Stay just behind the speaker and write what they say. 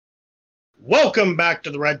Welcome back to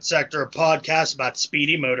the Red Sector, a podcast about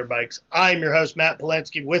speedy motorbikes. I'm your host, Matt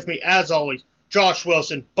Polanski. With me, as always, Josh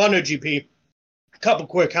Wilson, Bunno GP. A couple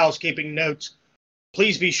quick housekeeping notes.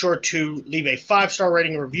 Please be sure to leave a 5-star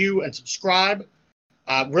rating and review and subscribe.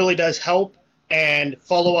 Really does help. And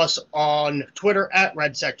follow us on Twitter at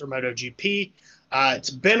Red Sector MotoGP. It's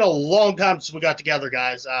been a long time since we got together,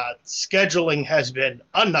 guys. Scheduling has been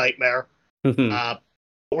a nightmare.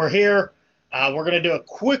 We're here. We're going to do a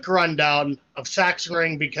quick rundown of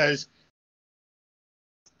Sachsenring because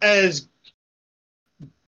as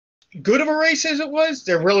good of a race as it was,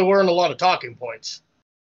 there really weren't a lot of talking points.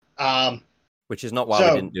 Which is not why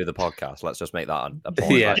we didn't do the podcast. Let's just make that a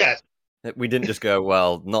point. Yeah. We didn't just go,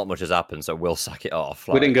 well, not much has happened, so we'll sack it off.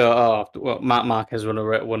 We didn't go, well, Marc Marquez won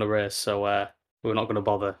a race, so we're not going to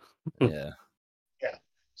bother. Yeah.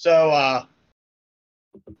 So I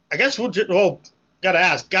guess we'll got to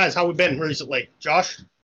ask, guys, how we been recently? Josh?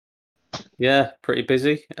 Yeah, pretty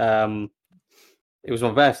busy. It was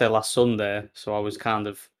my birthday last Sunday, so I was kind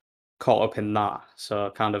of caught up in that.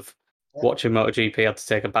 So watching MotoGP, I had to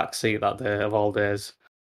take a back seat that day of all days.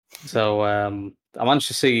 So I managed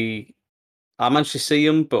to see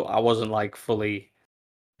him, but I wasn't like fully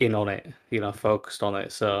in on it, focused on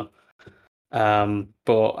it. So,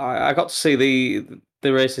 but I got to see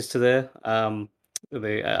the races today.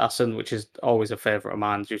 The Assen, which is always a favourite of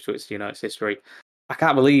mine due to its its history. I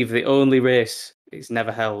can't believe the only race it's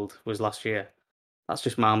never held was last year. That's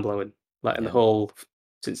just mind blowing. Like in the whole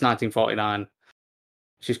since 1949,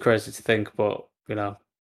 which is crazy to think, but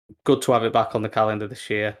good to have it back on the calendar this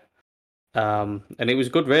year. And it was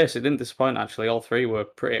a good race. It didn't disappoint actually. All three were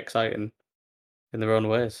pretty exciting in their own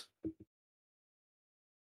ways.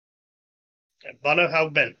 Bono, how have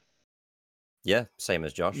you been? Yeah, same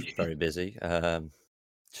as Josh. Very busy.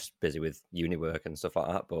 Just busy with uni work and stuff like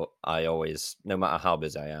that. But I always, no matter how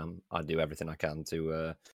busy I am, I do everything I can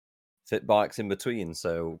to fit bikes in between.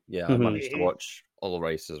 So yeah, I managed to watch all the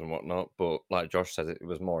races and whatnot. But like Josh said, it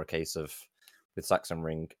was more a case of with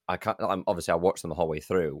Sachsenring. Obviously I watched them the whole way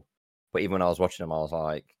through, but even when I was watching them, I was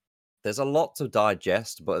like, there's a lot to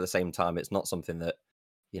digest. But at the same time, it's not something that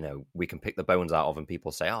we can pick the bones out of, and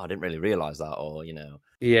people say, "Oh, I didn't really realize that," or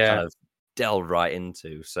kind of delve right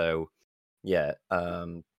into. So yeah,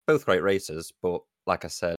 both great races, but like I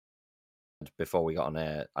said before we got on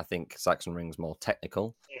air, I think Sachsenring's more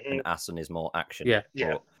technical and Assen is more action.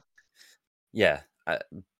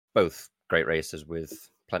 Both great races with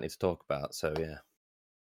plenty to talk about. So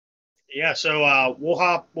so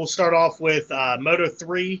we'll start off with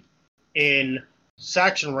Moto3 in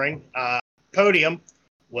Sachsenring. Podium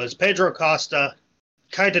was Pedro Costa,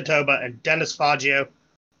 Keita Toba, and Dennis Faggio.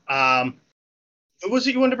 Who was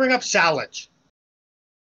it you wanted to bring up? Salic.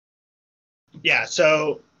 Yeah,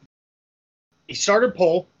 so he started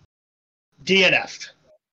pole, DNF'd.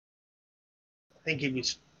 I think he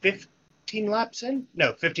was 15 laps in?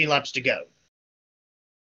 No, 15 laps to go.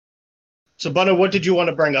 So, Bunno, what did you want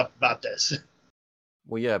to bring up about this?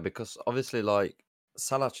 Well, yeah, because obviously, like,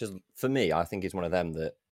 Salic is, for me, I think he's one of them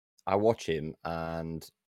that I watch him and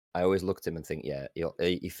I always look at him and think, yeah,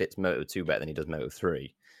 he fits Moto2 better than he does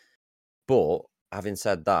Moto3. But having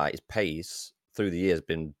said that, his pace through the years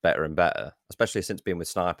been better and better, especially since being with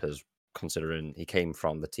Snipers, considering he came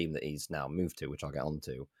from the team that he's now moved to, which I'll get on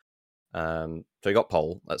to. So he got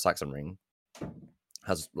pole at Sachsenring,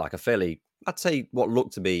 has like a fairly, I'd say, what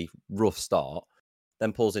looked to be rough start,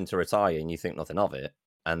 then pulls into retire and you think nothing of it.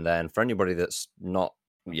 And then for anybody that's not,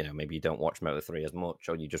 maybe you don't watch Moto3 as much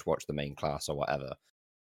or you just watch the main class or whatever,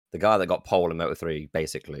 the guy that got pole in Moto3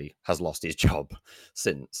 basically has lost his job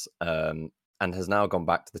since and has now gone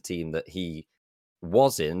back to the team that he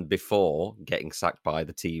was in before getting sacked by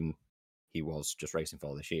the team he was just racing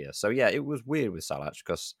for this year. So yeah, it was weird with Salic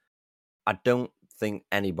because I don't think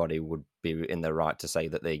anybody would be in their right to say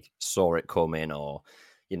that they saw it coming or,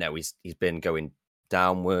 he's been going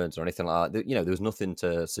downwards or anything like that. There was nothing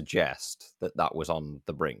to suggest that was on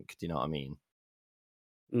the brink. Do you know what I mean?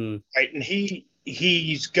 Right, and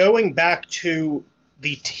he's going back to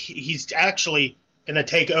he's actually going to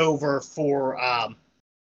take over for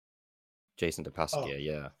Jason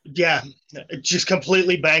DePasquier, yeah, just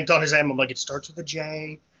completely banked on his name. I'm like, it starts with a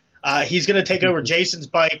J. He's going to take over Jason's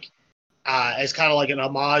bike as kind of like an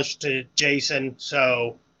homage to Jason.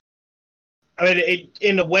 So, I mean,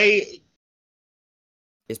 in a way,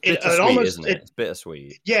 it's bittersweet, isn't it? It's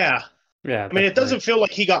bittersweet. Yeah. Yeah. I mean, it doesn't feel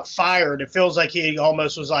like he got fired. It feels like he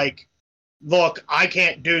almost was like, look, I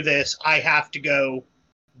can't do this. I have to go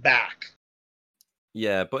back.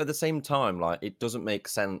 Yeah, but at the same time, like, it doesn't make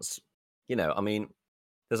sense. I mean,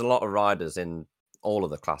 there's a lot of riders in all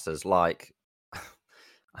of the classes. Like,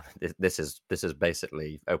 this is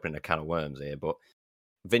basically opening a can of worms here, but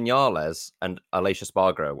Viñales and Aleix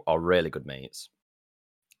Espargaro are really good mates.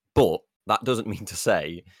 But that doesn't mean to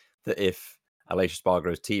say that if Aleix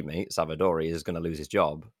Espargaro's teammate, Savadori, is going to lose his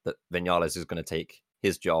job, that Viñales is going to take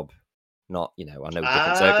his job. Not, I know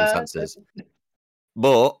different circumstances.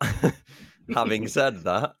 But having said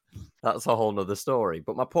that, that's a whole nother story.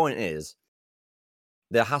 But my point is,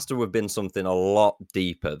 there has to have been something a lot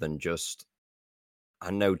deeper than just,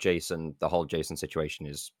 I know Jason, the whole Jason situation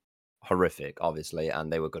is horrific, obviously,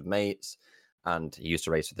 and they were good mates, and he used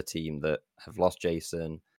to race for the team that have lost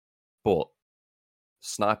Jason, but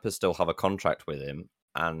Snipers still have a contract with him,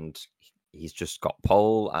 and he's just got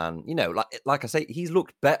pole, and, like I say, he's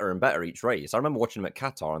looked better and better each race. I remember watching him at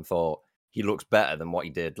Qatar and thought, he looks better than what he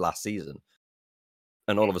did last season,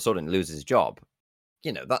 and all of a sudden he loses his job.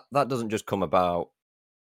 That doesn't just come about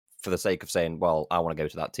for the sake of saying, well, I want to go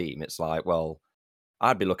to that team. It's like, well,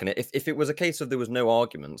 I'd be looking at if it was a case of there was no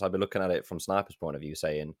arguments, I'd be looking at it from Sniper's point of view,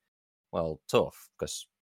 saying, well, tough, because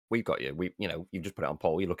we've got you. You've just put it on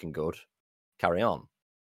pole. You're looking good. Carry on.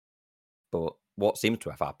 But what seems to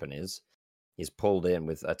have happened is he's pulled in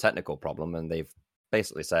with a technical problem, and they've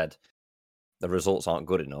basically said the results aren't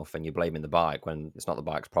good enough, and you're blaming the bike when it's not the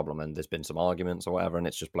bike's problem, and there's been some arguments or whatever, and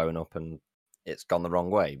it's just blown up and it's gone the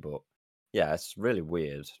wrong way. But yeah, it's really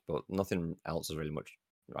weird, but nothing else has really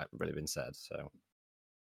been said. So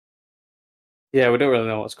yeah, we don't really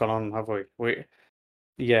know what's gone on, have we?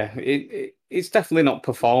 It's definitely not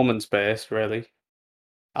performance based, really.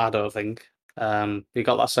 I don't think. He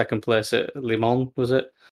got that second place at Le Mans, was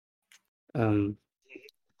it?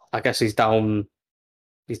 I guess he's down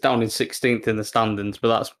in 16th in the standings, but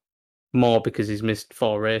that's more because he's missed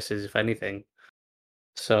 4 races, if anything.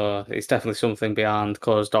 So it's definitely something behind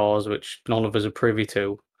closed doors, which none of us are privy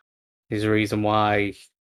to. Is the reason why,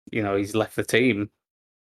 he's left the team.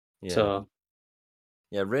 yeah, So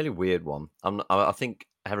yeah, really weird one. I think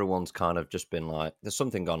everyone's kind of just been like, there's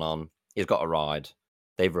something gone on. He's got a ride.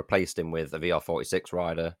 They've replaced him with a VR46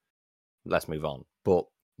 rider. Let's move on. But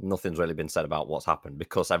nothing's really been said about what's happened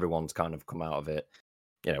because everyone's kind of come out of it.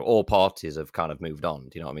 All parties have kind of moved on.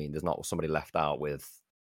 Do you know what I mean? There's not somebody left out with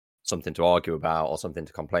something to argue about or something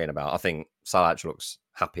to complain about. I think Salah looks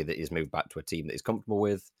happy that he's moved back to a team that he's comfortable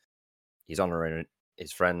with. He's honouring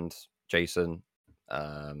his friend, Jason.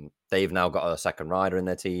 They've now got a second rider in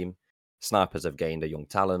their team. Snipers have gained a young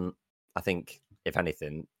talent. I think, if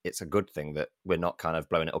anything, it's a good thing that we're not kind of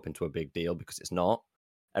blowing it up into a big deal because it's not.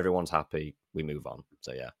 Everyone's happy. We move on.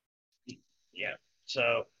 So, yeah. Yeah.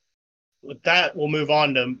 So, with that, we'll move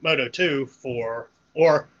on to Moto 2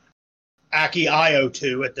 or Aki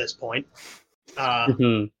IO2 at this point.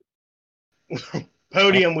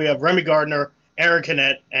 Podium, we have Remy Gardner, Aaron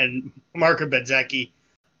Canet, and Marco Bezzecchi.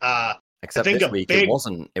 Except this week, it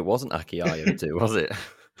wasn't Aki IO2, was it?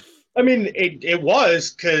 I mean, it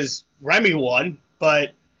was because Remy won,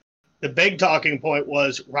 but the big talking point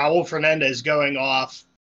was Raul Fernandez going off.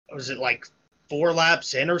 Was it like 4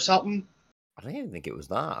 laps in or something? I don't even think it was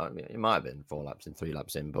that. I mean, it might have been 4 laps in, 3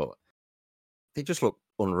 laps in, but they just look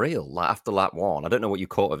unreal. Like after lap 1, I don't know what you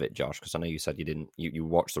caught of it, Josh, because I know you said you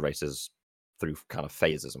watched the races through kind of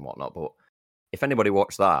phases and whatnot. But if anybody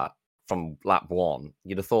watched that from lap 1,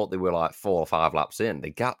 you'd have thought they were like 4 or 5 laps in.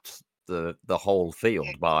 They gapped the whole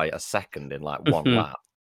field by a second in like 1 lap.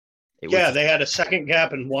 They had a second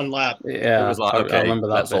gap in 1 lap. Yeah, it was like, okay, I remember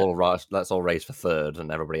that let's all race for third,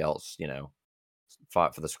 and everybody else,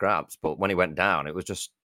 fight for the scraps. But when he went down, it was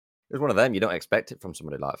one of them. You don't expect it from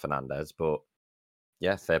somebody like Fernandez, but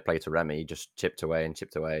yeah, fair play to Remy. He just chipped away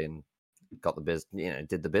and got the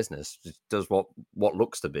did the business. Just does what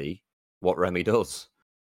looks to be what Remy does.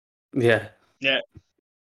 Yeah.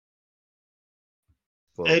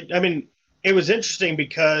 But, it was interesting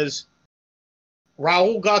because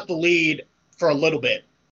Raul got the lead for a little bit,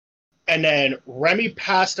 and then Remy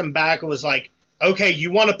passed him back and was like, okay,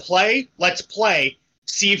 you want to play? Let's play.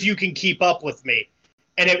 See if you can keep up with me.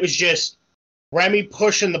 And it was just Remy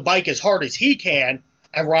pushing the bike as hard as he can,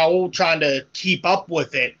 and Raul trying to keep up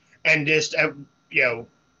with it, and just, at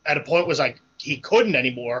a point was like he couldn't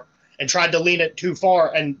anymore, and tried to lean it too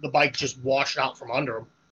far, and the bike just washed out from under him.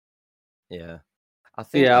 Yeah. I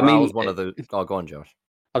think Raul's one of the... Oh, go on, Josh.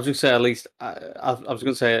 I was going to say, at least, I was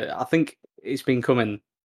going to say, I think it's been coming,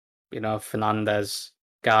 Fernandez,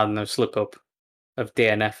 Gardner slip-up of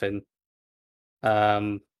DNFing.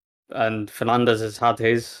 And Fernandez has had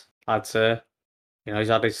his, I'd say. He's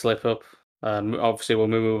had his slip-up. Obviously,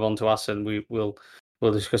 when we move on to Assen, we'll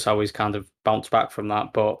discuss how he's kind of bounced back from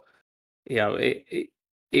that. But,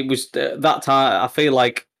 it was that time, I feel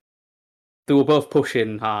like they were both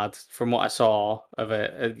pushing hard from what I saw of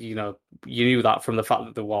it. You knew that from the fact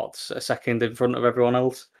that they were a second in front of everyone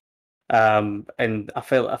else. And I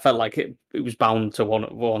felt like it was bound to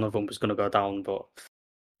one of them was going to go down. But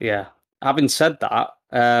yeah, having said that,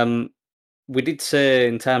 we did say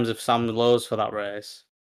in terms of Sam Lowe's for that race,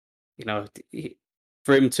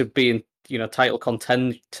 for him to be in title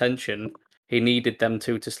contention, he needed them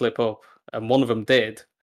two to slip up, and one of them did.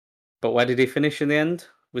 But where did he finish in the end?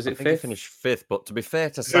 Was it I think he fifth? finished fifth, but to be fair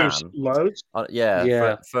to Who's Sam, Lowe's?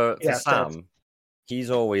 Yeah. for Yeah, Sam,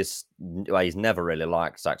 he's never really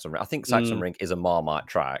liked Sachsenring. I think Sachsenring is a Marmite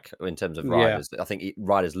track in terms of riders. I think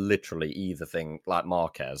riders literally either think, like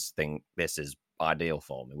Marquez, think this is ideal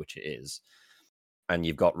for me, which it is. And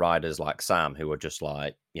you've got riders like Sam who are just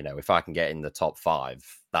like, if I can get in the top 5,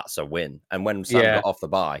 that's a win. And when Sam got off the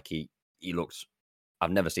bike, he looked, I've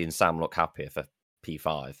never seen Sam look happier for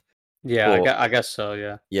P5. Yeah, I guess so,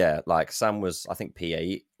 yeah. Yeah, like Sam was, I think,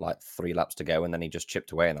 P8, like 3 laps to go, and then he just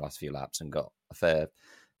chipped away in the last few laps and got a fair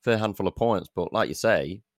handful of points. But like you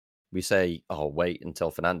say, we say, oh, wait until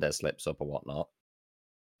Fernandez slips up or whatnot.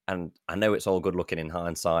 And I know it's all good looking in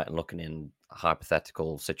hindsight and looking in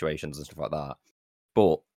hypothetical situations and stuff like that.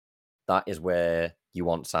 But that is where you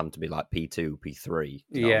want Sam to be like P2, P3.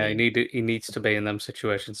 Yeah, he needs to be in them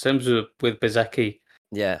situations. Same with Bezecchi.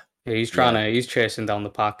 Yeah. He's chasing down the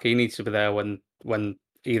pack. He needs to be there when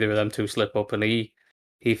either of them two slip up. And he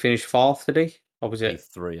finished 4th, did he? Or was it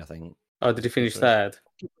P3, I think. Oh, did he finish 3rd?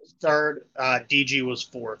 He was 3rd. DG was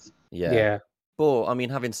 4th. Yeah. But I mean,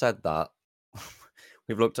 having said that,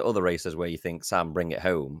 we've looked at other races where you think Sam bring it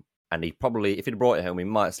home, and he probably, if he'd brought it home, he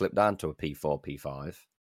might slip down to a P4,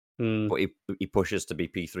 P5. But he pushes to be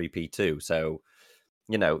P3, P2. So,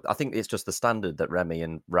 I think it's just the standard that Remy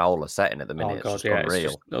and Raul are setting at the minute. Oh God, it's just unreal.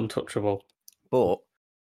 It's just untouchable. But,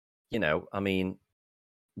 I mean,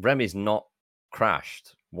 Remy's not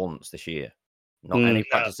crashed once this year. Not any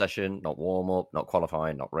practice session, not warm-up, not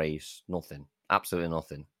qualifying, not race, nothing. Absolutely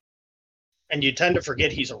nothing. And you tend to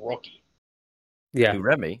forget he's a rookie. Yeah. Who,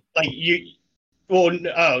 Remy? Like,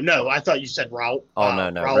 no, I thought you said Raul. Oh,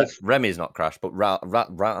 no. Remy's not crashed, but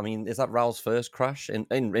I mean, is that Raul's first crash?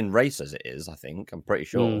 In races, it is, I think. I'm pretty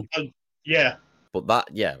sure. Yeah. But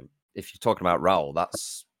if you're talking about Raul,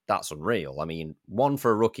 that's unreal. I mean, one for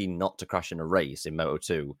a rookie not to crash in a race in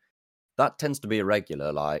Moto2, that tends to be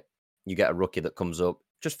irregular. Like, you get a rookie that comes up,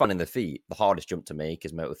 just finding the feet. The hardest jump to make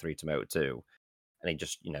is Moto3 to Moto2. And he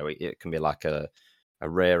just, it can be like a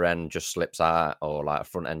rear end just slips out, or like a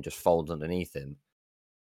front end just folds underneath him.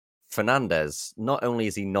 Fernandez, not only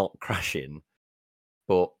is he not crashing,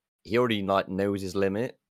 but he already knows his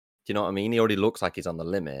limit. Do you know what I mean? He already looks like he's on the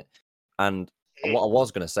limit. And what I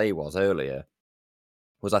was going to say earlier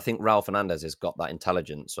was I think Raul Fernandez has got that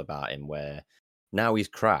intelligence about him where now he's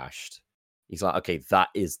crashed, he's like, okay, that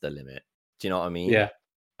is the limit. Do you know what I mean? Yeah.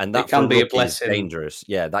 And that can be a blessing. Dangerous.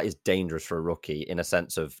 Yeah, that is dangerous for a rookie in a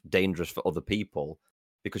sense of dangerous for other people,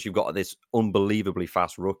 because you've got this unbelievably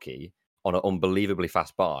fast rookie on an unbelievably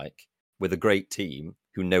fast bike with a great team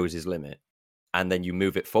who knows his limit. And then you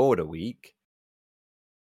move it forward a week,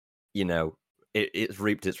 it's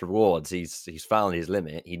reaped its rewards. He's found his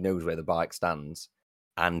limit. He knows where the bike stands,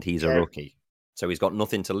 and he's a rookie. So he's got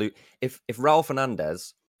nothing to lose. If Raul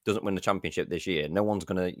Fernandez doesn't win the championship this year, no one's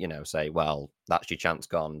going to, say, well, that's your chance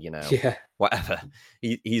gone, whatever.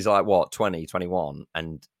 He's like, what, 20, 21,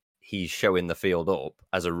 and he's showing the field up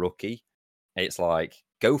as a rookie. It's like,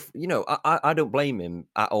 I don't blame him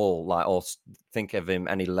at all, like, or think of him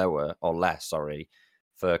any lower or less,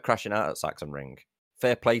 for crashing out at Sachsenring.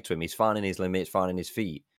 Fair play to him. He's finding his limits, finding his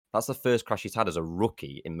feet. That's the first crash he's had as a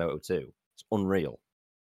rookie in Moto2. It's unreal.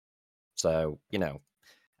 So,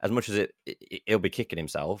 as much as he'll be kicking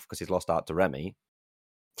himself because he's lost out to Remy,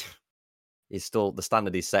 he's still, the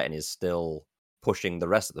standard he's setting is still pushing the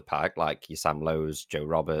rest of the pack, like your Sam Lowe's, Joe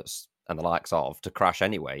Roberts, and the likes of, to crash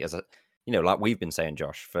anyway. As like we've been saying,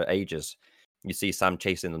 Josh, for ages, you see Sam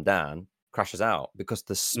chasing them down, crashes out because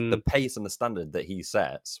the pace and the standard that he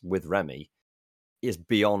sets with Remy is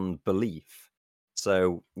beyond belief.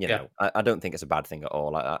 So, I don't think it's a bad thing at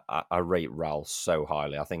all. I rate Raul so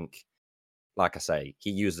highly. I think, like I say,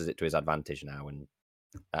 he uses it to his advantage now, and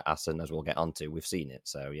at Assen, as we'll get onto, we've seen it.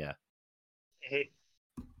 So, yeah.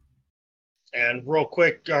 And real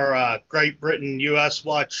quick, our Great Britain US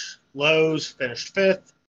watch Lowe's finished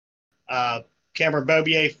 5th. Cameron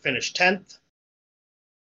Beaubier finished 10th.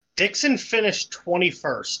 Dixon finished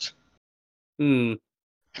 21st. He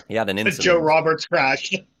had an incident. Joe Roberts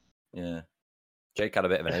crashed. Yeah. Jake had a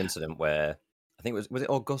bit of an incident where, I think was it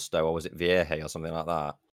Augusto or was it Vieje or something like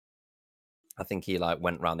that? I think he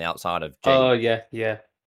went round the outside of Jake. Oh, yeah.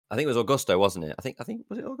 I think it was Augusto, wasn't it? I think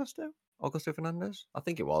was it Augusto Fernandez? I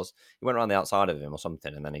think it was. He went around the outside of him or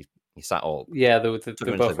something, and then he sat up. Yeah, they Took both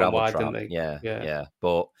him into the went gravel wide, trap. didn't they? Yeah.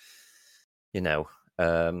 But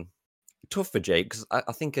tough for Jake because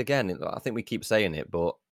I think again, I think we keep saying it,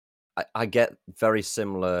 but I get very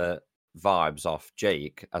similar vibes off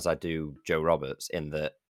Jake as I do Joe Roberts in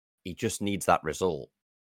that he just needs that result.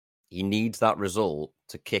 He needs that result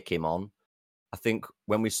to kick him on. I think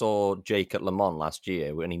when we saw Jake at Le Mans last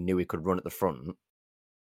year, when he knew he could run at the front,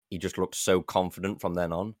 he just looked so confident from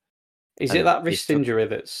then on. Is And it that wrist injury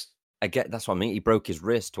that's... that's what I mean. He broke his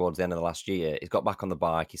wrist towards the end of the last year. He's got back on the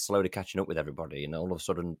bike. He's slowly catching up with everybody, and all of a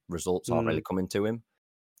sudden, results aren't really coming to him.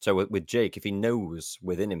 So with Jake, if he knows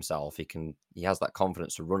within himself, he has that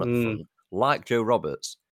confidence to run at the front, like Joe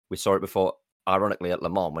Roberts. We saw it before, ironically, at Le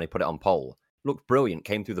Mans when he put it on pole. Looked brilliant,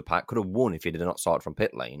 came through the pack, could have won if he did not start from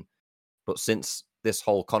pit lane. But since this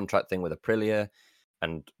whole contract thing with Aprilia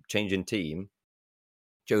and changing team,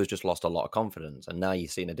 Joe's just lost a lot of confidence. And now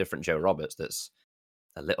you've seen a different Joe Roberts that's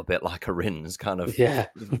a little bit like a Rins kind of. Yeah.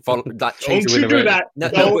 Don't you do that.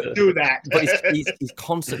 Don't do that. But he's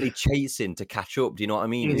constantly chasing to catch up. Do you know what I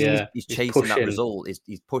mean? Yeah. He's chasing that result.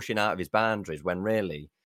 He's pushing out of his boundaries when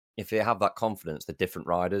really, if they have that confidence, they're different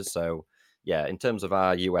riders. So, yeah, in terms of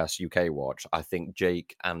our US-UK watch, I think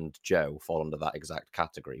Jake and Joe fall under that exact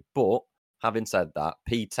category. But having said that,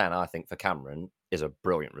 P10, I think, for Cameron is a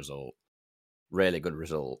brilliant result. Really good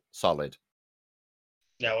result. Solid.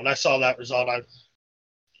 Yeah, when I saw that result, I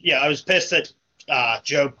was pissed that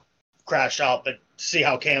Joe crashed out, but see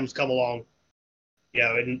how Cam's come along.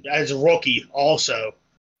 And as a rookie also.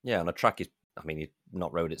 Yeah, on a track, he's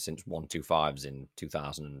not rode it since 125s in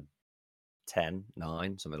 2010,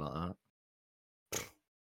 9, something like that.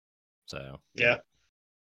 So yeah.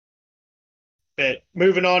 But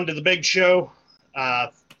moving on to the big show,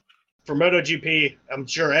 for MotoGP, I'm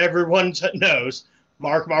sure everyone knows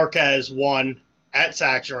Marc Marquez won at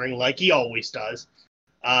Sachsenring like he always does,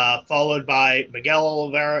 followed by Miguel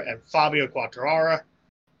Oliveira and Fabio Quartararo.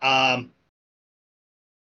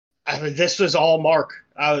 This was all Marc.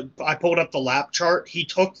 I pulled up the lap chart. He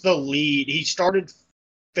took the lead. He started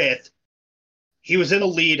 5th. He was in the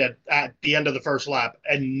lead at the end of the first lap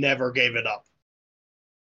and never gave it up.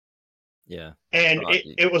 Yeah. And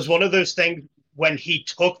it was one of those things when he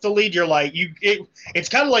took the lead, you're like, it's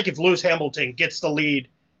kind of like if Lewis Hamilton gets the lead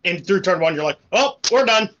through turn 1, you're like, oh, we're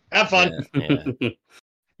done. Have fun. Yeah.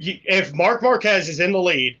 If Marc Marquez is in the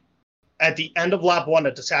lead at the end of lap 1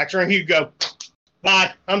 at the Sachsenring, he'd go,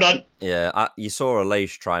 bye, I'm done. Yeah, you saw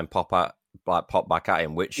Aleix try and pop back at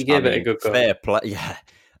him, which he gave it a good go. Fair play. Yeah.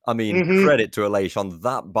 I mean, credit to Aleix on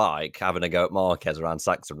that bike having a go at Marquez around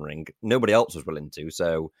Sachsenring. Nobody else was willing to,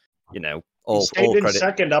 so all stayed in credit.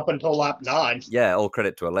 Second up until lap 9. Yeah, all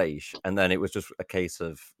credit to Aleix, and then it was just a case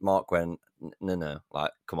of Marc went, no,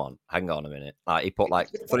 like, come on, hang on a minute. Like, he put like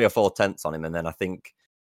 3 or 4 tenths on him, and then I think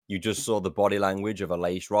you just saw the body language of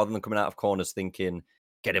Aleix rather than coming out of corners thinking,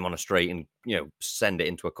 get him on a straight and send it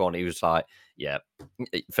into a corner. He was like, yeah,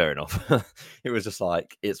 fair enough. It was just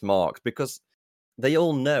like, it's Marc, because they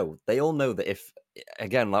all know that if,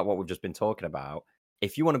 again, like what we've just been talking about,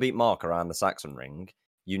 if you want to beat Marc around the Sachsenring,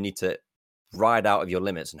 you need to ride out of your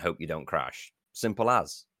limits and hope you don't crash. Simple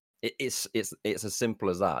as. It's as simple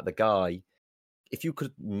as that. The guy, if you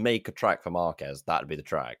could make a track for Marquez, that'd be the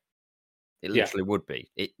track. It literally would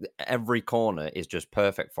be. Every corner is just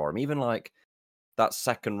perfect for him. Even like that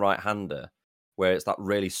second right-hander, where it's that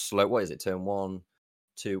really slow, what is it, turn 1,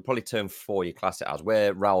 2, probably turn 4 you class it as,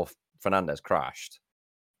 where Raul Fernandez crashed.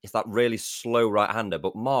 It's that really slow right-hander,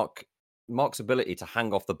 but Marc's ability to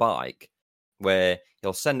hang off the bike, where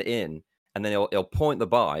he'll send it in, and then he'll point the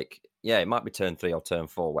bike. Yeah, it might be turn 3 or turn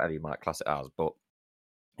 4, whatever you might class it as, but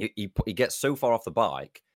he gets so far off the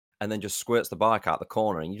bike, and then just squirts the bike out the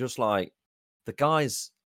corner, and you're just like, the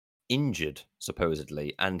guy's injured,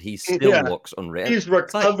 supposedly, and he still looks unreal. He's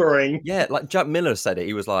recovering. Like Jack Miller said it.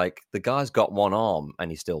 He was like, the guy's got one arm,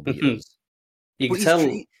 and he still beat us. You can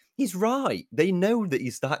tell... He's right. They know that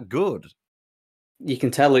he's that good. You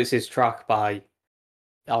can tell it's his track by...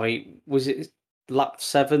 was it lap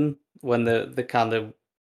 7 when the kind of...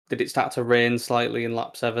 Did it start to rain slightly in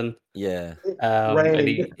lap 7? Yeah. And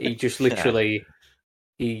he just literally...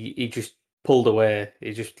 He just pulled away.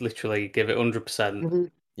 He just literally gave it 100%.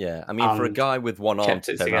 Yeah, I mean, for a guy with one arm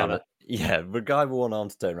to turn around... for a guy with one arm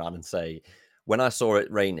to turn around and say, when I saw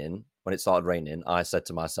it raining, when it started raining, I said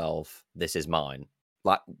to myself, this is mine.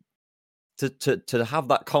 Like, to have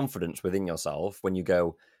that confidence within yourself when you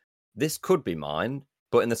go, this could be mine,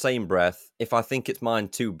 but in the same breath, if I think it's mine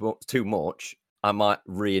too much, I might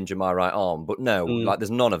re-injure my right arm. But no, like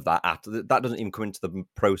there's none of that. That doesn't even come into the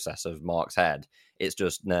process of Mark's head. It's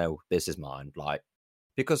just, no, this is mine. Like,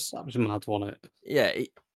 because that was mad, wasn't it?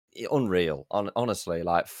 Yeah, unreal. Honestly,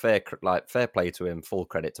 like fair play to him. Full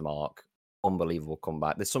credit to Mark. Unbelievable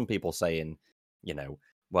comeback. There's some people saying,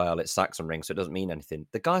 well, it's Sachsenring, so it doesn't mean anything.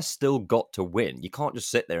 The guy's still got to win. You can't just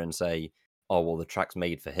sit there and say, oh, well, the track's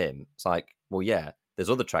made for him. It's like, well, yeah, there's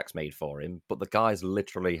other tracks made for him, but the guy's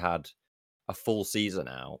literally had a full season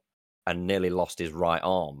out and nearly lost his right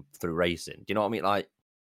arm through racing. Do you know what I mean? Like,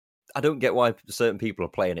 I don't get why certain people are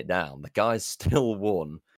playing it down. The guy's still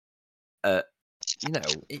won. I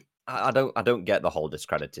don't get the whole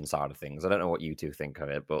discrediting side of things. I don't know what you two think of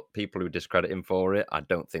it, but people who discredit him for it, I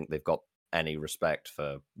don't think they've got any respect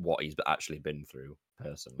for what he's actually been through,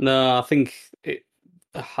 personally. No, I think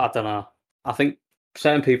I don't know. I think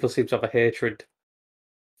certain people seem to have a hatred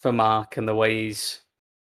for Mark and the way he's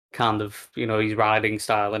kind of, his riding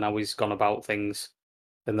style and how he's gone about things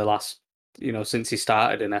in the last, since he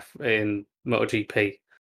started in MotoGP.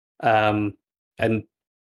 And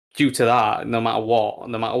due to that, no matter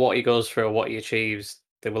what he goes through or what he achieves,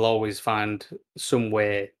 they will always find some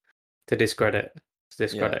way to discredit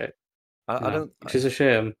it. Which is a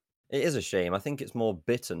shame. It is a shame. I think it's more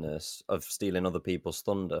bitterness of stealing other people's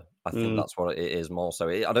thunder. I think that's what it is more so.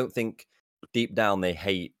 I don't think deep down they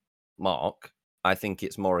hate Mark. I think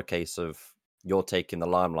it's more a case of you're taking the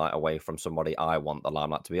limelight away from somebody I want the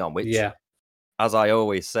limelight to be on, which, as I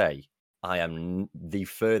always say, I am the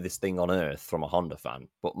furthest thing on earth from a Honda fan.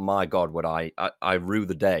 But my God, would I rue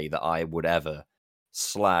the day that I would ever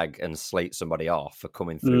slag and slate somebody off for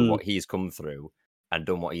coming through what he's come through and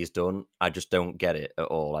done what he's done. I just don't get it at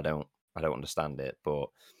all. I don't understand it. But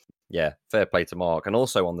yeah, fair play to Mark. And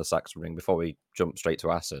also on the Sachsenring, before we jump straight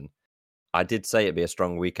to Assen, I did say it'd be a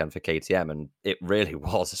strong weekend for KTM, and it really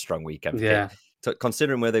was a strong weekend for KTM.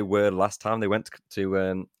 Considering where they were last time they went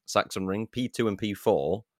to Sachsenring, P2 and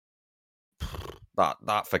P4,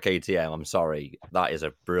 that for KTM, I'm sorry, that is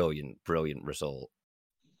a brilliant result.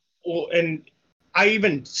 Well, and I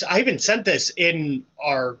even sent this in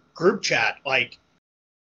our group chat. Like,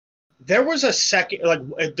 there was a second,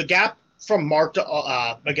 like the gap from Mark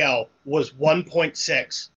to Miguel was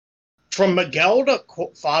 1.6. From Miguel to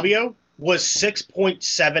Fabio was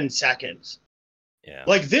 6.7 seconds. Yeah.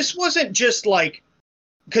 Like, this wasn't just like,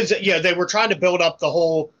 because they were trying to build up the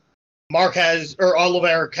whole Marquez or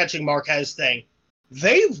Oliveira catching Marquez thing.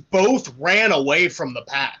 They both ran away from the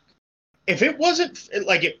pack. If it wasn't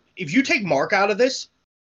like, if you take Mark out of this,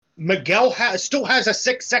 Miguel still has a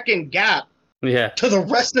 6-second gap to the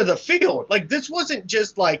rest of the field. Like, this wasn't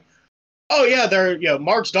just like, oh yeah, they're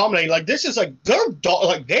Mark's dominating. Like, this is like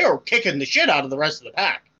they're kicking the shit out of the rest of the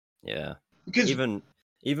pack. Yeah, because even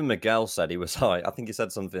Miguel said he was high. I think he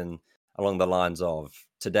said something along the lines of,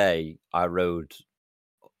 "Today I rode,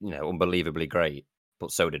 unbelievably great,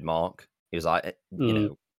 but so did Mark." He was like,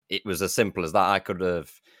 it was as simple as that.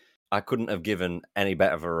 I couldn't have given any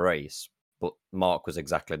better of a race, but Mark was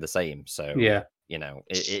exactly the same. So it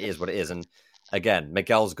is what it is. And again,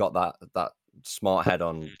 Miguel's got that smart head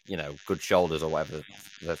on, good shoulders or whatever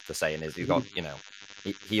the saying is. He's got,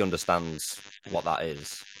 he understands what that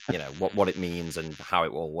is, what it means and how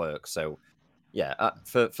it all works. So yeah,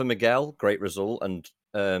 for Miguel, great result. And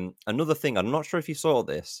another thing, I'm not sure if you saw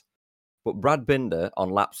this, but Brad Binder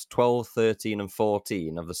on laps 12, 13 and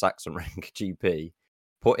 14 of the Sachsenring GP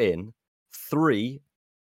put in 3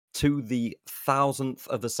 to the 1,000th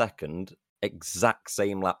of a second exact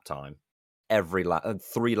same lap time. Every lap,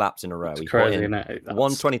 3 laps in a row. That's crazy, isn't it?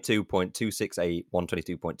 122.268,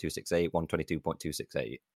 122.268,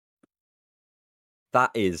 122.268.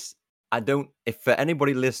 That is, if for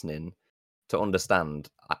anybody listening to understand,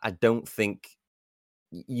 I don't think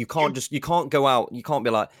you can't go out. You can't be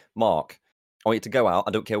like, Mark, I want you to go out.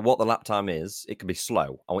 I don't care what the lap time is. It can be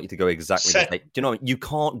slow. I want you to go exactly the same. Do you know what? You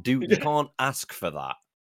can't ask for that.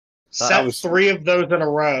 Set 3 of those in a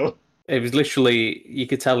row. It was literally, you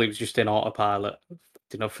could tell he was just in autopilot,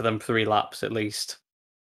 for them 3 laps at least.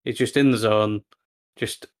 He's just in the zone,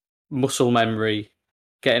 just muscle memory,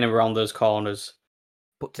 getting around those corners.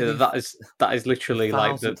 But that is literally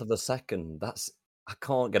like the 1,000th of a second. I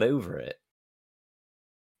can't get over it.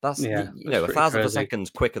 That's 1,000th of a second's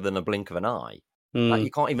quicker than a blink of an eye. Like, you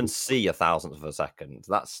can't even see 1,000th of a second.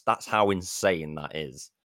 That's how insane that is.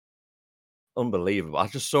 Unbelievable. I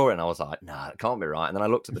just saw it and I was like, nah, it can't be right. And then I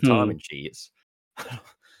looked at the timing sheets.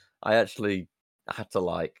 I actually had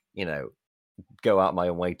to go out my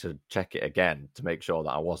own way to check it again to make sure that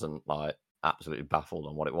I wasn't absolutely baffled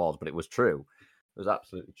on what it was, but it was true. It was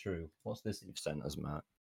absolutely true. What's this you've sent us, Matt?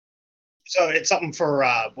 So it's something for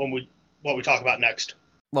when we what we talk about next.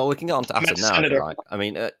 Well, we can get on to Assen now, if you like. I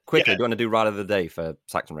mean, quickly, Yeah. do you want to do Ride of the Day for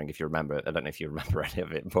Sachsenring, if you remember it? I don't know if you remember any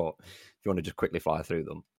of it, but if you want to just quickly fly through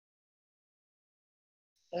them.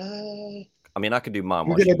 I mean, I could do mine.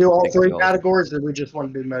 We're going to do all three categories, or we just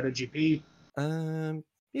want to do MotoGP?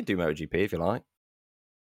 You do MotoGP if you like.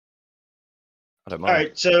 I don't mind. All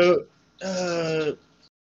right, so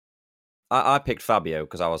I picked Fabio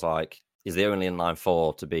because I was like, he's the only inline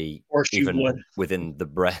four to be even within the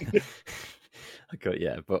breath.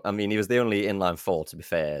 Yeah, but I mean, he was the only inline four, to be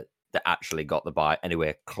fair, that actually got the bike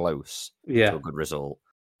anywhere close to a good result.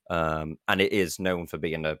 And it is known for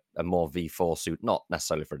being a more V4 suit, not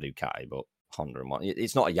necessarily for Ducati, but Honda and one.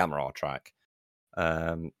 It's not a Yamaha track.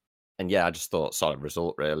 And yeah, I just thought solid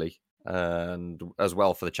result, really. And as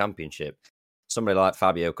well for the championship, somebody like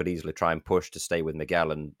Fabio could easily try and push to stay with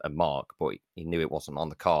Miguel and Mark, but he knew it wasn't on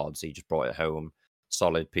the cards. He just brought it home,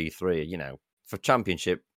 solid P3. You know, for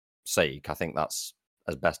championship sake, I think that's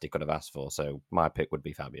as best he could have asked for. So my pick would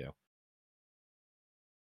be Fabio.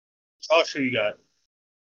 Josh, who you got?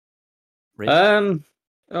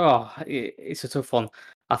 It's a tough one.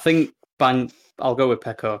 I think I'll go with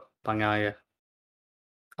Pecco Bagnaia.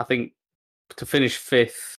 I think to finish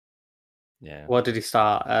 5th. Yeah. Where did he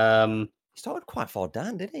start? He started quite far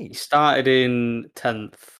down, didn't he? He started in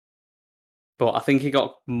 10th, but I think he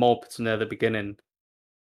got mobbed near the beginning,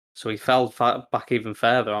 so he fell back even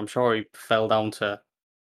further. I'm sure he fell down to,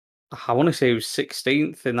 I want to say he was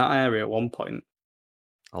 16th in that area at one point.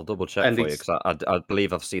 I'll double check for you because I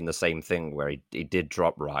believe I've seen the same thing where he did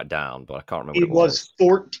drop right down, but I can't remember. He was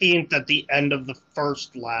 14th at the end of the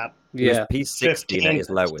first lap. Yeah, P16 at his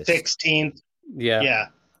lowest. 16th. Yeah.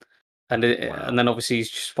 And then obviously he's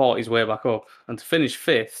just fought his way back up, and to finish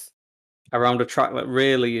 5th around a track that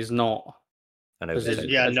really is not not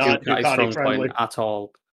Ducati friendly at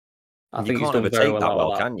all. I think you he's can't done very overtake that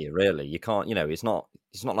well, that. can you? Really, you can't. You know, it's not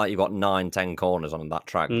like you've got 9-10 corners on that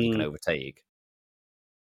track that you can overtake.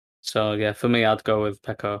 So yeah, for me, I'd go with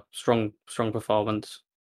Pecco. Strong performance.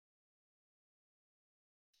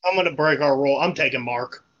 I'm going to break our rule. I'm taking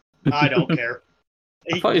Mark. I don't care.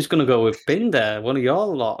 I thought he was going to go with Binder, one of your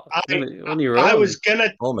lot. One of your own. I was going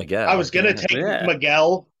to take Yeah.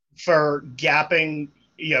 Miguel for gapping,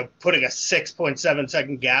 putting a 6.7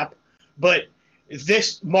 second gap. But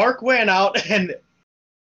this Mark went out and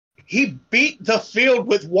he beat the field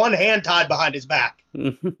with one hand tied behind his back.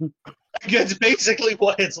 That's basically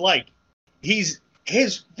what it's like. His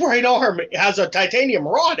right arm has a titanium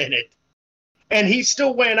rod in it, and he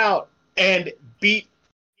still went out and beat.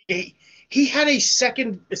 He had a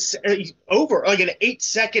second over, like an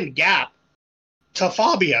 8-second gap to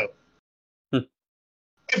Fabio.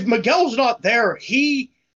 If Miguel's not there, you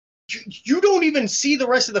don't even see the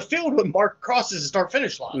rest of the field when Mark crosses the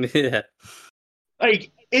start-finish line. Yeah.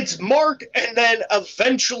 Like, it's Mark, and then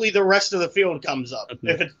eventually the rest of the field comes up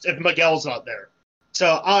if Miguel's not there.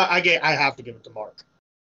 So I have to give it to Mark.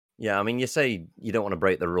 Yeah, I mean, you say you don't want to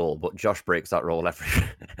break the rule, but Josh breaks that rule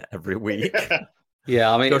every week.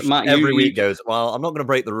 Yeah, I mean, Josh Matt, every week goes, well, I'm not going to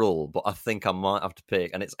break the rule, but I think I might have to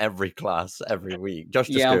pick, and it's every class, every week. Josh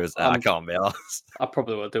just goes, I can't be asked. I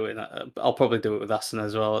probably will do it. I'll probably do it with Assen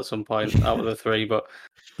as well at some point out of the three, but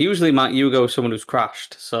usually, Matt, you go with someone who's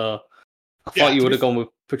crashed, so I thought you would have gone with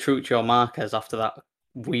Petrucci or Marquez after that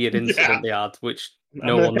weird incident they had, which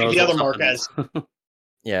no one knows the other Marquez.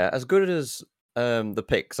 Yeah, as good as the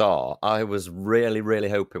picks are, I was really, really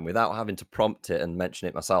hoping, without having to prompt it and mention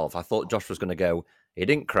it myself, I thought Josh was going to go, he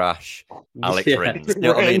didn't crash, Alex Rins. You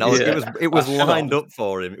know what I mean? It was lined up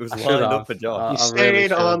for him. It was lined up for Josh. He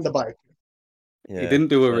stayed on the bike. Yeah, he didn't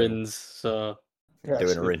do a Rins, so...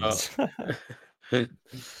 Doing a Rins.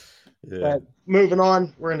 Moving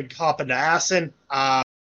on, we're going to hop into Assen.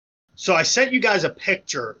 So I sent you guys a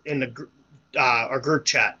picture in our group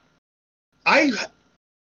chat.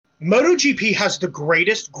 MotoGP has the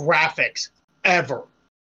greatest graphics ever.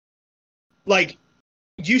 Like,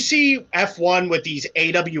 you see F1 with these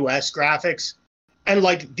AWS graphics, and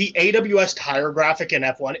like the AWS tire graphic in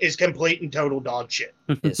F1 is complete and total dog shit.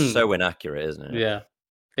 It's so inaccurate, isn't it? Yeah.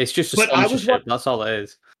 It's just a sponsorship. That's all it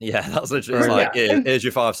is. Yeah, that's literally like, here's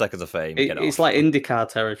your 5 seconds of fame. It's like IndyCar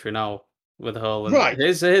territory now with the whole. Right.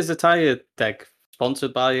 Here's a tire deck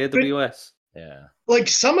sponsored by AWS. Yeah. Like,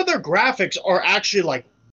 some of their graphics are actually like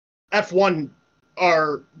F1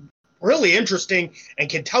 are really interesting and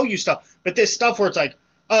can tell you stuff. But this stuff where it's like,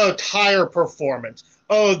 oh, tire performance.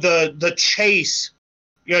 Oh, the chase.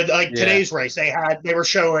 Today's race, they were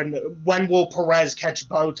showing when will Perez catch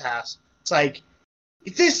Bottas. It's like,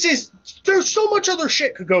 there's so much other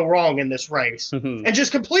shit could go wrong in this race and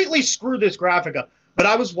just completely screw this graphic up. But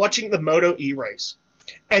I was watching the Moto E race,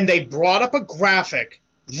 and they brought up a graphic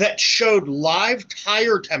that showed live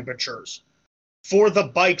tire temperatures for the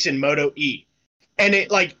bikes in Moto E. And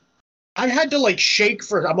it like, I had to like shake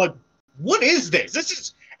for, I'm like, what is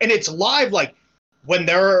this? And it's live, like when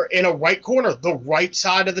they're in a right corner, the right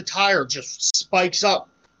side of the tire just spikes up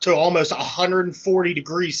to almost 140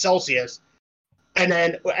 degrees Celsius. And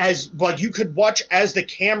then as like you could watch as the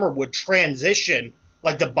camera would transition,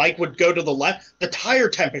 like the bike would go to the left, the tire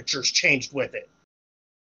temperatures changed with it.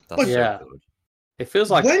 That's Yeah. so good. It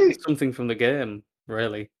feels like When- something from the game,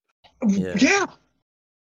 really. Yeah.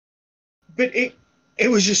 But it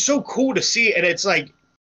was just so cool to see, and it's like,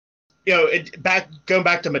 you know, going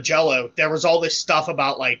back to Mugello, there was all this stuff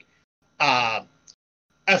about like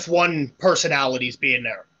F1 personalities being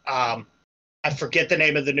there. I forget the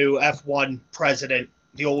name of the new F1 president,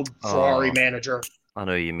 the old Ferrari manager. I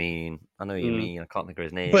know you mean. I can't think of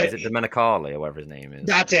his name. But- Is it Domenicali or whatever his name is?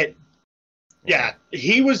 That's it. Yeah,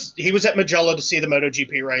 he was at Mugello to see the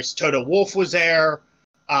MotoGP race. Toto Wolff was there.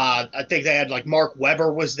 I think they had like Mark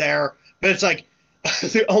Webber was there. But it's like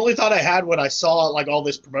the only thought I had when I saw like all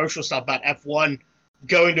this promotional stuff about F1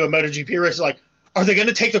 going to a MotoGP race is like, are they going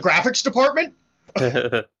to take the graphics department?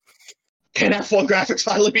 Can F1 graphics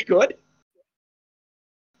finally be good?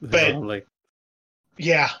 But- Probably.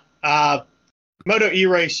 Yeah. Moto E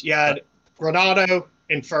race, you had Granado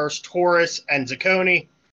in first, Torres and Zacconi.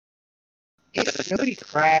 Nobody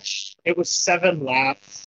crashed. It was 7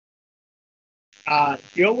 laps.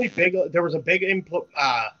 There was a big input.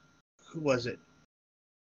 Who was it?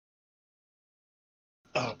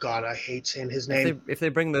 Oh God, I hate saying his name. If they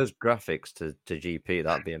bring those graphics to GP,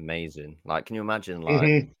 that'd be amazing. Like, can you imagine like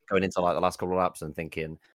Mhm. going into like the last couple of laps and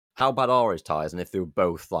thinking, how bad are his tires? And if they were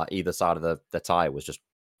both like either side of the tire was just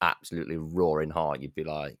absolutely roaring hard, you'd be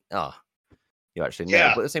like, you actually know.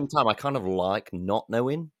 Yeah. But at the same time, I kind of like not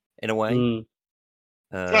knowing in a way. Mm.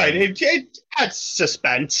 Right, it had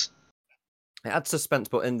suspense. It had suspense,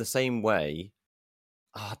 but in the same way,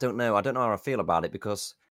 I don't know how I feel about it,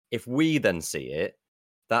 because if we then see it,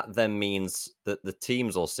 that then means that the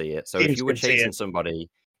teams will see it. So if Teams you were can see chasing it. somebody,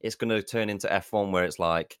 it's going to turn into F1 where it's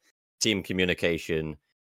like team communication,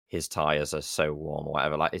 his tires are so warm or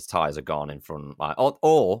whatever, like his tires are gone in front, like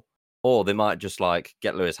or they might just like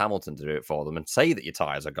get Lewis Hamilton to do it for them and say that your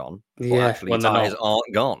tires are gone, but Yeah, actually your when they're tires not.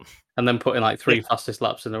 aren't gone. And then putting like 3 fastest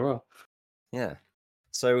laps in a row. Yeah.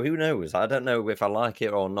 So who knows? I don't know if I like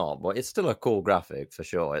it or not, but it's still a cool graphic for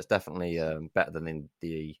sure. It's definitely better than in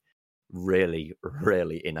the really,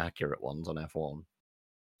 really inaccurate ones on F1.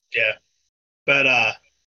 Yeah, but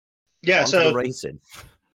yeah. Onto the So racing.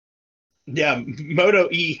 yeah, Moto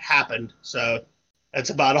E happened. So that's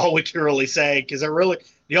about all we can really say, because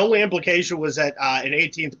the only implication was that in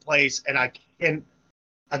 18th place, and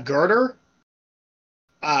a girder.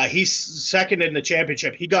 He's second in the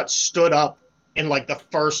championship. He got stood up in like the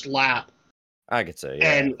first lap. Agata,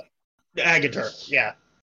 yeah. And Agater, yeah.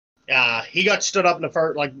 He got stood up in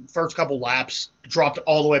the first couple laps, dropped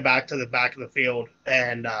all the way back to the back of the field,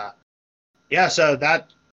 and so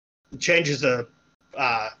that changes the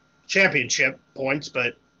championship points.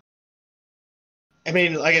 But I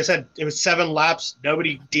mean, like I said, it was 7 laps.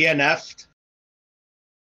 Nobody DNF'd.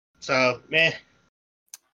 So, meh.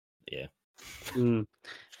 Yeah. Mm.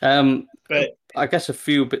 But I guess a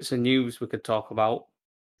few bits of news we could talk about.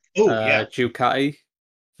 yeah, Ducati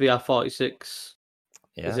VR46.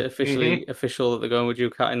 Yeah. Is it official that they're going with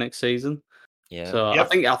Ducati next season? Yeah. So Yep.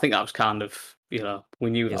 I think that was kind of, we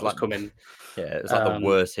knew It's that was like- coming. Yeah, it's like the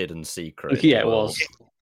worst hidden secret. in the Yeah, it world. was.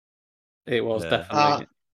 It was Yeah. definitely.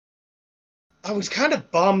 I was kind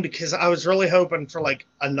of bummed because I was really hoping for like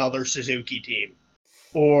another Suzuki team,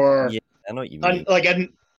 or Yeah, I know what you mean.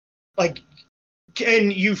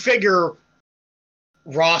 and you figure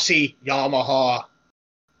Rossi, Yamaha,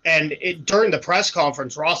 and during the press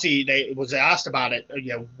conference, Rossi was asked about it.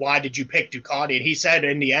 Why did you pick Ducati? And he said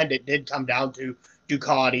in the end it did come down to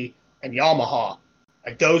Ducati and Yamaha.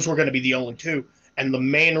 Like those were going to be the only two, and the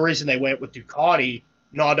main reason they went with Ducati,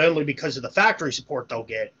 not only because of the factory support they'll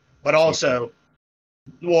get, but also,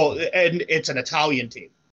 and it's an Italian team.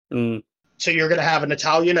 Mm. So you're going to have an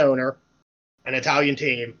Italian owner, an Italian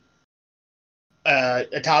team,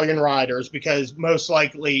 Italian riders, because most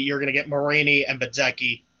likely you're going to get Marini and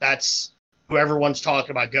Bezzecchi. That's who everyone's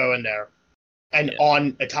talking about going there, and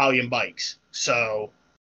on Italian bikes. So,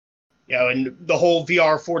 and the whole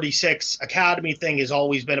VR46 Academy thing has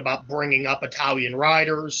always been about bringing up Italian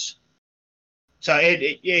riders. So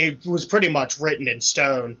it was pretty much written in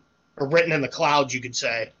stone, or written in the clouds, you could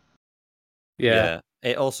say. Yeah.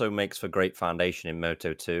 It also makes for great foundation in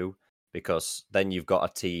Moto 2, because then you've got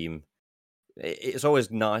a team it's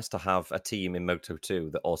always nice to have a team in Moto 2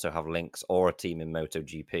 that also have links, or a team in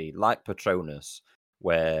MotoGP, like Petronas,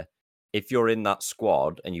 where if you're in that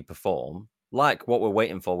squad and you perform, like what we're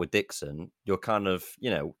waiting for with Dixon, you're kind of,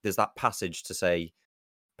 there's that passage to say,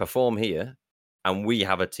 perform here, and we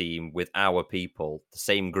have a team with our people, the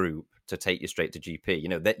same group, to take you straight to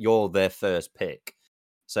GP. That you're their first pick.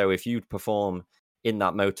 So if you perform in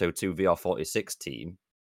that Moto 2 VR46 team,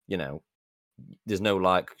 there's no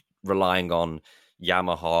like relying on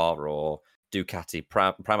Yamaha or Ducati,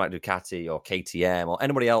 Pramac Ducati or KTM or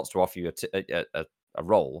anybody else to offer you a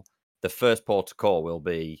role. The first port of call will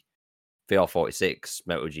be VR46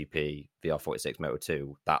 MotoGP, VR46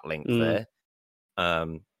 Moto2, that link there.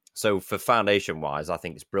 So for foundation wise, I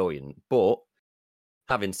think it's brilliant. But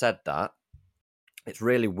having said that, it's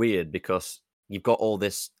really weird because you've got all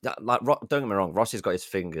this. Like, don't get me wrong, Rossi's got his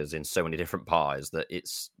fingers in so many different pies that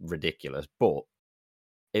it's ridiculous. But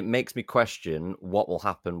it makes me question what will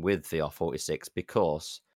happen with VR46,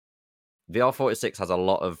 because VR46 has a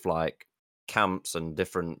lot of like camps and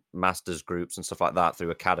different masters groups and stuff like that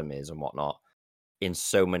through academies and whatnot in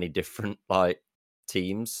so many different like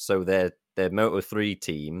teams. So their Moto3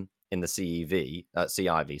 team in the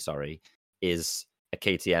CIV, sorry, is a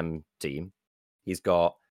KTM team. He's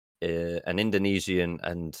got an Indonesian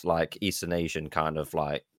and like Eastern Asian kind of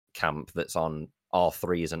like camp that's on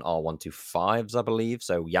R3s and R125s, I believe.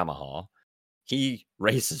 So Yamaha. He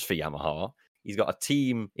races for Yamaha. He's got a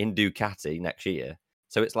team in Ducati next year.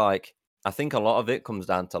 So it's like, I think a lot of it comes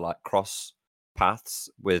down to like cross paths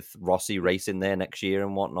with Rossi racing there next year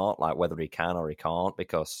and whatnot, like whether he can or he can't.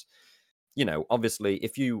 Because, obviously,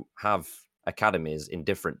 if you have academies in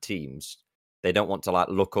different teams, they don't want to like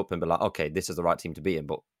look up and be like, okay, this is the right team to be in,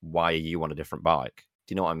 but why are you on a different bike?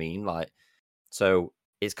 Do you know what I mean? Like, so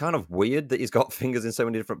it's kind of weird that he's got fingers in so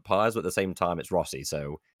many different pies, but at the same time, it's Rossi.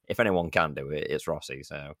 So if anyone can do it, it's Rossi.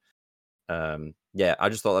 So, yeah, I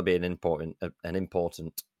just thought that'd be an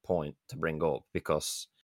important point to bring up, because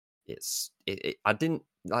I didn't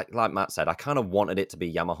like Matt said, I kind of wanted it to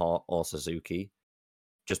be Yamaha or Suzuki,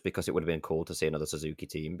 just because it would have been cool to see another Suzuki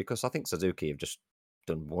team, because I think Suzuki have just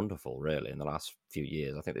done wonderful, really, in the last few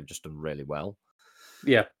years. I think they've just done really well.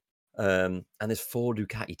 Yeah. And there's 4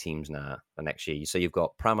 Ducati teams now for next year. So you've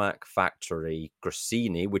got Pramac, Factory,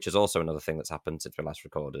 Gresini, which is also another thing that's happened since we last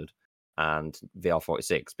recorded, and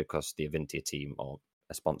VR46, because the Avintia team, or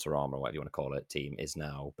a sponsor arm, or whatever you want to call it, team, is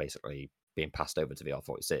now basically being passed over to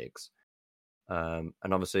VR46. And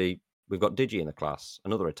obviously, we've got Digi in the class,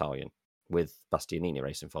 another Italian, with Bastianini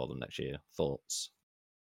racing for them next year. Thoughts?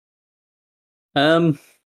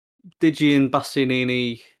 Digi and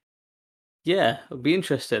Bastianini, yeah, it'll be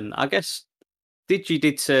interesting. I guess Digi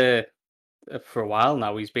did say for a while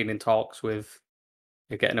now he's been in talks with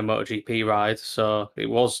getting a MotoGP ride, so it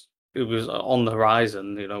was on the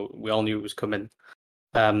horizon. We all knew it was coming.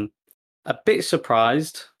 A bit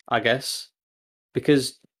surprised, I guess,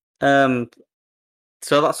 because so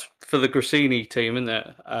that's for the Gresini team, isn't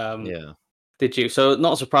it? Yeah. Digi. So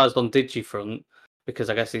not surprised on Digi front,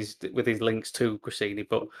 because I guess he's with his links to Gresini,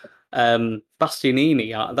 but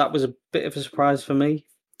Bastianini, that was a bit of a surprise for me,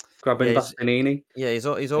 grabbing Bastianini. Yeah, he's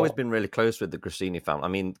always been really close with the Gresini family. I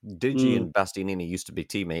mean, Digi and Bastianini used to be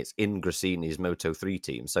teammates in Gresini's Moto3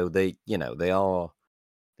 team, so they are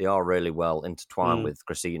really well intertwined with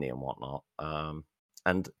Gresini and whatnot.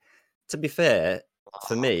 And to be fair,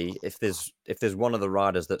 for me, if there's one of the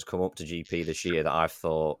riders that's come up to GP this year that I've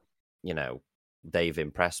thought, they've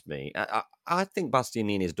impressed me, I think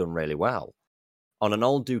Bastianini's done really well on an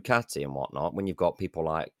old Ducati and whatnot. When you've got people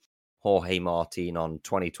like Jorge Martin on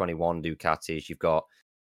 2021 Ducatis, you've got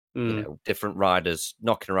different riders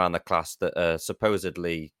knocking around the class that are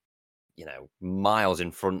supposedly miles in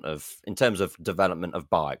front of, in terms of development of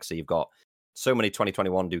bikes. So you've got so many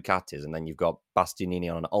 2021 Ducatis, and then you've got Bastianini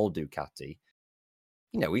on an old Ducati.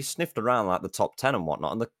 He sniffed around like the top 10 and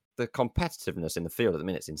whatnot, and the competitiveness in the field at the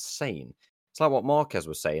minute is insane. It's like what Marquez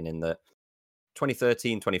was saying in the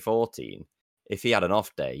 2013, 2014. If he had an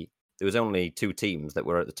off day, there was only 2 teams that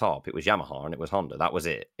were at the top. It was Yamaha and it was Honda. That was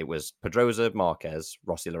it. It was Pedrosa, Marquez,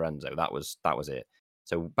 Rossi, Lorenzo. That was it.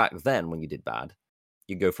 So back then, when you did bad,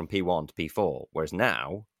 you go from P1 to P4. Whereas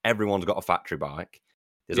now, everyone's got a factory bike.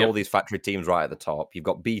 There's all these factory teams right at the top. You've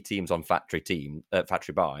got B teams on factory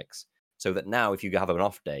bikes. So that now, if you have an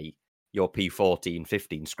off day, you're P14,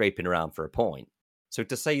 15, scraping around for a point. So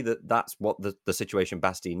to say that that's what the situation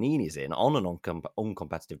Bastianini's in on an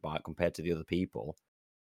uncompetitive bike compared to the other people,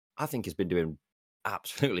 I think he's been doing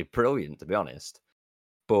absolutely brilliant, to be honest.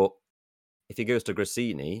 But if he goes to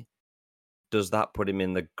Gresini, does that put him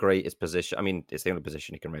in the greatest position? I mean, it's the only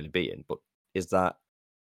position he can really be in, but is that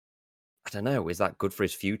I don't know. Is that good for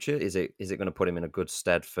his future? Is it going to put him in a good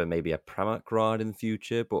stead for maybe a Pramac ride in the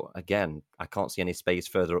future? But again, I can't see any space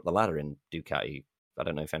further up the ladder in Ducati. I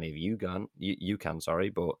don't know if any of you can. You can, sorry,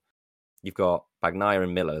 but you've got Bagnaia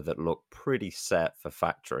and Miller that look pretty set for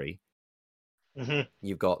factory. Mm-hmm.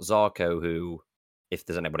 You've got Zarco, who, if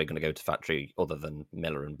there's anybody going to go to factory other than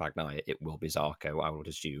Miller and Bagnaia, it will be Zarco, I would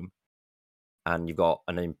assume. And you've got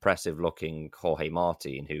an impressive looking Jorge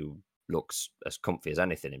Martin, who looks as comfy as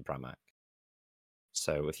anything in Pramac.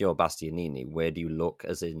 So if you're Bastianini, where do you look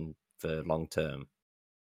as in for long term?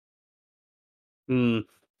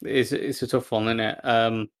 It's a tough one, isn't it?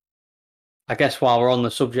 I guess while we're on the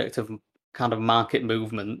subject of kind of market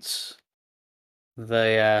movements,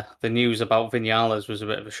 the news about Vinales was a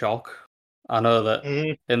bit of a shock. I know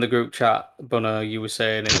that in the group chat, Bunno, you were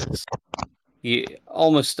saying it's you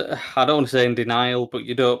almost, I don't want to say in denial, but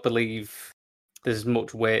you don't believe there's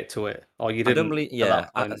much weight to it, or you I don't didn't believe. at Yeah,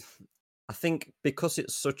 that point. I think because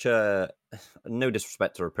it's such a no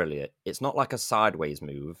disrespect to Aprilia, it's not like a sideways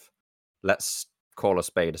move. Let's call a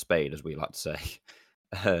spade, as we like to say.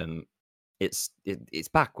 It's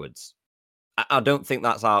backwards. I don't think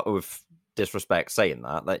that's out of disrespect saying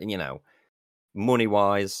that. That, you know, money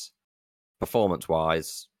wise, performance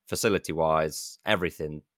wise, facility wise,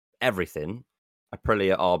 everything,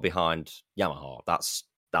 Aprilia are behind Yamaha.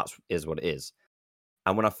 That is what it is.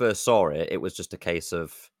 And when I first saw it, it was just a case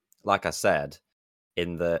of, like I said,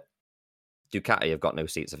 in the Ducati have got no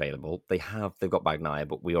seats available. They've got Bagnaia,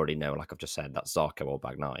 but we already know, like I've just said, that's Zarco or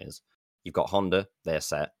Bagnaia's. You've got Honda, they're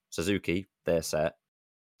set. Suzuki, they're set.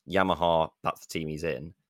 Yamaha, that's the team he's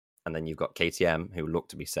in. And then you've got KTM, who look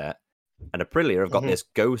to be set. And Aprilia have got this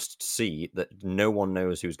ghost seat that no one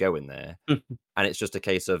knows who's going there. And it's just a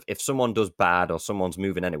case of, if someone does bad or someone's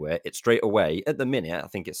moving anywhere, it's straight away. At the minute, I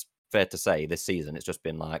think it's fair to say this season, it's just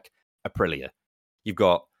been like Aprilia. You've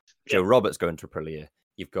got Joe Roberts going to Aprilia.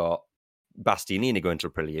 You've got Bastianini going to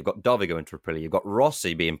Aprilia. You've got Dovi going to Aprilia. You've got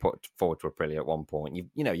Rossi being put forward to Aprilia at one point.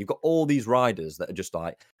 You've got all these riders that are just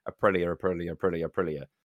like Aprilia.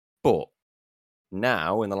 But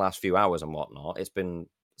now, in the last few hours and whatnot, it's been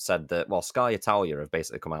said that, well, Sky Italia have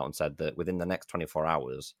basically come out and said that within the next 24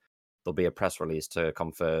 hours, there'll be a press release to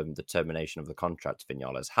confirm the termination of the contract to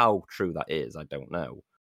Vinales. How true that is, I don't know.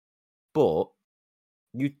 But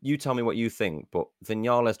you tell me what you think. But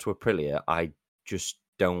Vinales to Aprilia, I just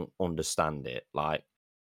don't understand it. Like,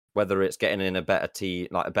 whether it's getting in a better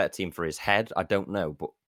team for his head, I don't know. But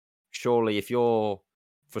surely, if your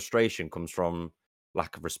frustration comes from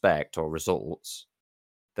lack of respect or results,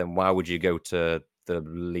 then why would you go to the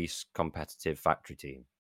least competitive factory team?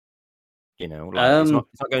 You know, like it's not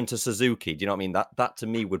going to Suzuki. Do you know what I mean? That to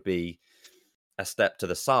me would be a step to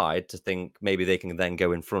the side to think maybe they can then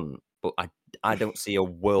go in front. But I don't see a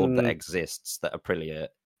world that exists that Aprilia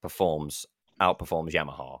outperforms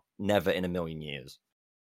Yamaha. Never in a million years.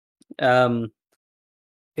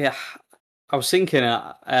 Yeah, I was thinking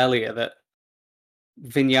earlier that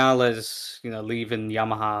Vinales, leaving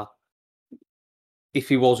Yamaha, if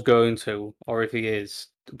he was going to, or if he is,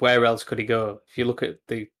 where else could he go? If you look at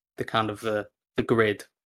the kind of the grid,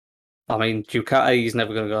 I mean, Ducati, he's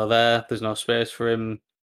never going to go there. There's no space for him.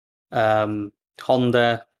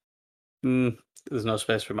 Honda, there's no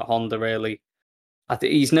space for him at Honda, really. I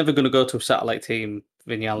think he's never going to go to a satellite team,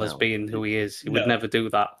 Vinales being who he is. He would never do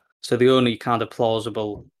that. So the only kind of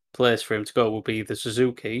plausible place for him to go would be the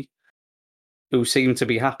Suzuki, who seem to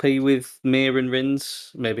be happy with Mir and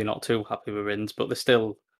Rins. Maybe not too happy with Rins, but they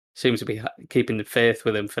still seem to be keeping the faith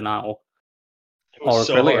with him for now. It was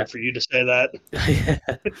so hard for you to say that.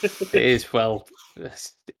 It is. Well,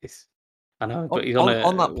 I know, but he's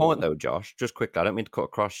on that point, though, Josh, just quickly, I don't mean to cut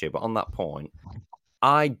across you, but on that point,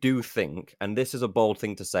 I do think, and this is a bold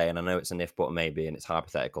thing to say, and I know it's an if, but maybe, and it's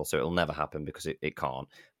hypothetical, so it'll never happen because it can't.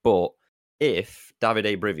 But if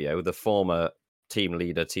Davide Brivio, the former team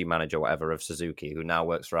leader, team manager, whatever, of Suzuki, who now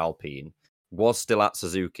works for Alpine, was still at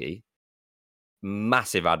Suzuki,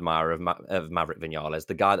 massive admirer of Maverick Vinales,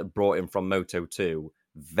 the guy that brought him from Moto2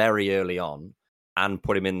 very early on and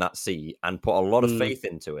put him in that seat and put a lot of faith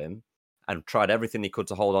into him and tried everything he could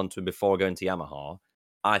to hold on to him before going to Yamaha,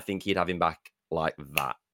 I think he'd have him back like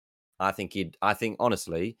that. I think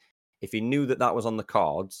honestly, if he knew that was on the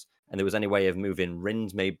cards and there was any way of moving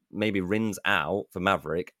Rins, maybe Rins out for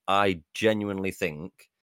Maverick, I genuinely think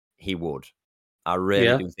he would. I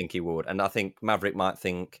really do think he would. And I think Maverick might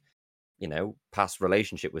think, past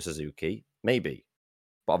relationship with Suzuki, maybe.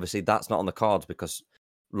 But obviously that's not on the cards because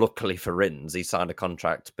luckily for Rins, he signed a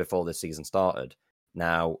contract before this season started.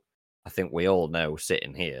 Now, I think we all know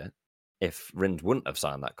sitting here, if Rins wouldn't have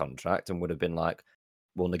signed that contract and would have been like,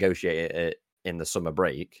 we'll negotiate it in the summer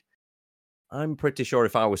break, I'm pretty sure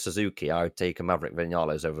if I was Suzuki, I would take a Maverick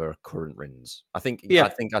Vinales over a current Rins. I think Yeah.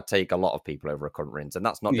 I'd take a lot of people over a current Rins, and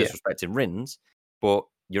that's not Yeah. disrespecting Rins, but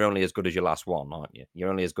you're only as good as your last one, aren't you? You're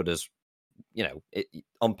only as good as,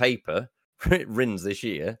 on paper, Rins this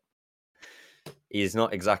year, he's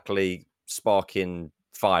not exactly sparking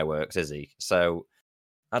fireworks, is he? So,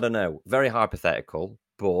 I don't know. Very hypothetical,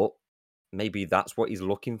 but maybe that's what he's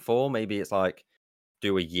looking for. Maybe it's like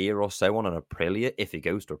do a year or so on an Aprilia, if he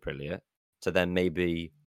goes to Aprilia, to then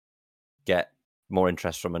maybe get more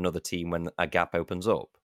interest from another team when a gap opens up.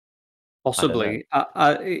 Possibly.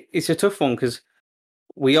 It's a tough one because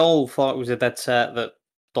we all thought it was a dead set that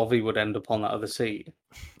Dovi would end up on that other seat.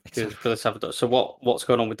 Exactly. For the Sabador. So what's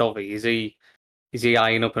going on with Dovi? Is he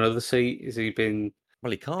eyeing up another seat? Is he been?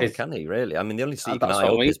 Well, he can't, can he? Really? I mean, the only seat he can That's eye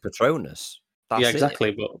what I up mean. is Petronas. That's Yeah, it.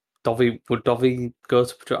 exactly. But would Dovi go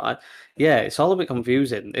to Petronas? Yeah, it's all a bit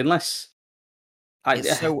confusing. Unless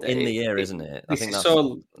It's so in the air, isn't it? I This think is that's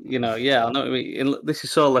so yeah, I know what I mean. This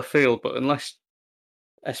is so left field, but unless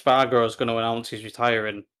Espargaro is going to announce he's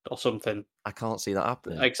retiring or something, I can't see that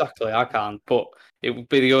happening. exactly, I can't. But it would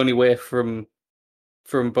be the only way from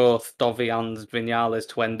both Dovi and Vinales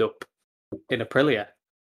to end up in Aprilia.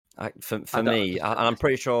 For me, I'm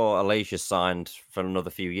pretty sure Alesia's signed for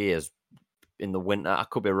another few years in the winter. I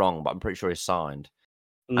could be wrong, but I'm pretty sure he's signed.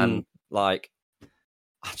 And like,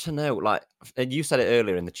 I don't know, like you said it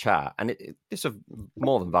earlier in the chat, and it's a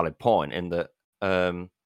more than valid point in that.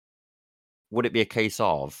 Would it be a case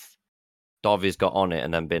of Dovi's got on it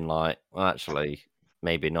and then been like, well, actually,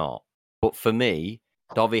 maybe not? But for me,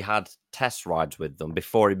 Dovi had test rides with them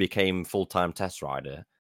before he became full-time test rider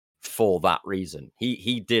for that reason.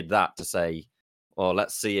 He did that to say, well,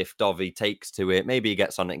 let's see if Dovi takes to it. Maybe he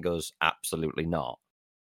gets on it and goes, absolutely not.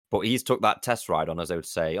 But he's took that test ride on as though to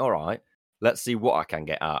say, all right, let's see what I can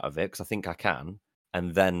get out of it, because I think I can.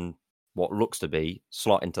 And then what looks to be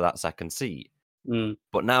slot into that second seat.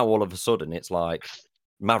 But now all of a sudden it's like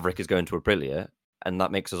Maverick is going to Aprilia, and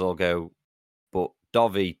that makes us all go, but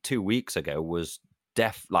Dovi 2 weeks ago was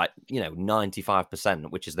 95%,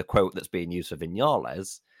 which is the quote that's being used for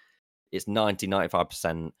Vinales. It's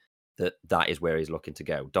 95% that is where he's looking to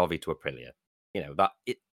go. Dovi to Aprilia.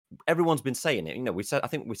 Everyone's been saying it. I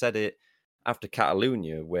think we said it after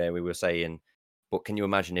Catalunya, where we were saying, but can you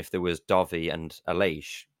imagine if there was Dovi and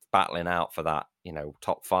Aleix battling out for that,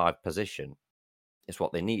 top 5 position? It's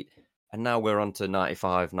what they need. And now we're on to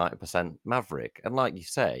 90% Maverick. And like you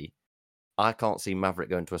say, I can't see Maverick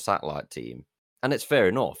going to a satellite team. And it's fair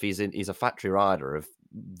enough. He's a factory rider of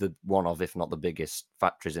one of, if not the biggest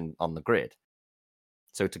factories on the grid.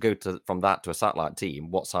 So to go from that to a satellite team,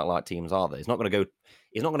 what satellite teams are there? He's not going to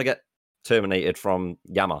get terminated from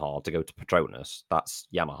Yamaha to go to Petronas. That's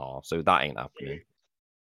Yamaha. So that ain't happening.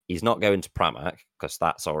 He's not going to Pramac because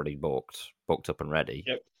that's already booked up and ready.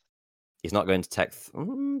 Yep. He's not going to Tech.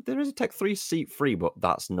 There is a Tech 3 seat free, but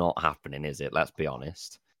that's not happening, is it? Let's be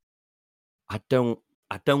honest. I don't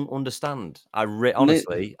understand.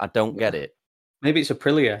 Honestly, I don't get it. Maybe it's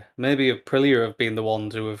Aprilia. Maybe Aprilia have been the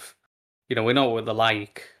ones who have, we know what they're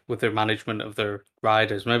like with their management of their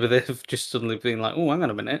riders. Maybe they've just suddenly been like, oh, hang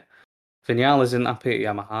on a minute. Vinales isn't happy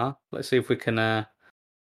at Yamaha. Let's see if we can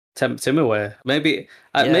tempt him away. Maybe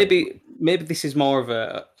this is more of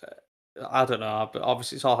a, I don't know, but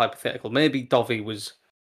obviously it's all hypothetical. Maybe Dovi was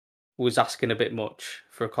asking a bit much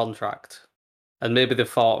for a contract, and maybe they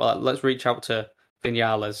thought, well, let's reach out to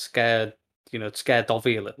Vinales, scare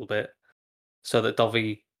Dovi a little bit, so that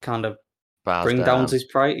Dovi kind of bows down his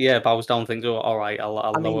price. Yeah, bows down. Thinks, oh, all right,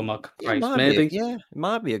 I'll lower my price. It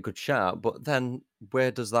might be a good shout, but then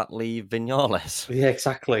where does that leave Vinales? Yeah,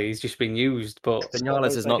 exactly. He's just been used, but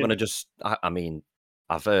Vinales is not going to just. I mean,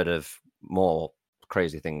 I've heard of more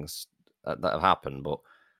crazy things that have happened, but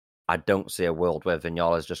I don't see a world where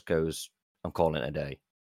Vinales just goes, I'm calling it a day,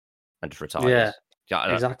 and just retires.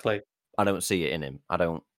 Yeah, exactly. I don't see it in him. I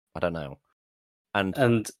don't know.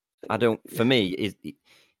 And I don't, for me,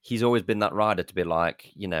 he's always been that rider to be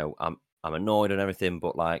like, I'm annoyed and everything,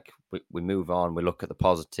 but like we move on, we look at the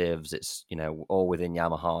positives. It's, all within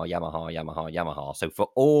Yamaha. So for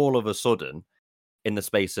all of a sudden, in the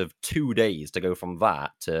space of 2 days to go from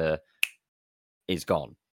that to he's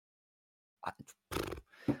gone.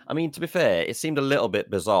 I mean, to be fair, it seemed a little bit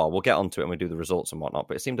bizarre. We'll get onto it when we do the results and whatnot,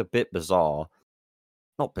 but it seemed a bit bizarre.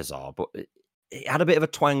 Not bizarre, but it had a bit of a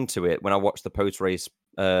twang to it when I watched the post-race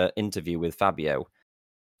interview with Fabio.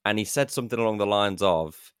 And he said something along the lines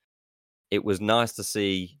of, it was nice to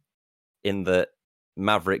see in that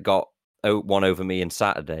Maverick got one over me on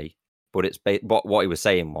Saturday, but what he was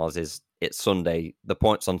saying is it's Sunday, the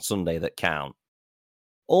points on Sunday that count.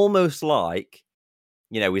 Almost like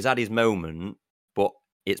he's had his moment, but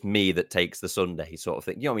it's me that takes the Sunday sort of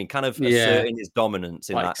thing. You know what I mean? Kind of Yeah. asserting his dominance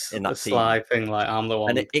in Like that the team. Sly thing, like I'm the one.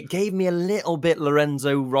 And it gave me a little bit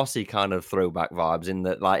Lorenzo Rossi kind of throwback vibes in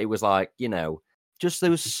that, like, it was like, just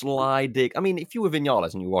those sly dig. I mean, if you were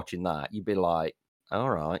Vinales and you're watching that, you'd be like,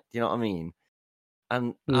 all right, do you know what I mean?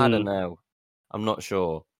 And I don't know. I'm not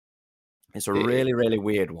sure. It's a really, really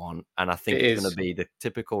weird one. And I think it's going to be the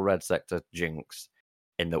typical Red Sector jinx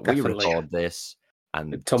in that Definitely. we record this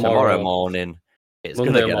and Tomorrow morning it's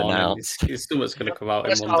going to get announced. Something's going to come out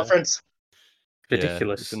in Press Monday. conference.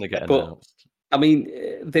 Ridiculous. Yeah, it's going to get announced. I mean,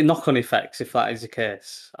 the knock-on effects, if that is the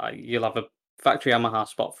case, you'll have a factory Yamaha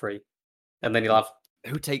spot free, and then you'll have...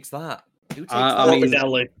 Who takes that? Who takes that?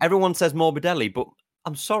 Morbidelli. Everyone says Morbidelli, but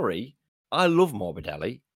I'm sorry. I love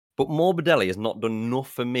Morbidelli, but Morbidelli has not done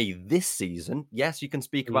enough for me this season. Yes, you can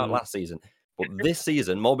speak about last season, but this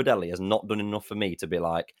season, Morbidelli has not done enough for me to be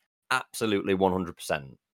like, absolutely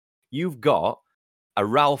 100%. You've got a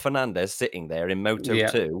Raul Fernandez sitting there in Moto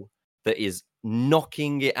 2 that is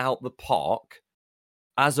knocking it out the park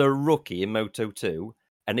as a rookie in Moto 2.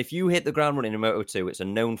 And if you hit the ground running in Moto 2, it's a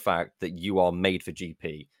known fact that you are made for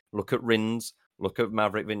GP. Look at Rins, look at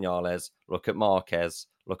Maverick Vinales, look at Marquez,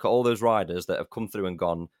 look at all those riders that have come through and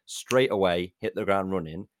gone straight away, hit the ground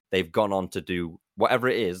running. They've gone on to do whatever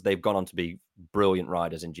it is. They've gone on to be brilliant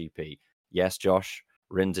riders in GP. Yes, Josh,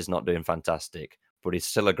 Rins is not doing fantastic, but he's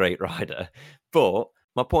still a great rider. But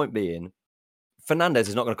my point being, Fernandez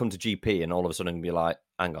is not going to come to GP and all of a sudden be like,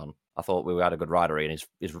 hang on, I thought we had a good rider and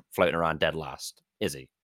he's floating around dead last. Is he?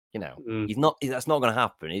 He's not. That's not going to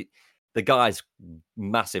happen. The guy's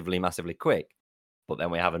massively, massively quick. But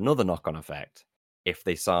then we have another knock-on effect. If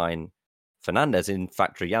they sign Fernandez in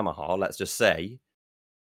factory Yamaha, let's just say,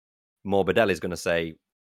 Morbidelli is going to say,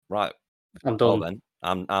 right, I'm done. Well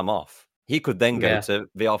then, I'm off. He could then go to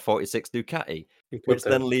VR46 Ducati, which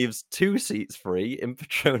then leaves 2 seats free in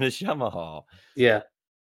Petronas Yamaha. Yeah,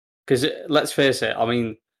 because let's face it. I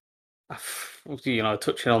mean,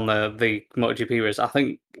 touching on the MotoGP race, I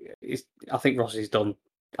think Rossi's done.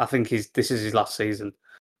 I think this is his last season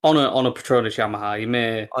on a Petronas Yamaha. He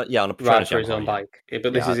may on a Petronas ride for Yamaha, his own bike,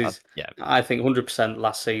 but this is his. I think 100%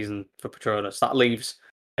 last season for Petronas. That leaves,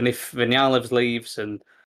 and if Vinales leaves and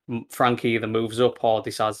Frankie either moves up or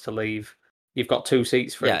decides to leave, you've got 2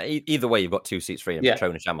 seats free. Yeah, either way, you've got 2 seats free in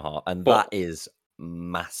Petronas Yamaha, and that is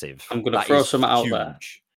massive. I'm going to throw some out there.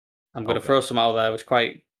 I'm going to throw some out there, which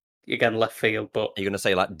quite, again, left field, but... Are you going to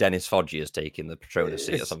say, like, Dennis Foggia is taking the Petronas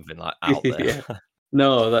seat or something, like, out there?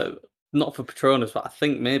 No, not for Petronas, but I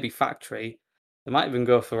think maybe factory. They might even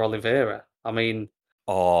go for Oliveira. I mean...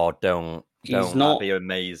 Oh, don't. That'd be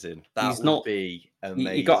amazing. That would be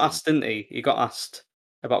amazing. He got asked, didn't he? He got asked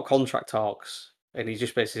about contract talks, and he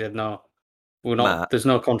just basically said, no, we're not. Matt, there's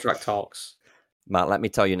no contract talks. Matt, let me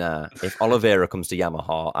tell you now, if Oliveira comes to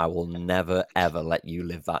Yamaha, I will never, ever let you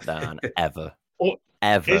live that down, ever. Well,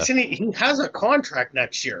 ever. Isn't he has a contract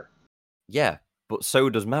next year. Yeah, but so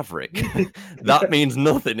does Maverick. That means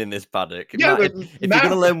nothing in this paddock. Yeah, Matt, if you're going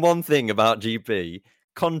to learn one thing about GP,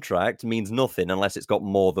 contract means nothing unless it's got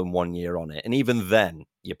more than 1 year on it. And even then,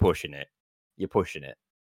 you're pushing it.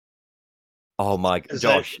 Oh my God,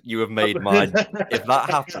 Josh, you have made mine. If that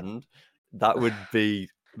happened, that would be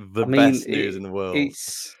the best news in the world.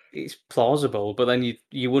 It's plausible, but then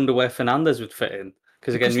you wonder where Fernandez would fit in.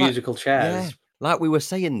 Because again, musical chairs. Yeah, like we were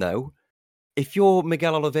saying though, if you're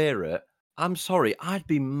Miguel Oliveira, I'm sorry, I'd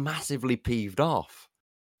be massively peeved off.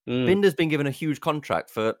 Binder's been given a huge contract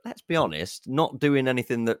for, let's be honest, not doing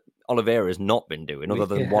anything that Oliveira's not been doing, other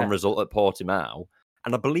than one result at Portimao.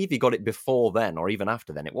 And I believe he got it before then, or even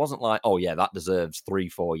after then. It wasn't like, oh yeah, that deserves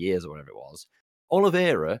 3-4 years or whatever it was.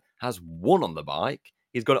 Oliveira has won on the bike.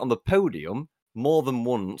 He's got it on the podium more than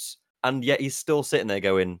once, and yet he's still sitting there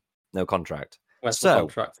going, no contract. Where's the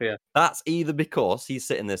contract? Yeah. That's either because he's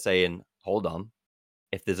sitting there saying, hold on,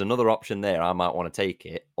 if there's another option there, I might want to take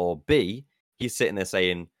it. Or B, he's sitting there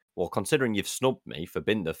saying, well, considering you've snubbed me for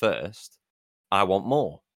Binder first, I want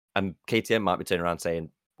more. And KTM might be turning around saying,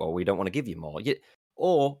 well, we don't want to give you more.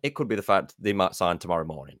 Or it could be the fact they might sign tomorrow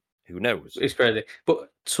morning. Who knows? It's crazy.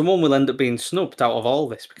 But someone will end up being snubbed out of all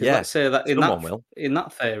this. Because let's say that in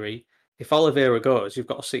that theory, if Oliveira goes, you've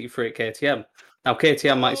got a seat free at KTM. Now,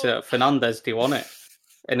 KTM might say, Fernandez, do you want it?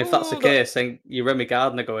 And if that's the case, then you're Remy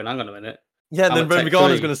Gardner going, hang on a minute. Yeah, and then Remy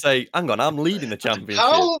Gardner's going to say, hang on, I'm leading the championship.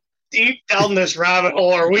 How deep down this rabbit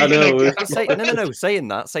hole are we going to go? No. Saying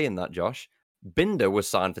that, Josh, Binder was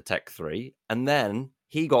signed for Tech 3, and then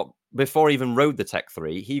he got, before he even rode the Tech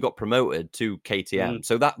 3, he got promoted to KTM.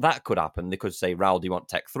 So that could happen. They could say, Raul, do you want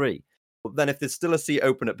Tech 3? But then if there's still a seat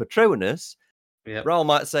open at Petronas, Raul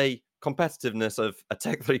might say, competitiveness of a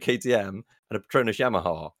Tech 3 KTM and a Petronas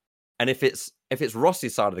Yamaha. And if it's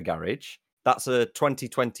Rossi's side of the garage, that's a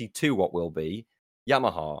 2022 what will be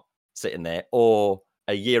Yamaha sitting there, or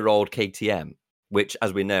a year-old KTM, which,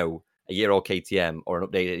 as we know, a year-old KTM or an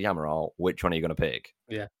updated Yamaha, which one are you going to pick?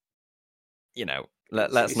 Yeah. You know,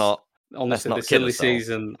 let's not. Honestly, let's the not kill silly ourselves.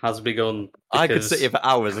 season has begun. I could sit here for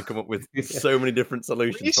hours and come up with so many different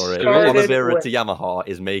solutions for it. started Oliveira with- to Yamaha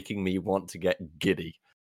is making me want to get giddy.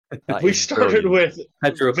 That We is started brilliant. with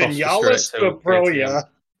Pedro Acosta Vinales straight to KTM. Aprilia.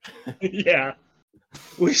 Yeah.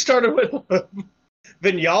 We started with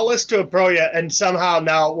Vinales to Aprilia, and somehow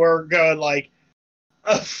now we're going like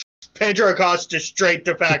Pedro Acosta straight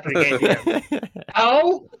to factory KTM.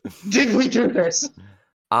 How did we do this?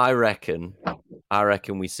 I reckon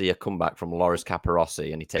we see a comeback from Loris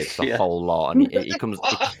Capirossi, and he takes the Yeah. whole lot, and he comes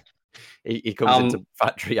he comes into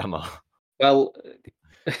factory Yamaha. Well,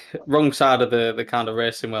 wrong side of the kind of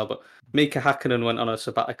racing world, but Mika Hakkinen went on a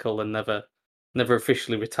sabbatical and never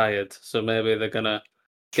officially retired. So maybe they're gonna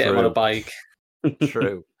get him on a True. bike.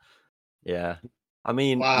 True. Yeah. I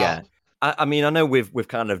mean, Wow. yeah. I mean, I know we've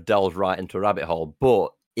kind of delved right into a rabbit hole,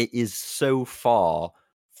 but it is so far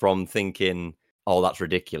from thinking, oh, that's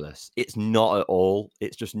ridiculous. It's not at all.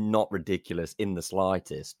 It's just not ridiculous in the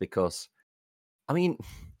slightest, because, I mean,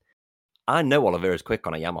 I know Oliveira's quick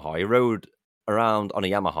on a Yamaha. He rode around on a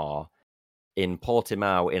Yamaha in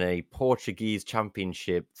Portimao in a Portuguese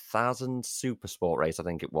Championship 1000 Supersport race, I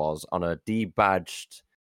think it was, on a debadged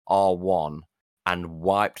R1, and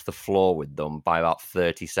wiped the floor with them by about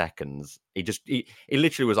 30 seconds. He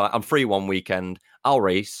literally was like, I'm free one weekend, I'll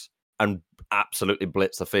race, and absolutely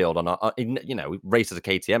blitz the field. And he races a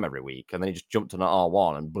KTM every week, and then he just jumped on an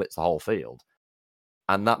R1 and blitzed the whole field.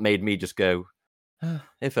 And that made me just go,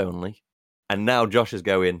 if only. And now Josh is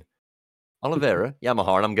going, Oliveira,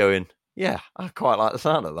 Yamaha, and I'm going, yeah, I quite like the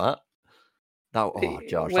sound of that.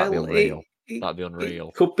 Josh, that'd be unreal. That'd be unreal.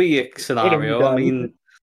 It could be a What have scenario. you I done? mean,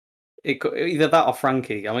 it could, either that or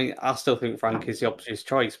Frankie. I mean, I still think Frankie's the obvious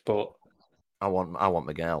choice, but I want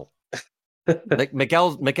Miguel.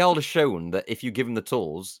 Miguel has shown that if you give him the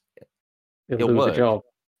tools, he'll he'll do work. the job.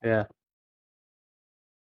 Yeah,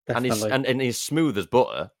 and definitely. he's smooth as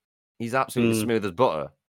butter. He's absolutely smooth as butter,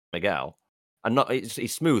 Miguel. And not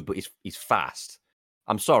he's smooth, but he's fast.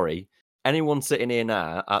 I'm sorry, anyone sitting here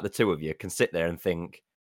now, at the two of you, can sit there and think,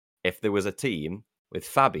 if there was a team with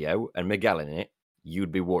Fabio and Miguel in it,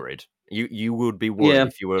 you'd be worried. You would be worried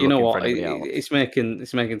if you were looking for anybody else.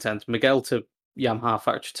 It's making sense. Miguel to Yamaha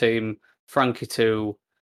factory team, Frankie to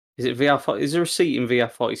is it VR? Is there a seat in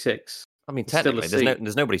VR46? I mean, It's still a technically, seat.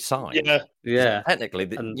 there's nobody signed. Yeah. Technically,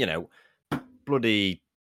 And- bloody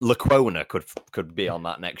Lequona could be on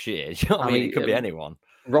that next year. You know what I mean? It could be anyone.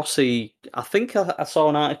 Rossi, I think I saw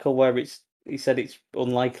an article where he said it's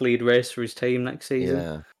unlikely he'd race for his team next season.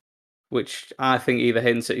 Yeah. Which I think either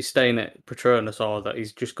hints that he's staying at Petronas or that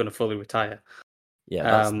he's just going to fully retire.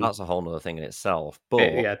 Yeah, that's a whole other thing in itself.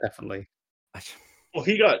 But yeah, definitely. Well,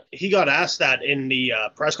 he got asked that in the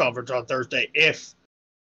press conference on Thursday if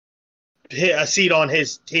a seat on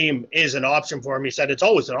his team is an option for him. He said it's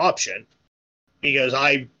always an option. He goes,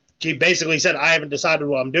 he basically said, I haven't decided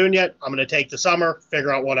what I'm doing yet. I'm going to take the summer,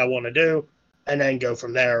 figure out what I want to do, and then go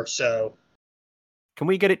from there. So, can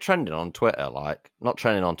we get it trending on Twitter? Like, not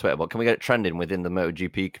trending on Twitter, but can we get it trending within the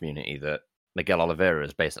MotoGP community that Miguel Oliveira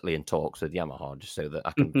is basically in talks with Yamaha, just so that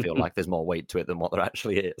I can feel like there's more weight to it than what there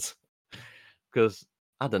actually is? Because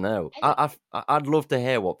I don't know. I'd love to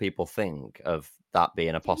hear what people think of that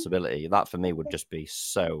being a possibility. That for me would just be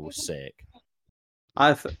so sick.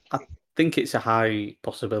 I think it's a high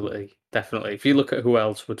possibility, definitely. If you look at who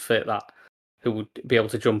else would fit that, who would be able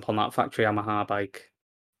to jump on that factory Yamaha bike,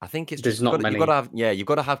 I think it's there's just not many. You've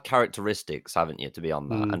got to have characteristics, haven't you, to be on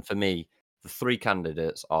that? And for me, the three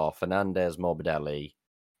candidates are Fernandez, Morbidelli,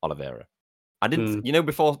 Oliveira. I didn't,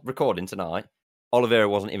 before recording tonight, Oliveira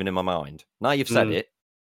wasn't even in my mind. Now you've said it,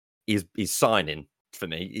 he's signing for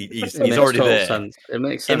me. He's already there. Sense. It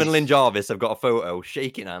makes sense. Him and Lynn Jarvis have got a photo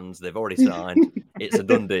shaking hands. They've already signed. It's a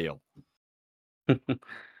done deal.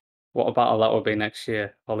 What a battle that would be next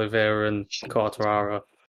year, Oliveira and Quartararo.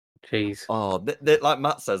 Jeez. Oh, like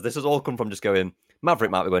Matt says, this has all come from just going,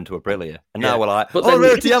 Maverick might be going to Aprilia. And now we're like, But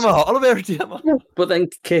Oliveira to Yamaha. But then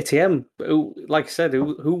KTM, like I said,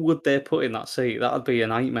 who would they put in that seat? That would be a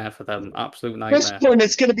nightmare for them. Absolute at this nightmare. point,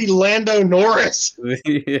 it's going to be Lando Norris.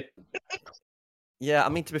 Yeah, I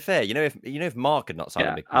mean, to be fair, if Mark had not signed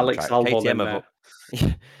a big Alex contract, Albon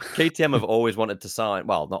KTM have always wanted to sign.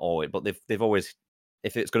 Well, not always, but they've always,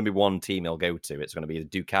 if it's going to be one team he'll go to, it's going to be the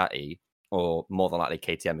Ducati or more than likely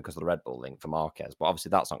KTM because of the Red Bull link for Marquez. But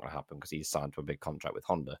obviously, that's not going to happen because he's signed to a big contract with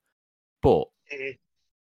Honda. But Eh,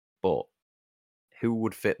 but who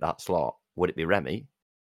would fit that slot? Would it be Remy?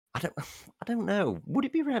 I don't know. Would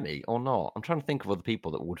it be Remy or not? I'm trying to think of other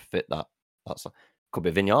people that would fit that. That's could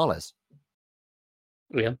be Vinales.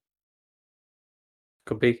 Yeah.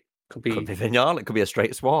 Could be. Could be Vinales. It could be a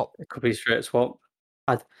straight swap. It could be a straight swap.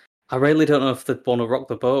 I really don't know if they'd want to rock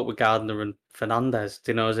the boat with Gardner and Fernandez.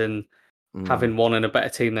 Do you know, as in having one in a better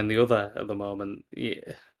team than the other at the moment.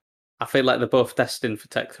 Yeah. I feel like they're both destined for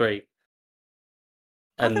Tech 3.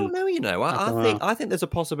 I don't know, you know. I think there's a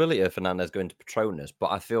possibility of Fernandez going to Petronas,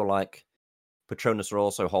 but I feel like Petronas are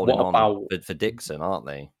also holding on for Dixon, aren't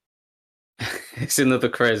they? It's another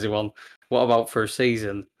crazy one. What about for a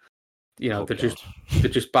season? You know, they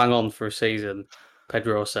just bang on for a season.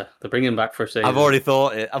 Pedrosa, they're bringing back for a season. I've already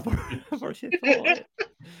thought it. I've already thought it.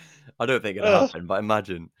 I don't think it'll happen, but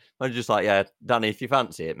imagine just like, yeah, Danny, if you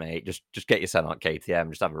fancy it, mate, just get your son on KTM,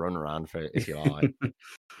 just have a run around for it if you like.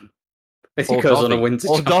 If he goes on a winter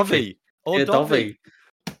or Dovey.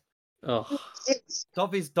 Oh.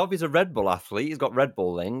 Dovey's a Red Bull athlete. He's got Red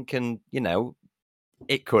Bull link, and you know,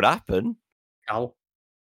 it could happen. Cal?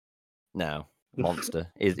 No, Monster.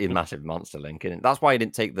 He's a massive Monster link, isn't it? That's why he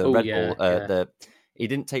didn't take the Red Bull. He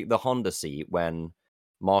didn't take the Honda seat when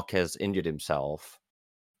Marquez injured himself,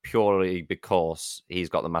 purely because he's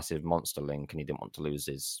got the massive Monster link and he didn't want to lose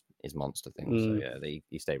his Monster thing. So yeah,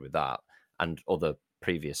 he stayed with that and other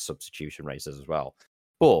previous substitution races as well.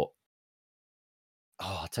 But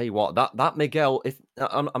I'll tell you what, that Miguel, if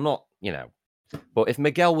I'm not, you know, but if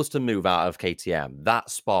Miguel was to move out of KTM, that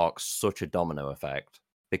sparks such a domino effect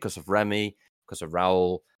because of Remy, because of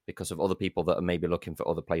Raul, because of other people that are maybe looking for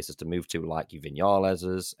other places to move to, like your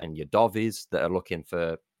Vinales's and your Dovies that are looking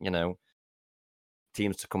for, you know,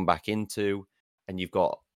 teams to come back into. And you've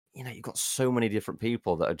got so many different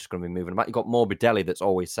people that are just going to be moving about. You've got Morbidelli that's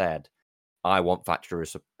always said, I want factory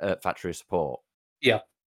support. Yeah.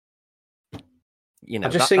 You know,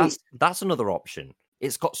 that's another option.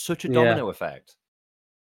 It's got such a domino effect.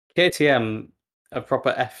 KTM have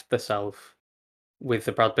proper effed themselves with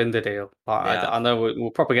the Brad Binder deal. I know we're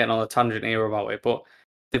probably getting on a tangent here about it, but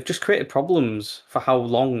they've just created problems for how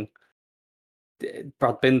long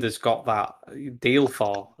Brad Binder's got that deal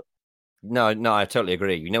for. No, I totally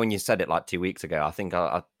agree. You know, when you said it like 2 weeks ago, I think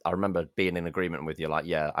I remember being in agreement with you. Like,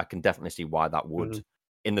 yeah, I can definitely see why that would,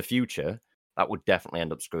 in the future, that would definitely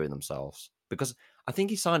end up screwing themselves. Because I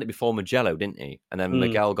think he signed it before Mugello, didn't he? And then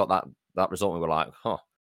Miguel got that result, and we were like,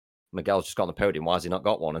 Miguel's just got on the podium. Why has he not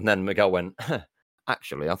got one? And then Miguel went,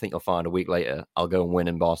 actually, I think you'll find a week later, I'll go and win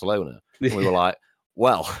in Barcelona. And we were like,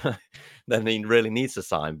 well, then he really needs to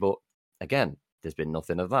sign. But again, there's been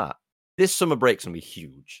nothing of that. This summer break's going to be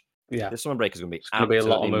huge. Yeah. This summer break is going to be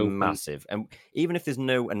absolutely massive. And even if there's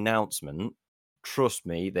no announcement, trust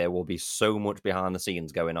me, there will be so much behind the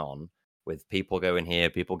scenes going on with people going here,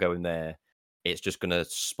 people going there. It's just going to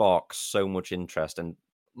spark so much interest. And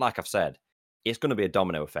like I've said, it's going to be a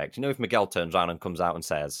domino effect. You know, if Miguel turns around and comes out and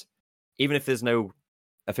says, even if there's no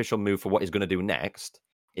official move for what he's going to do next,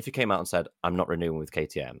 if he came out and said, I'm not renewing with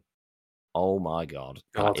KTM, oh my God,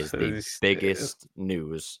 that is the biggest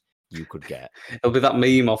news you could get. It'll be that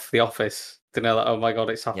meme off The Office. To know that, oh my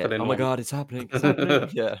God, it's happening. Yeah. Oh my God, it's happening. It's happening.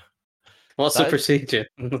 Yeah. What's the procedure?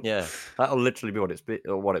 Yeah. That'll literally be what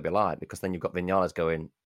it'd be like, because then you've got Vinales going,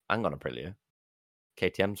 hang on, Aprilia,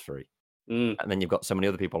 KTM's free. And then you've got so many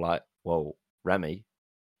other people like, whoa, Remy,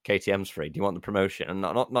 KTM's free. Do you want the promotion? And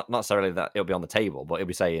not necessarily that it'll be on the table, but it'll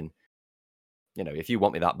be saying, you know, if you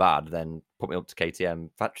want me that bad, then put me up to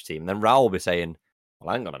KTM factory team. And then Raul will be saying,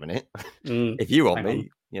 well, hang on a minute. If you want me,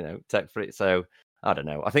 you know, tech free. So I don't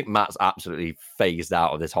know. I think Matt's absolutely phased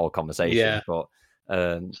out of this whole conversation. Yeah. But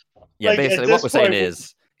like, basically what we're saying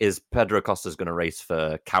is Pedro Costa's going to race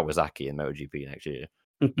for Kawasaki in MotoGP next year.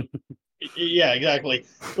 Yeah, exactly.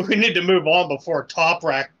 We need to move on before Top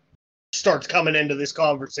Rack starts coming into this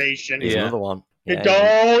conversation. Here's another one. Yeah,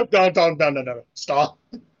 don't. Stop.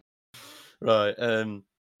 Right.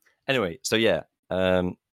 Anyway, so yeah,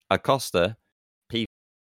 Acosta,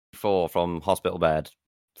 P4 from hospital bed.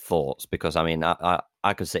 Thoughts? Because I mean,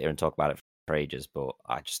 I could sit here and talk about it for ages, but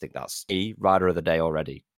I just think that's rider of the day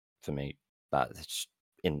already for me. That's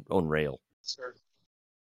unreal.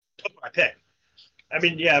 Took my pick. I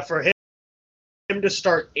mean, yeah, for him to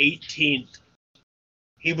start 18th,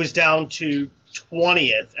 he was down to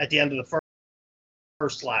 20th at the end of the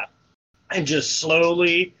first lap, and just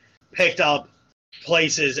slowly picked up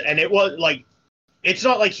places. And it was like, it's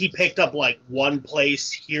not like he picked up like one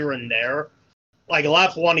place here and there. Like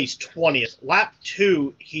lap 1, he's 20th. Lap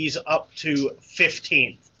 2, he's up to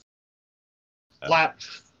 15th. Lap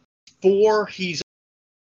 4, he's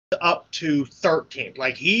up to 13th.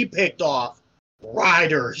 Like, he picked off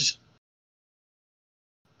riders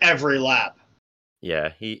every lap.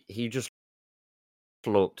 Yeah, he just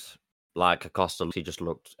looked like Acosta. He just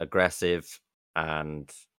looked aggressive,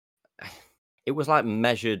 and it was like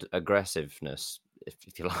measured aggressiveness,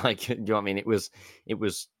 if you like. You know what I mean? It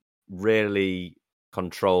was really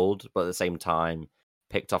controlled, but at the same time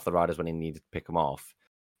picked off the riders when he needed to pick them off.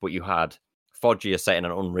 But you had Foggia setting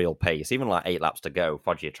an unreal pace. Even like 8 laps to go,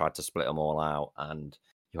 Foggia tried to split them all out, and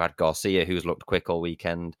you had Garcia, who's looked quick all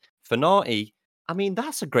weekend. Fenati, I mean,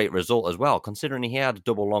 that's a great result as well, considering he had a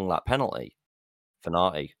double long lap penalty.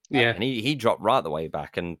 Fenati, Yeah. and he dropped right the way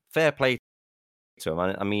back, and fair play to him.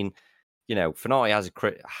 I mean, you know, Fenati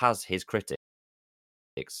has his critics,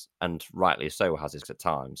 and rightly so has his at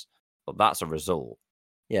times, but that's a result.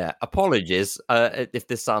 Yeah, apologies if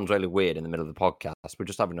this sounds really weird in the middle of the podcast. We're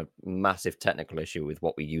just having a massive technical issue with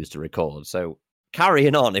what we use to record. So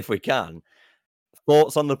carrying on if we can.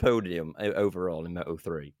 Thoughts on the podium overall in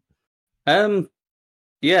Moto3?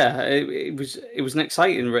 Yeah, it was an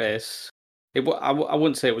exciting race. I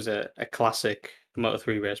wouldn't say it was a classic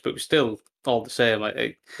Moto3 race, but it was still all the same.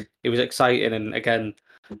 Like it was exciting, and again,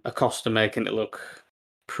 Acosta making it look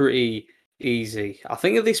pretty easy. I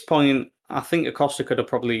think at this point, Acosta could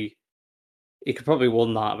probably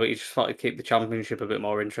won that, but he just thought he'd keep the championship a bit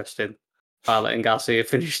more interesting by letting Garcia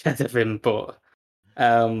finish ahead of him. But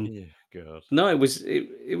Yeah, God. no, it was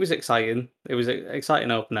exciting. It was an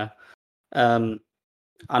exciting opener.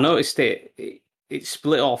 I noticed it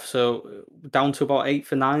split off, so down to about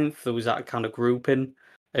 8th and 9th, there was that kind of grouping,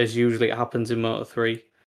 as usually it happens in Moto3.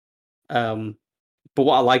 But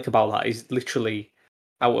what I like about that is literally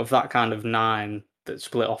out of that kind of 9 that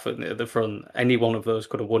split off at the front, any one of those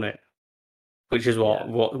could have won it, which is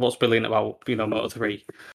what's brilliant about Moto3.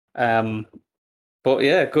 But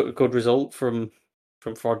yeah, good result from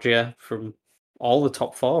Foggia, from all the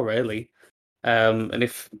top 4 really. And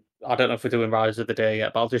if I don't know if we're doing riders of the day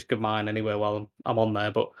yet, but I'll just give mine anyway while I'm on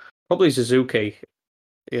there. But probably Suzuki.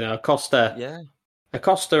 Acosta. Yeah.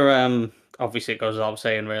 Acosta. Obviously, it goes without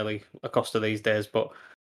saying, really, Acosta these days. But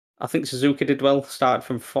I think Suzuki did well. Started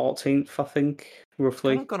from 14th, I think,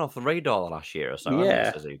 roughly. Kind of gone off the radar last year or so, Yeah.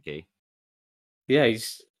 hasn't it, Suzuki? Yeah,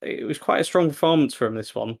 it was quite a strong performance from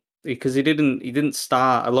this one because he didn't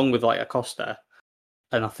start along with like Acosta,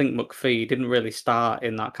 and I think McPhee didn't really start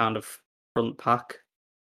in that kind of front pack.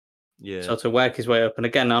 Yeah. So to work his way up, and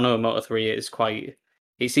again, I know Moto3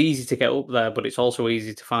 it's easy to get up there, but it's also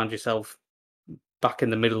easy to find yourself back in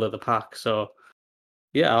the middle of the pack. So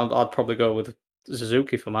yeah, I'd probably go with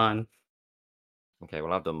Suzuki for mine. Okay,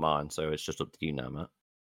 well I've done mine, so it's just up to you now, Matt.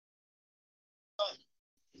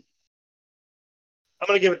 I'm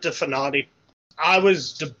going to give it to Fenati. I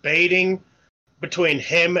was debating between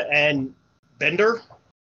him and Bender,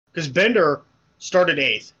 because Bender started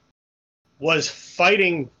 8th, was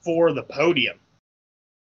fighting for the podium,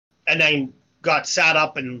 and then got sat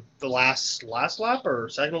up in the last lap or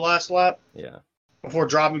second to last lap. Yeah. Before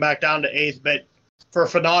dropping back down to 8th. But for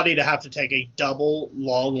Fenati to have to take a double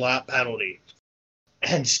long lap penalty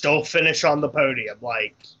and still finish on the podium,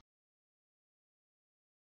 like,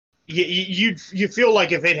 you feel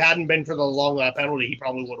like if it hadn't been for the long lap penalty, he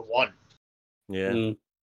probably would have won. Yeah.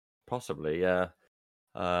 Possibly, yeah.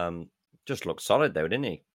 Just looked solid though, didn't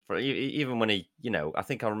he? For even when he, I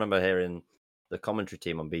think I remember hearing the commentary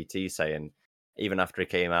team on BT saying, even after he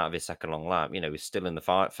came out of his second long lap, he's still in the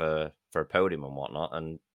fight for a podium and whatnot.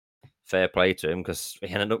 And fair play to him because he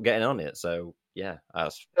ended up getting on it. So yeah, I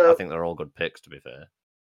think they're all good picks, to be fair.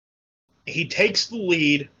 He takes the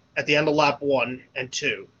lead at the end of lap 1 and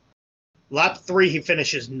 2. Lap 3, he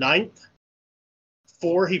finishes 9th.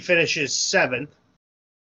 4, he finishes 7th.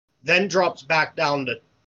 Then drops back down to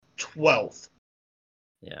 12th.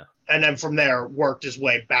 Yeah. And then from there, worked his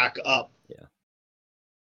way back up. Yeah.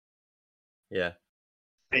 Yeah.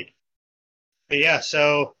 But yeah,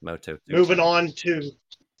 so Moto2. moving on to...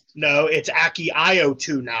 No, it's Aki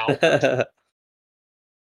Io2 now.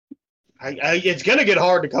 It's going to get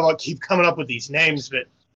hard to keep coming up with these names, but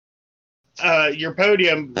your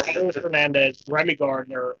podium, Fernandez, Remy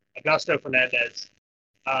Gardner, Augusto Fernandez,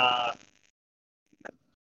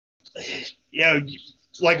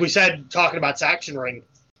 like we said, talking about Sachsenring,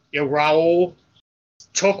 Raul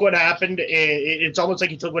took what happened. It's almost like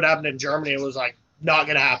he took what happened in Germany and was like, not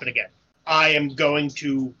going to happen again. I am going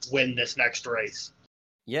to win this next race.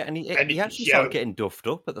 Yeah, and he actually started getting duffed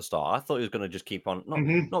up at the start. I thought he was going to just keep on,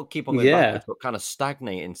 not keep on going backwards, but kind of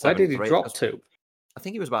stagnate in 7th. Where did he drop to? I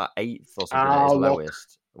think he was about 8th or something at his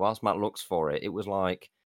lowest. Whilst Matt looks for it, it was like,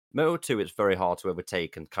 Moto2, it's very hard to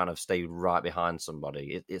overtake and kind of stay right behind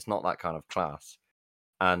somebody. It's not that kind of class.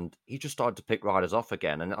 and he just started to pick riders off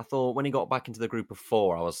again. And I thought when he got back into the group of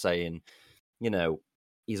 4, I was saying,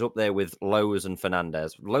 he's up there with Lowe's and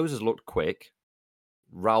Fernandez. Lowe's has looked quick.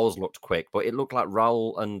 Raul's looked quick, but it looked like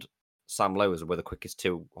Raul and Sam Lowe's were the quickest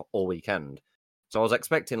 2 all weekend. So I was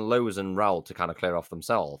expecting Lowe's and Raul to kind of clear off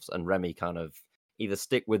themselves and Remy kind of either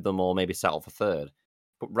stick with them or maybe settle for 3rd.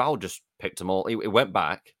 But Raul just picked them all. He went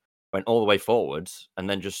back, went all the way forwards, and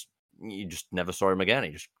then you just never saw him again.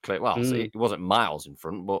 He just cleared. Well, so he wasn't miles in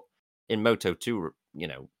front, but in Moto 2,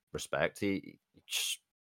 respect, he just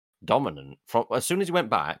dominant. From as soon as he went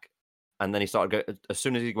back, and then he started as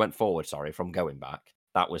soon as he went forward. Sorry, from going back,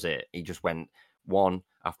 that was it. He just went one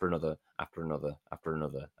after another, after another, after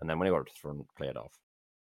another, and then when he got to the front, cleared off.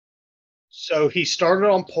 So he started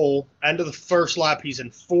on pole. End of the first lap, he's in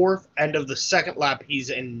 4th. End of the second lap, he's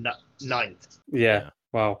in 9th. Yeah.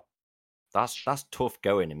 Wow. That's tough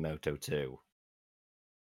going in Moto 2.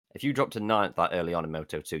 If you drop to 9th that early on in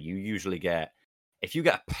Moto 2, you usually if you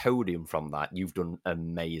get a podium from that, you've done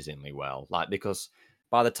amazingly well. Because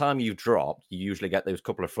by the time you've dropped, you usually get those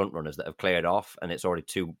couple of front runners that have cleared off, and it's already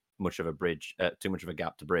too much of a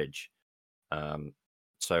gap to bridge.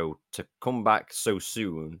 So to come back so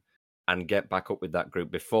soon and get back up with that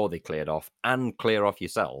group before they cleared off and clear off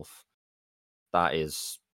yourself, that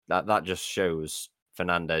just shows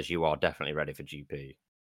Fernandez, you are definitely ready for GP.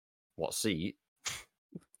 What seat?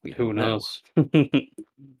 Who knows?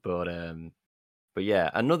 But yeah,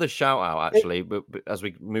 another shout out actually. But as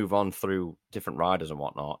we move on through different riders and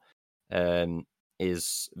whatnot,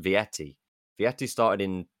 is Vietti. Vietti started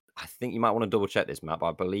in, I think you might want to double check this, Matt, but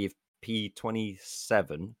I believe P27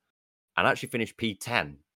 and actually finished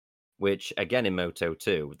P10, which again in Moto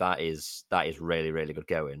 2, that is really, really good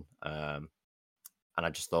going. And I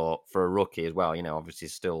just thought for a rookie as well, obviously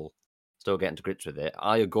still getting to grips with it.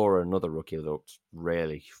 Ayagora, another rookie, looked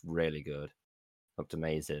really, really good. Looked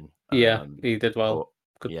amazing. Yeah, he did well.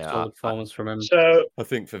 Good solid performance from him. So I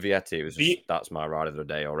think for Vietti, it was that's my ride of the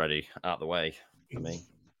day already out the way for me.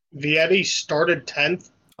 Vietti started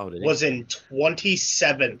 10th. Oh, did he? Was in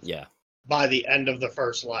 27th. Yeah. By the end of the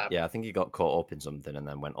first lap. Yeah, I think he got caught up in something and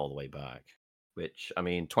then went all the way back. Which,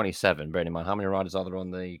 27, bearing in mind, how many riders are there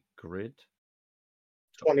on the grid?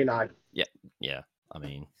 29. Yeah.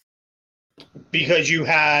 Because you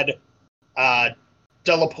had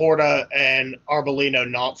Della Porta and Arbolino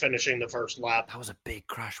not finishing the first lap. That was a big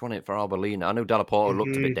crash, wasn't it, for Arbolino? I know Della Porta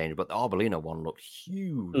looked a bit dangerous, but the Arbolino one looked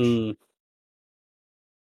huge.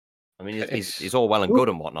 He's all well and good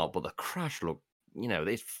and whatnot, but the crash looked,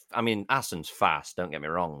 Assen's fast, don't get me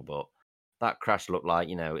wrong, but that crash looked like,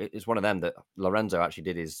 it's one of them that Lorenzo actually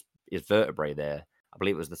did his vertebrae there. I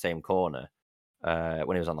believe it was the same corner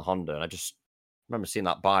when he was on the Honda, and I just remember seeing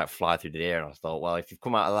that bike fly through the air, and I thought, well, if you've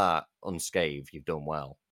come out of that unscathed, you've done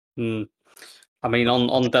well. On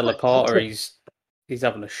Della Porta, he's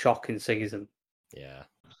having a shocking season. Yeah.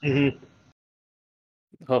 Mm-hmm.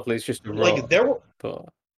 Hopefully it's just a rut. But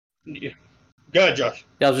yeah. Go ahead, Josh.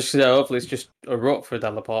 Yeah, I was just going to say, hopefully it's just a rut for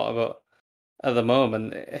Della Porta, but at the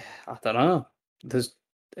moment, I don't know.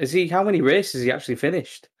 How many races has he actually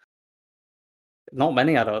finished? Not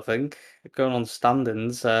many, I don't think. Going on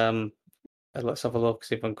standings, let's have a look,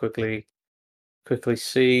 see if I can quickly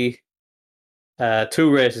see.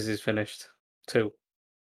 2 races he's finished. 2.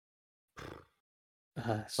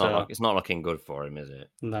 It's not looking good for him, is it?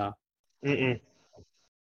 No. Mm-mm.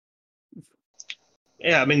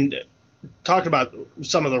 Yeah, talking about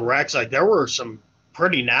some of the wrecks, there were some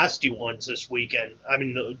pretty nasty ones this weekend.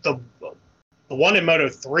 The one in Moto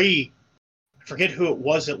 3, I forget who it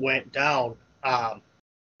was that went down, but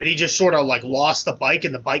he just sort of lost the bike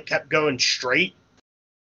and the bike kept going straight.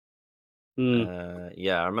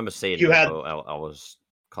 Yeah, I remember seeing I was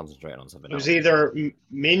concentrating on something. It was either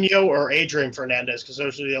Minho or Adrian Fernandez, because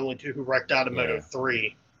those are the only 2 who wrecked out in Moto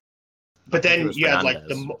 3. But then you had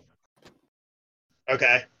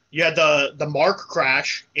you had the Mark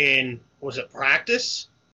crash in, was it practice?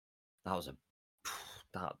 That was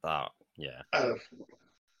yeah.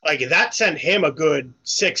 That sent him a good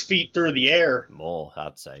 6 feet through the air. More,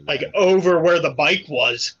 I'd say. Yeah. Over where the bike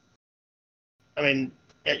was. And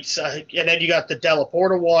then you got the Della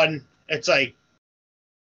Porta one. It's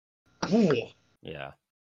ooh. Yeah,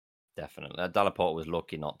 definitely. Della Porta was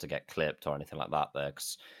lucky not to get clipped or anything like that there,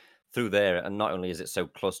 because through there, and not only is it so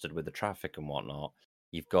clustered with the traffic and whatnot,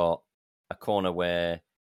 you've got a corner where,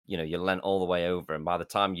 you're leant all the way over, and by the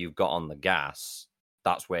time you've got on the gas,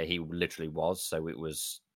 that's where he literally was. So it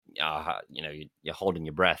was, you're holding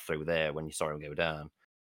your breath through there when you saw him go down.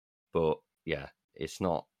 But yeah, it's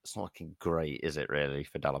not looking great, is it really,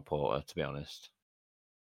 for Della Porta, to be honest?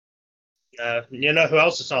 You know who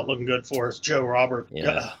else is not looking good for is Joe Robert.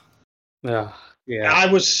 Yeah. Yeah. I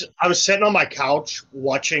was sitting on my couch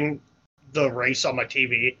watching the race on my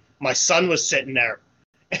TV. My son was sitting there,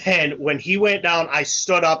 and when he went down, I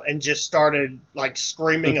stood up and just started like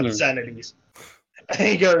screaming obscenities. And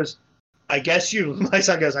he goes, my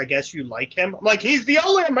son goes, I guess you like him. I'm like, he's the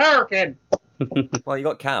only American. Well, you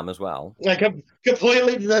got Cam as well. Like, I'm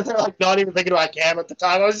completely like not even thinking about Cam at the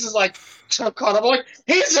time. I was just like so caught up. I'm like,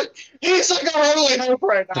 he's like our only hope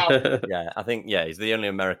right now. Yeah, I think he's the only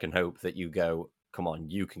American hope that you go, come on,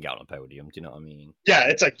 you can get on a podium. Do you know what I mean? Yeah,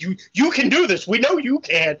 it's like you can do this. We know you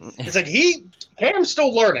can. It's like Cam's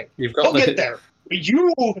still learning. He'll get there.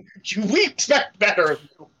 We expect better.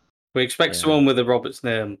 We expect someone with a Roberts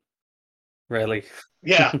name, really.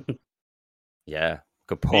 Yeah. Yeah.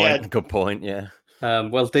 Good point. Yeah. Good point. Yeah.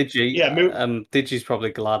 Well, Digi. Yeah. Digi's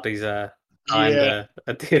probably glad he's signed a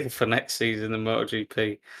deal for next season in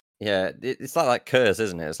MotoGP. Yeah, it's like that curse,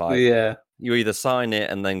 isn't it? It's like you either sign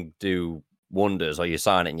it and then do wonders, or you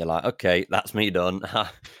sign it and you're like, okay, that's me done.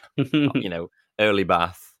 Early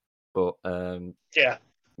bath. But yeah,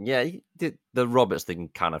 the Roberts thing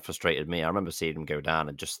kind of frustrated me. I remember seeing him go down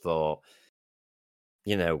and just thought,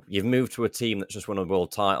 you've moved to a team that's just won a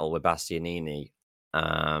world title with Bastianini,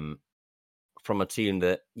 from a team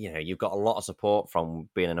that you've got a lot of support from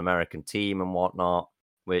being an American team and whatnot.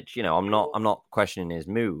 Which I'm not questioning his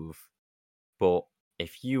move, but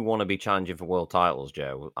if you want to be challenging for world titles,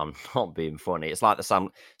 Joe, I'm not being funny. It's like it's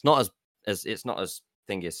not as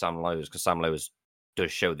thingy as Sam Lowes, because Sam Lowes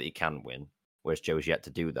does show that he can win, whereas Joe's yet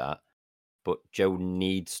to do that. But Joe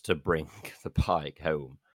needs to bring the bike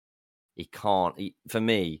home. He can't. For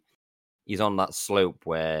me, he's on that slope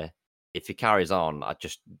where if he carries on, I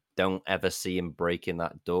just don't ever see him breaking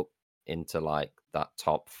that duck into like that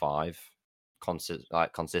top 5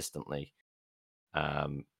 consistently.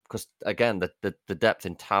 Because again, the depth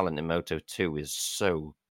in talent in Moto2 is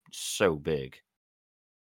so big.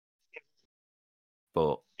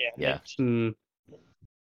 But yeah. I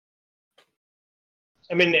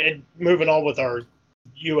mean, moving on with our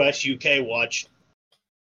US UK watch,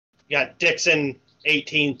 you got Dixon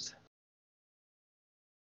 18th.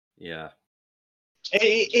 Yeah.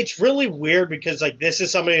 It's really weird because like this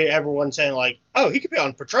is somebody everyone's saying like, oh, he could be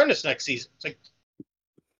on Petronas next season. It's like,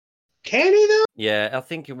 can he though? Yeah, I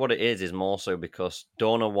think what it is more so because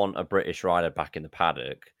Dorna want a British rider back in the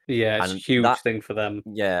paddock. Yeah, it's a huge thing for them.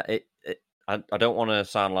 Yeah, I don't want to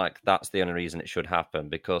sound like that's the only reason it should happen,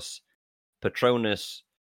 because Petronas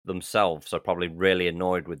themselves are probably really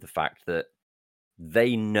annoyed with the fact that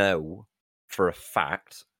they know for a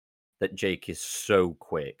fact that Jake is so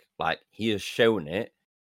quick. Like, he has shown it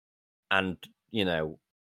and,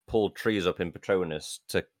 pulled trees up in Petronas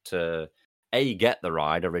to A, get the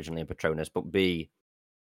ride originally in Petronas, but B,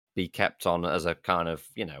 be kept on as a kind of,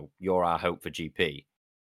 you're our hope for GP.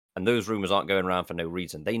 And those rumours aren't going around for no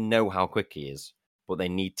reason. They know how quick he is, but they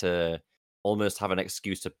need to almost have an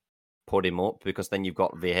excuse to put him up, because then you've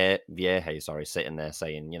got Vierge, sitting there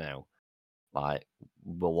saying, like,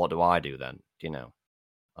 well, what do I do then?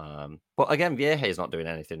 But again, Vierge is not doing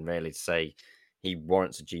anything really to say he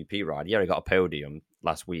warrants a GP ride. Yeah, he got a podium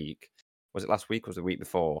last week. Was it last week or was it the week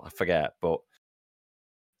before? I forget. But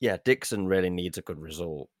yeah, Dixon really needs a good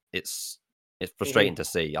result. It's frustrating to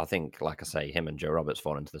see. I think, like I say, him and Joe Roberts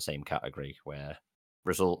fall into the same category where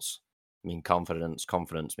results mean confidence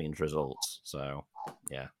means results. So,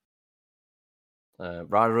 yeah.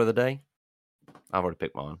 Rider of the day? I've already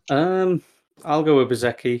picked mine. I'll go with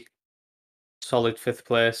Bezzecchi. Solid 5th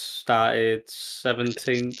place. Started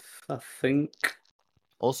 17th, I think.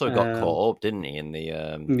 Also got caught up, didn't he, in the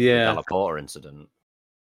Dalla Porta incident?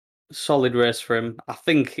 Solid race for him. I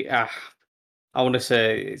think, I want to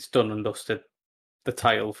say it's done and dusted, the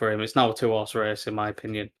title for him. It's now a 2-horse race, in my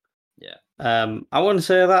opinion. Yeah. I want to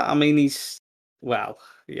say that. I mean, I'd say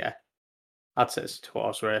it's a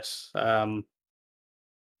 2-horse race.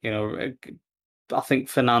 I think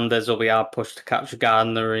Fernandez will be hard pushed to catch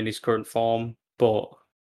Gardner in his current form, but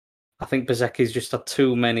I think Bezzecchi's just had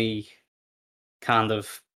too many kind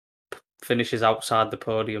of finishes outside the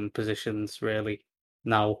podium positions, really,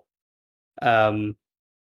 now. But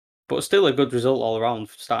still a good result all around,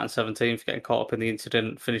 starting 17th, getting caught up in the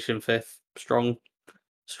incident, finishing 5th. Strong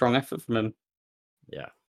effort from him. Yeah,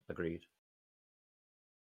 agreed.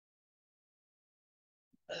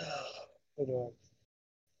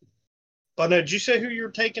 But no, did you say who you were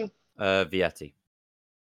taking? Vietti.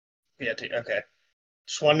 Vietti, okay.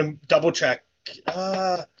 Just wanted to double check.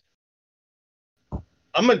 I'm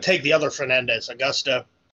going to take the other Fernandez, Augusto.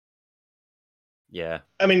 Yeah.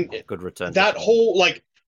 I mean, good return. That whole,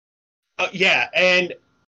 and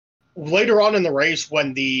later on in the race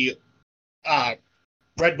when the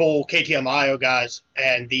Red Bull KTM IO guys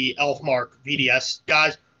and the Elfmark VDS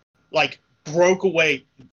guys like broke away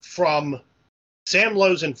from Sam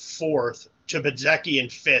Lowe's in fourth to Bezzecchi in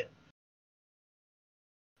fifth,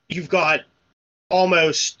 you've got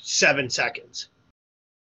almost 7 seconds.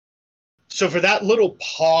 So for that little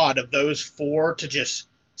pod of those four to just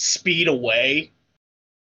speed away,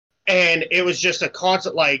 and it was just a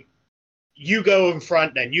constant, like, you go in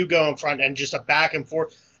front, and you go in front, and just a back and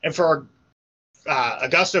forth. And for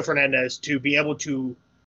Augusto Fernandez to be able to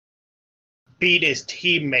beat his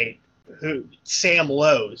teammate, Sam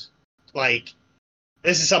Lowe's, like,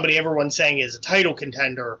 this is somebody everyone's saying is a title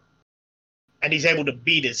contender, and he's able to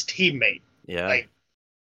beat his teammate. Yeah. Like,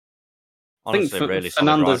 honestly, I think really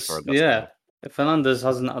solid ride for Augusto. Yeah, Fernandez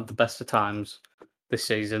hasn't had the best of times this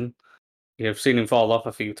season. You've seen him fall off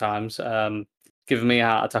a few times. Given me a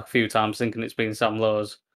heart attack a few times, thinking it's been Sam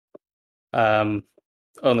Lowe's. Only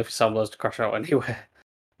for Sam Lowe's to crash out anyway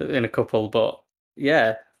in a couple, but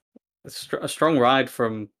yeah, a strong ride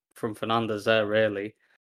from Fernandez there, really.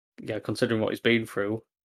 Yeah, considering what he's been through,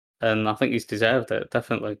 and I think he's deserved it,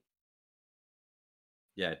 definitely.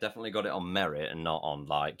 Yeah, definitely got it on merit and not on,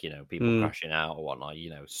 like, people crashing out or whatnot.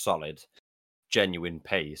 Solid, genuine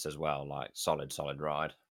pace as well. Like, solid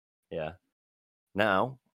ride. Yeah.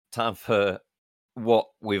 Now, time for what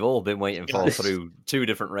we've all been waiting for through 2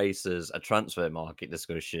 different races, a transfer market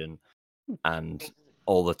discussion, and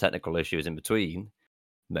all the technical issues in between.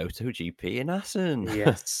 MotoGP in Assen.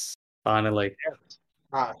 Yes, finally.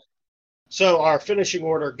 So our finishing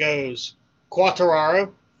order goes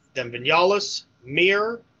Quartararo, then Vinales,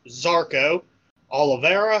 Mir, Zarco,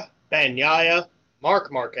 Oliveira, Bagnaia,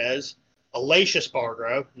 Marc Marquez, Aleix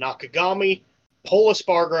Espargaro, Nakagami, Pol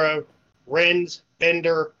Espargaro, Rins,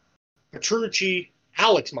 Bender, Petrucci,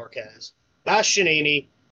 Alex Marquez, Bastianini,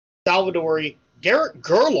 Salvadori, Garrett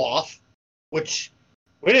Gerloff, which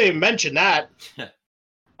we didn't even mention that,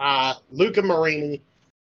 Luca Marini,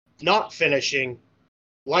 not finishing,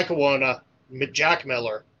 Lackawanna, Jack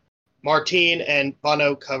Miller, Martin, and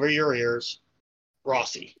Bono, cover your ears,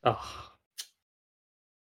 Rossi. Oh.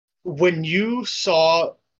 When you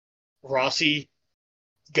saw Rossi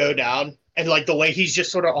go down, and like the way he's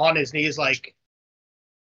just sort of on his knees, like,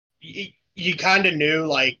 you kind of knew,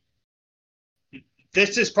 like,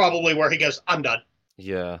 this is probably where he goes, I'm done.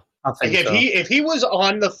 Yeah. I think like, so. if he was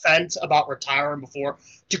on the fence about retiring before,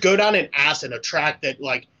 to go down in Assen, a track that,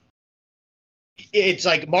 like, it's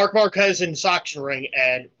like Marc Marquez in Sachsenring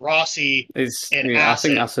and Rossi in Assen. I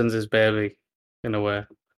think Assen's his baby, in a way.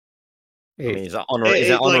 I mean, he's an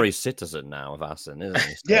honorary citizen now of Assen, isn't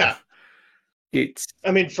he? So. Yeah.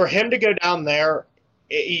 I mean, for him to go down there,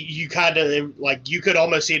 you kind of, like, you could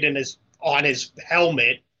almost see it on his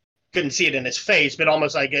helmet. Couldn't see it in his face, but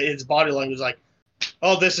almost like his body language was like,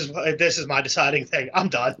 oh, this is my deciding thing. I'm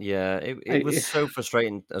done. Yeah, it was so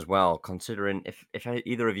frustrating as well, considering if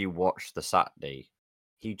either of you watched the Saturday,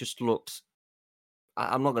 he just looked,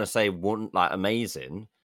 I'm not going to say amazing,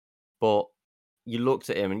 but you looked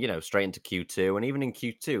at him and, straight into Q2, and even in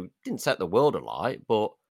Q2, didn't set the world alight,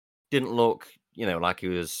 but didn't look, like he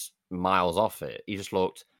was miles off it. He just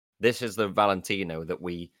looked, this is the Valentino that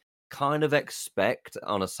we kind of expect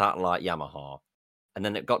on a satellite Yamaha. And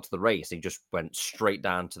then it got to the race, he just went straight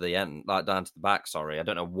down to the end, like down to the back, sorry. I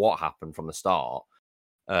don't know what happened from the start.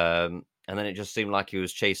 And then it just seemed like he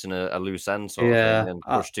was chasing a loose end sort of thing and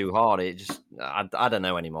pushed too hard. It just, I don't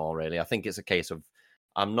know anymore, really. I think it's a case of,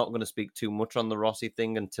 I'm not going to speak too much on the Rossi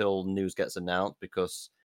thing until news gets announced, because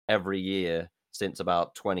every year since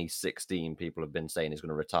about 2016, people have been saying he's going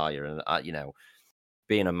to retire. And,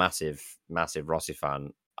 being a massive, massive Rossi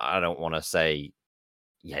fan, I don't want to say,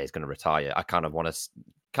 yeah, he's going to retire. I kind of want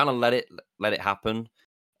to let it happen.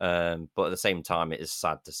 But at the same time, it is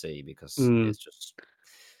sad to see, because it's just,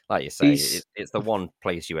 like you say, it's the one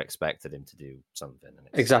place you expected him to do something. And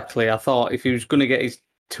exactly. I thought if he was going to get his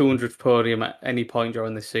 200th podium at any point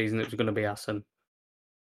during this season, it was going to be Assen.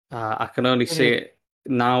 I can only see it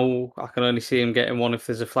now. I can only see him getting one if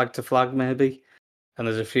there's a flag to flag, maybe. And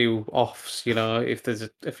there's a few offs, if there's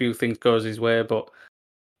a few things goes his way. But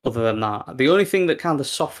other than that, the only thing that kind of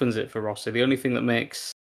softens it for Rossi, the only thing that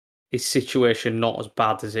makes his situation not as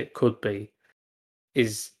bad as it could be,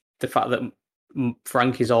 is the fact that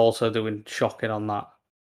Frankie's also doing shocking on that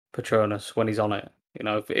Petronas when he's on it.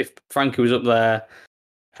 If Frankie was up there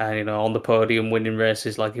and, on the podium winning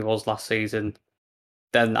races like he was last season,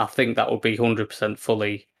 then I think that would be 100%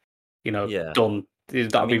 fully, done.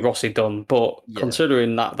 That'd be Rossi done. But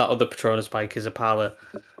considering that other Petronas bike is a parlour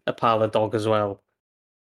dog as well.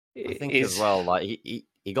 I think as well, like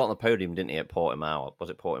he got on the podium, didn't he, at Portimao? Was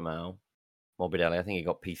it Portimao? Morbidelli, I think he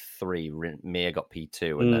got P3, Mir got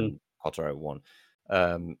P2, and then Quattro won.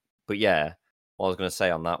 But yeah, what I was going to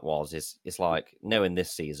say on that was, it's like, knowing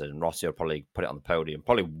this season, Rossi will probably put it on the podium,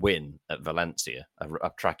 probably win at Valencia,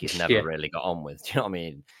 a track he's never really got on with. Do you know what I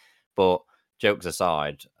mean? But jokes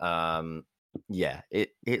aside, yeah,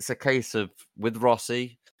 it's a case of, with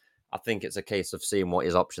Rossi, I think it's a case of seeing what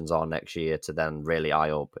his options are next year to then really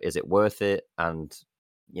eye up. Is it worth it? And,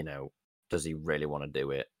 does he really want to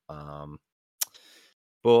do it?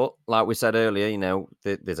 But like we said earlier,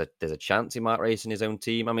 there's a chance he might race in his own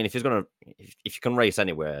team. I mean, if you can race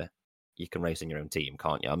anywhere, you can race in your own team,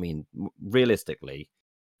 can't you? I mean, realistically,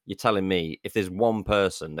 you're telling me if there's one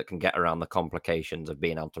person that can get around the complications of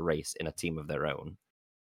being able to race in a team of their own,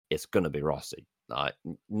 it's gonna be Rossi. Like,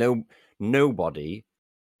 nobody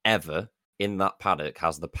ever in that paddock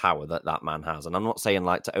has the power that man has. And I'm not saying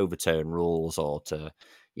like to overturn rules or to,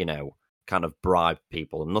 kind of bribe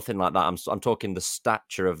people, nothing like that. I'm talking the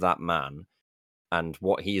stature of that man and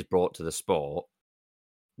what he's brought to the sport.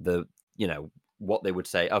 What they would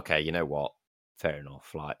say, okay, you know what? Fair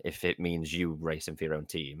enough. Like, if it means you racing for your own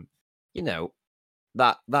team,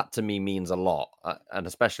 that to me means a lot. And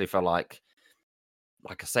especially for like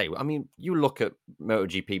I say, I mean, you look at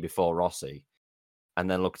MotoGP before Rossi and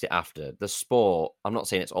then look at it after. The sport, I'm not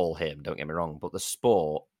saying it's all him, don't get me wrong, but the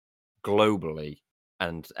sport globally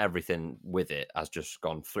and everything with it has just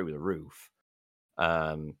gone through the roof.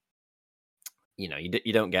 You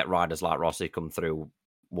don't get riders like Rossi come through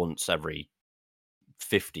once every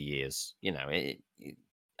 50 years.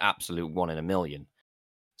 Absolute 1 in a million.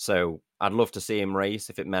 So I'd love to see him race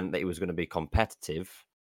if it meant that he was going to be competitive.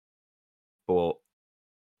 But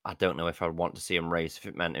I don't know if I'd want to see him race if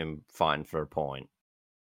it meant him fighting for a point.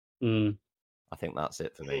 I think that's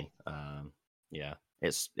it for me. Yeah,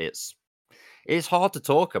 it's hard to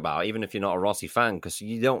talk about, even if you're not a Rossi fan, because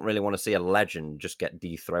you don't really want to see a legend just get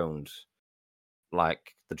dethroned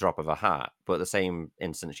like the drop of a hat. But at the same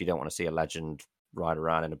instance, you don't want to see a legend ride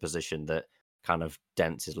around in a position that kind of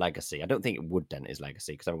dents his legacy. I don't think it would dent his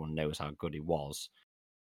legacy because everyone knows how good he was.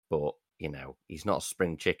 But, he's not a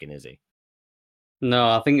spring chicken, is he? No,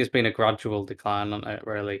 I think it's been a gradual decline on it,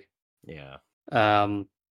 really. Yeah.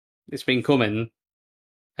 It's been coming,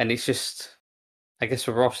 and it's just, I guess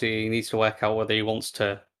for Rossi, he needs to work out whether he wants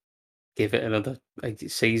to give it another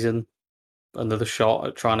season, another shot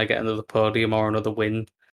at trying to get another podium or another win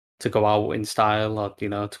to go out in style, or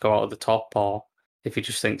to go out at the top, or if he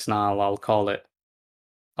just thinks, nah, I'll call it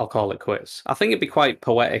quits. I think it'd be quite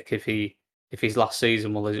poetic if his last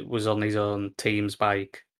season was on his own team's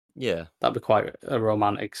bike. Yeah, that'd be quite a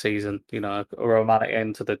romantic season, a romantic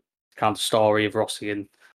end to the kind of story of Rossi and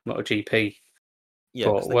MotoGP. Yeah,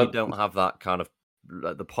 because then you don't have that kind of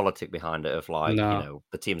the politic behind it of like,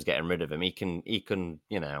 the team's getting rid of him. He can,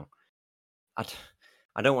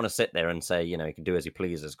 I don't want to sit there and say, he can do as he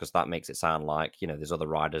pleases, because that makes it sound like, there's other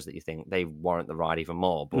riders that you think they warrant the ride even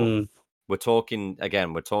more. But we're talking a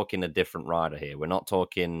different rider here. We're not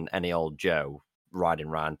talking any old Joe riding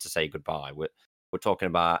around to say goodbye. We're talking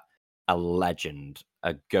about a legend,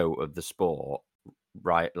 a GOAT of the sport,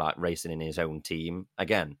 right? Like racing in his own team.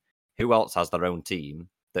 Again, who else has their own team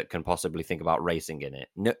that can possibly think about racing in it?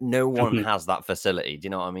 No one has that facility. Do you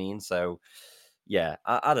know what I mean? So, yeah,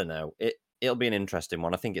 I don't know. It'll be an interesting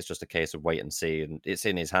one. I think it's just a case of wait and see, and it's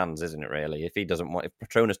in his hands, isn't it? Really, if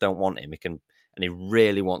Petronas don't want him, and he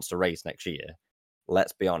really wants to race next year.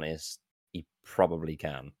 Let's be honest, he probably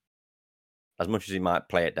can. As much as he might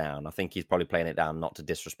play it down, I think he's probably playing it down not to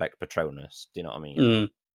disrespect Petronas. Do you know what I mean?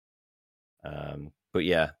 But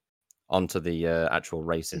yeah, onto the actual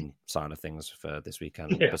racing side of things for this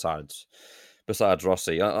weekend. Yeah. Besides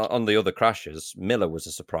Rossi, on the other crashes, Miller was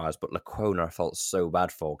a surprise, but Lecuona I felt so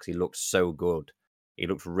bad for because he looked so good. He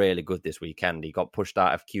looked really good this weekend. He got pushed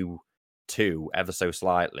out of Q2 ever so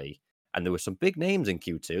slightly, and there were some big names in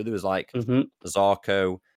Q2. There was like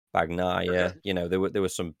Zarco, Bagnaia. There were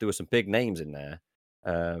some big names in there.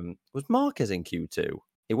 Was Marquez in Q2?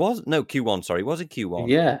 It was Q1. Sorry, he was in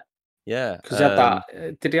Q1. Yeah, because he had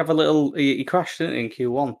that. Did he have a little? He crashed in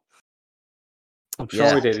Q1. I'm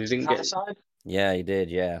sure he did. He didn't get. Yeah, he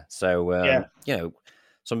did. Yeah. So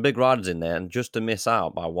some big riders in there, and just to miss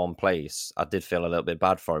out by one place, I did feel a little bit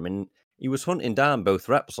bad for him. And he was hunting down both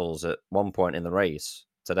Repsols at one point in the race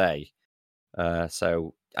today.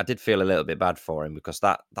 So I did feel a little bit bad for him because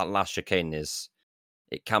that last chicane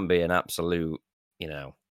it can be an absolute,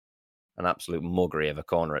 an absolute muggery of a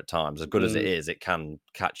corner at times. As good as it is, it can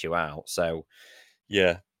catch you out. So,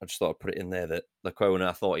 yeah, I just thought I'd put it in there that Lecuona,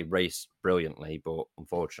 I thought he raced brilliantly, but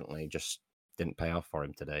unfortunately just didn't pay off for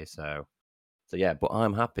him today. So So yeah, but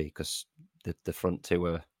I'm happy because the front two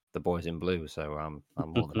are the boys in blue, so I'm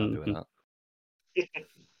more than happy with that.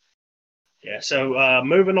 Yeah. So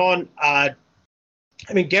moving on. I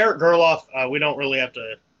mean, Garrett Gerloff. We don't really have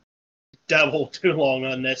to devil too long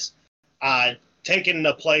on this. Taking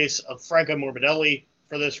the place of Franco Morbidelli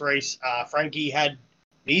for this race. Frankie had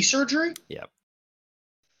knee surgery. Yeah.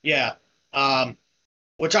 Yeah.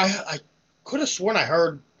 Which I could have sworn I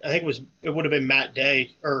heard. I think it would have been Matt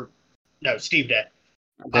Day or no Steve Day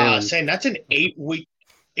saying that's an 8-week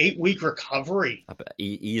recovery.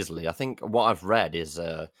 Easily. I think what I've read is,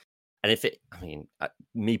 and if it, I mean,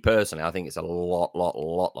 me personally, I think it's a lot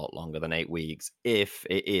longer than 8 weeks. If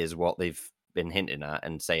it is what they've been hinting at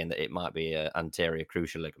and saying that it might be an anterior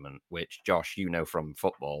cruciate ligament, which Josh, you know from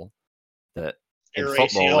football, that in Your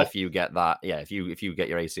football, ACL. if you get that, if you get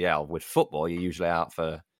your ACL with football, you're usually out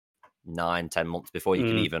for 9-10 months before you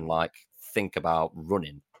can even like think about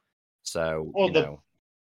running. So I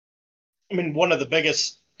mean, one of the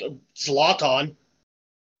biggest, Zlatan,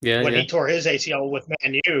 when he tore his ACL with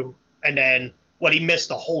Man U, and then he missed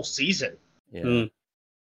the whole season.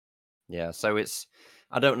 Yeah. So it's,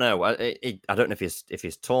 I don't know. I don't know if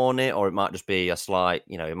he's torn it, or it might just be a slight,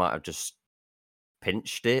 he might have just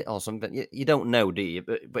pinched it or something. You don't know, do you?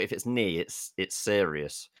 But if it's knee, it's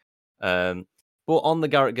serious. But on the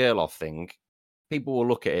Garrett Gerloff thing, people will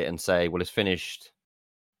look at it and say, well, it's finished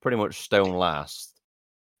pretty much stone last.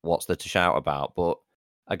 What's there to shout about? But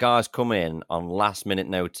a guy's come in on last minute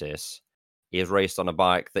notice. He has raced on a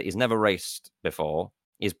bike that he's never raced before.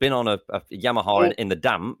 He's been on a Yamaha in the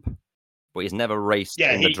damp, but he's never raced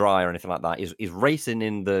in the dry or anything like that. He's racing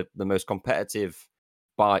in the most competitive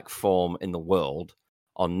bike form in the world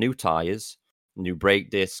on new tires, new brake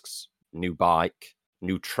discs, new bike,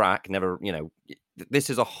 new track. Never, this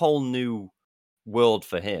is a whole new world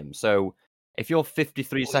for him. So if you're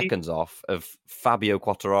 53 seconds off of Fabio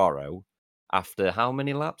Quartararo after how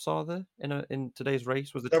many laps are there in today's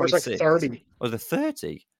race? Was it 26? There was like 30. Was it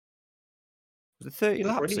 30? Was it 30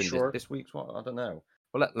 laps in this week's one? I don't know.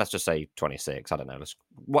 Well, let's just say 26. I don't know.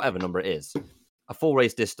 Whatever number it is, a full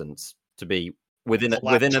race distance to be within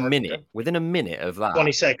a minute of that.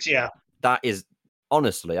 26, yeah. That is,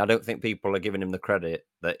 honestly, I don't think people are giving him the credit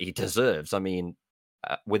that he deserves. I mean,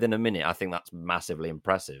 within a minute, I think that's massively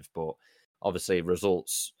impressive. But obviously,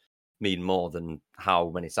 results mean more than how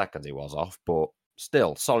many seconds he was off. But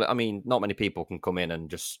still, solid. I mean, not many people can come in and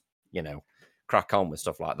just, crack on with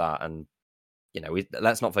stuff like that. And,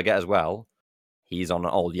 let's not forget as well, he's on an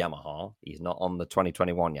old Yamaha. He's not on the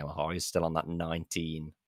 2021 Yamaha. He's still on that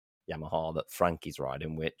 19 Yamaha that Frankie's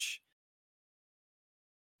riding, which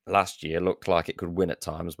last year looked like it could win at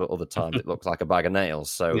times, but other times it looks like a bag of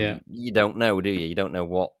nails. So you don't know, do you? You don't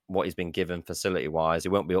know what he's been given facility-wise. He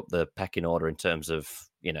won't be up the pecking order in terms of,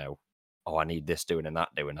 I need this doing and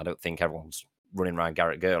that doing. I don't think everyone's running around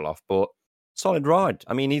Garrett Gerloff, but solid ride.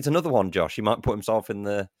 I mean, he's another one, Josh. He might put himself in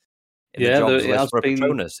the jobs list for a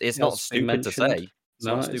Petronas. It's not stupid to say. It's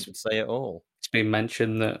not stupid to say at all. It's been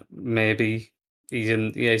mentioned that maybe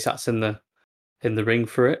he's that's in the ring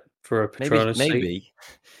for it, for a Petronas seat.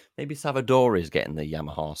 Maybe Savadori's getting the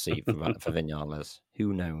Yamaha seat for Vinales.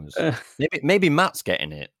 Who knows? Maybe Matt's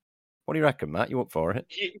getting it. What do you reckon, Matt? You up for it?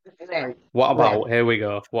 What about here we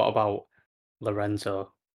go? What about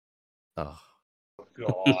Lorenzo? Oh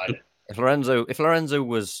God! If Lorenzo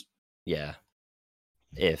was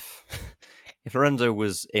if Lorenzo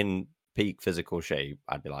was in peak physical shape,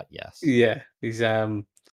 I'd be like, yes. Yeah, he's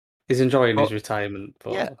enjoying his retirement.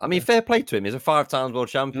 But, I mean, fair play to him. He's a 5-time world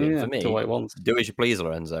champion. For me, do what he wants. Do as you please,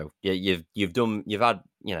 Lorenzo. You've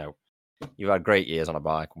had great years on a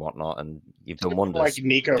bike and whatnot, and you've done wonders. Like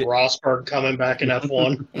Nico Rosberg coming back in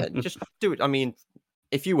F1. Just do it. I mean,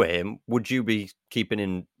 if you were him, would you be keeping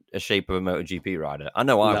in a shape of a MotoGP rider? I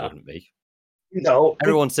know I wouldn't be. No.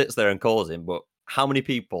 Everyone sits there and calls him, but how many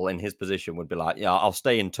people in his position would be like, yeah, I'll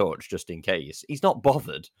stay in touch just in case? He's not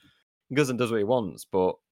bothered. He goes and does what he wants,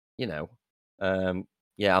 but, I'm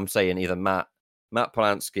saying either Matt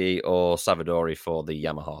Polanski or Savadori for the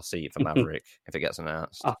Yamaha seat for Maverick if it gets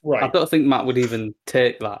announced. I don't think Matt would even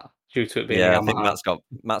take that due to it being Yamaha. I think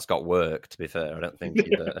Matt's got work, to be fair. I don't think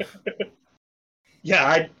he'd...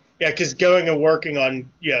 because going and working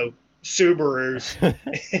on, Subarus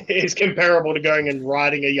is comparable to going and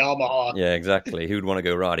riding a Yamaha. Yeah, exactly. Who'd want to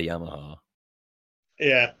go ride a Yamaha?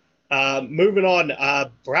 Yeah. Moving on,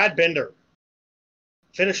 Brad Binder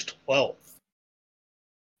finished 12th.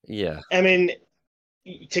 Yeah. I mean,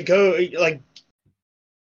 to go,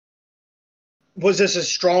 was this a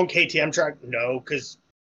strong KTM track? No,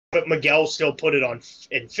 but Miguel still put it on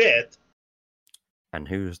in 5th. And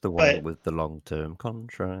who's the But- one with the long-term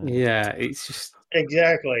contract? Yeah, it's just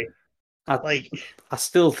Exactly. I Like,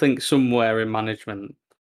 still think somewhere in management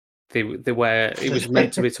they were it was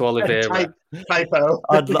meant to be to Oliveira. typo.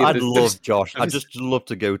 I'd Yeah, love Josh. I'd there's- just love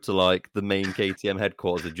to go to like the main KTM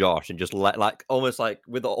headquarters of Josh and just let like almost like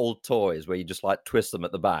with the old toys where you just like twist them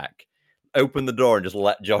at the back, open the door and just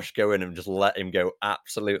let Josh go in and just let him go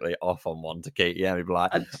absolutely off on one to KTM. He'd be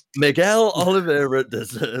like, Miguel Oliveira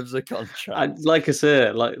deserves a contract. like I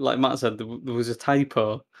say, like Matt said, there was a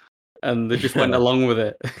typo, and they just went along with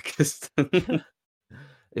it. 'Cause-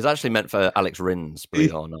 It's actually meant for Alex Rins,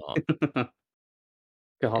 believe it or not.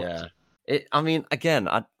 God. Yeah. I mean, again,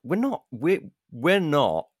 we're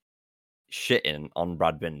not shitting on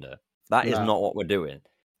Brad Binder. That is No. not what we're doing.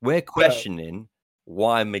 We're questioning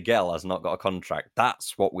why Miguel has not got a contract.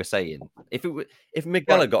 That's what we're saying. If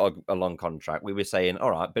Miguel had got a long contract, we were saying,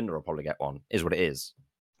 all right, Binder will probably get one. Is what it is.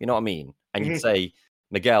 You know what I mean? And you'd say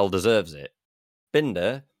Miguel deserves it.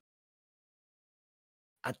 Binder,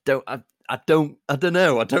 I don't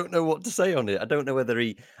know. I don't know what to say on it. I don't know whether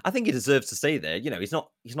I think he deserves to stay there. You know, he's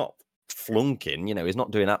not flunking. You know, he's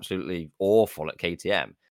not doing absolutely awful at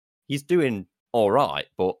KTM. He's doing all right,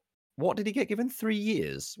 but what did he get given? 3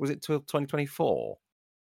 years? Was it till 2024?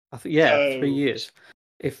 I think 3 years.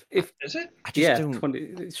 If Is it? I just don't. 20,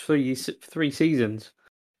 it's 3 seasons.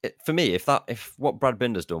 For me, if what Brad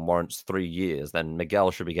Binder's done warrants 3 years, then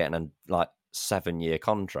Miguel should be getting a 7-year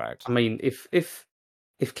contract. I mean, if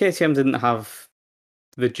KTM didn't have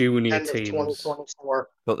the junior End of teams, 2024.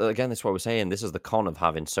 But again, that's what we're saying. This is the con of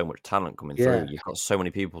having so much talent coming through. You've got so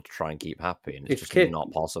many people to try and keep happy, and it's just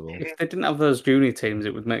not possible. if they didn't have those junior teams,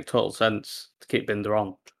 it would make total sense to keep Binder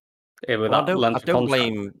on. With Well, that length I of don't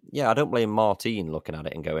contract. blame Martin looking at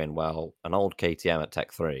it and going, well, an old KTM at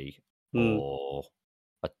Tech 3 or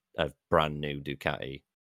a brand new Ducati,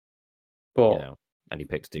 But and he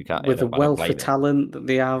picks Ducati. with the I don't wealth blame of him. talent that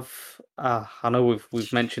they have, I know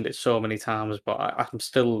we've mentioned it so many times, but I'm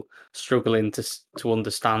still struggling to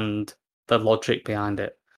understand the logic behind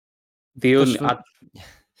it.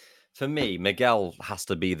 For me, Miguel has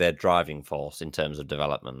to be their driving force in terms of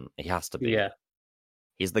development. He has to be. Yeah.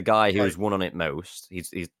 He's the guy who's won on it most. He's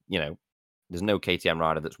there's no KTM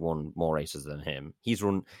rider that's won more races than him. He's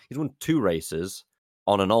won 2 races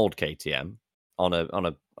on an old KTM on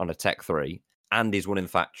a Tech 3, and he's won in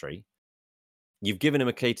factory. You've given him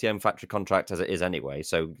a KTM factory contract as it is anyway,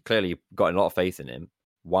 so clearly you've got a lot of faith in him.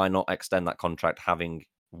 Why not extend that contract having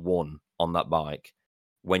won on that bike?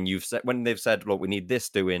 When they've said, look, we need this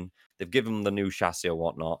doing, they've given him the new chassis or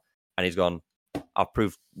whatnot, and he's gone, I've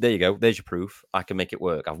proved, there you go, there's your proof, I can make it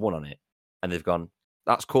work, I've won on it. And they've gone,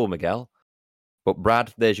 that's cool, Miguel, but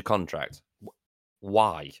Brad, there's your contract.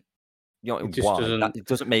 Why? Why? It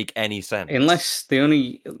doesn't make any sense. Unless the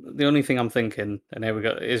only thing I'm thinking, and here we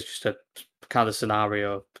go, is just a kind of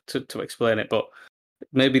scenario to explain it, but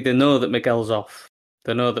maybe they know that Miguel's off.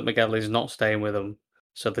 They know that Miguel is not staying with them,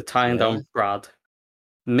 so they're tying down Brad.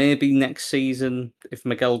 Maybe next season, if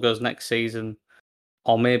Miguel goes next season,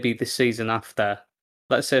 or maybe the season after.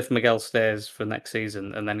 Let's say if Miguel stays for next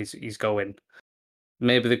season and then he's going,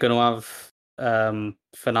 maybe they're going to have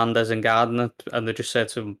Fernandez and Gardner, and they just say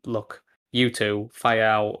to him, look, you two fire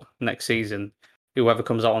out next season. Whoever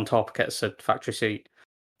comes out on top gets a factory seat.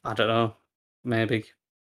 I don't know. Maybe.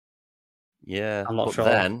 Yeah, I'm not sure.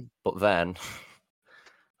 But then,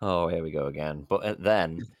 oh, here we go again. But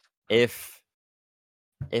then, if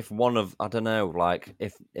one of, I don't know, like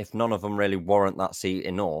if none of them really warrant that seat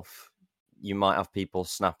enough, you might have people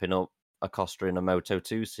snapping up Acosta in a Moto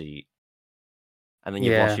 2 seat, and then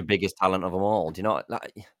you've lost your biggest talent of them all. Do you know?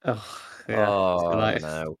 Like, I don't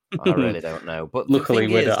know. I really don't know. But luckily,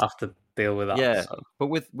 we don't have to deal with that. Yeah, so. but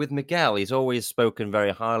with Miguel, he's always spoken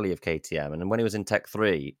very highly of KTM, and when he was in Tech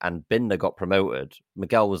 3 and Binder got promoted,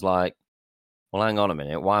 Miguel was like, well, hang on a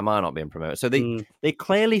minute, why am I not being promoted? So they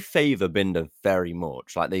clearly favour Binder very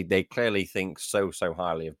much. Like they clearly think so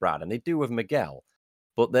highly of Brad, and they do with Miguel.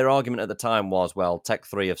 But their argument at the time was, well, Tech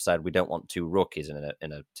 3 have said we don't want 2 rookies in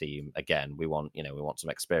a team again. We want some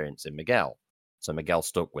experience in Miguel. So Miguel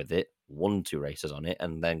stuck with it, won 2 races on it,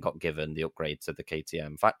 and then got given the upgrade to the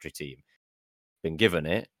KTM factory team. Been given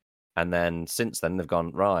it, and then since then they've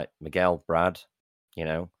gone, right, Miguel, Brad,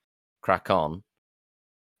 crack on.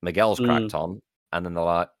 Miguel's cracked on, and then they're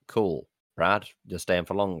like, cool, Brad, you're staying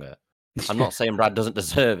for longer. I'm not saying Brad doesn't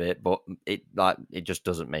deserve it, but it just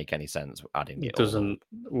doesn't make any sense adding it. Doesn't,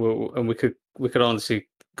 and we could honestly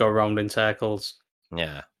go around in circles.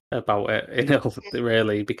 Yeah, about it,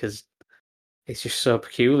 really, because it's just so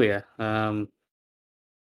peculiar. But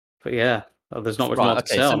yeah, there's not much more to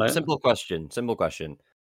say on it. Simple question.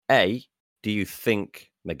 A, do you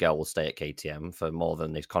think Miguel will stay at KTM for more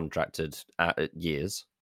than his contracted years?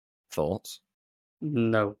 Thoughts?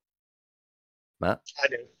 No. Matt? I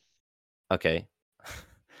do. Okay.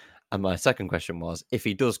 And my second question was, if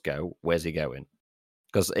he does go, where's he going?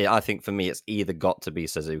 Because I think for me, it's either got to be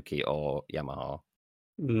Suzuki or Yamaha.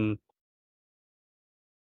 Mm.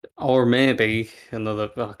 Or maybe another.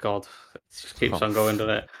 Oh God, it just keeps on going,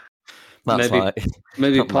 doesn't it? Matt's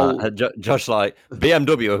maybe Paul. Josh like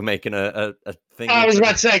BMW are making a thing. I was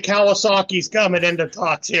about to say Kawasaki's coming into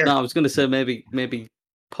talks here. No, I was going to say maybe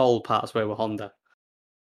Paul parts way with Honda,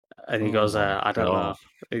 and he goes, "I don't know."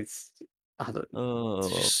 It's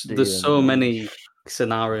there's so many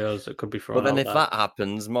scenarios that could be thrown. But then, out if there. that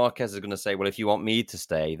happens, Marquez is going to say, "Well, if you want me to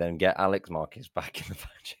stay, then get Alex Marquez back in the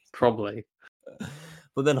factory." Probably.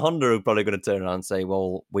 But then Honda are probably going to turn around and say,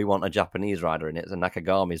 "Well, we want a Japanese rider in it." So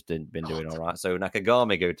Nakagami's been doing all right. So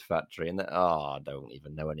Nakagami go to factory, and I don't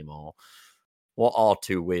even know anymore. What are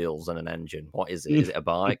two wheels and an engine? What is it? Is it a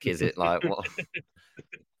bike? Is it like what?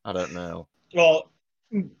 I don't know. Well,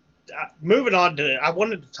 moving on I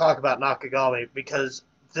wanted to talk about Nakagami because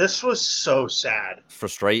this was so sad.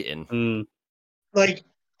 Frustrating. Like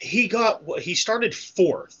he started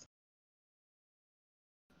 4th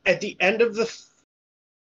at the end of the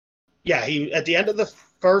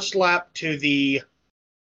first lap to the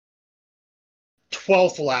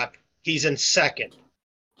 12th lap, he's in 2nd.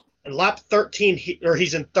 And lap 13,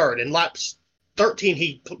 he's in 3rd. In lap 13,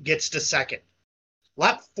 he gets to 2nd.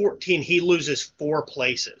 Lap 14, he loses 4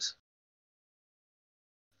 places.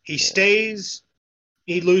 He stays,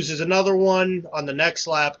 he loses another one on the next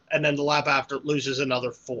lap, and then the lap after loses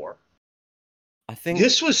another 4. I think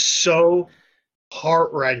this was so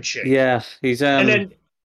heart-wrenching. Yeah, he's and then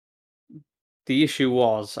the issue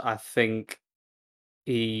was, I think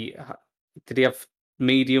did he have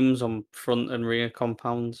mediums on front and rear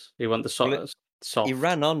compounds? He went the soft. He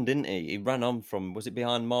ran on, didn't he? He ran on from, was it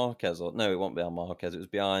behind Marquez? Or no, it wasn't behind Marquez. It was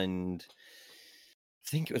behind, I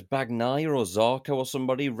think it was Bagnaia or Zarco or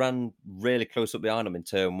somebody. Ran really close up behind him in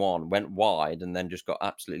turn 1, went wide, and then just got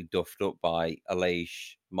absolutely duffed up by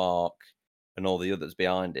Aleix, Mark, and all the others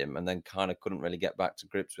behind him, and then kind of couldn't really get back to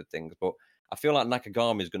grips with things. But I feel like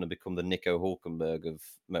Nakagami is going to become the Nico Hulkenberg of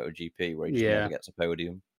MotoGP, where he just never gets a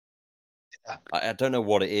podium. I don't know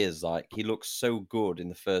what it is. Like, he looks so good in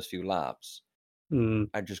the first few laps.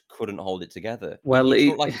 I just couldn't hold it together. Well, it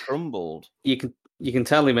looked like he crumbled. You can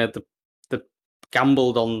tell he made the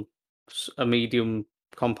gambled on a medium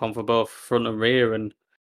compound for both front and rear, and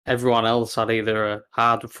everyone else had either a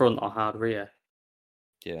hard front or hard rear.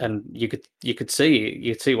 Yeah, and you could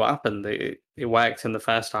see what happened. It worked in the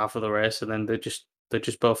first half of the race, and then they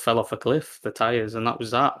just both fell off a cliff, the tires, and that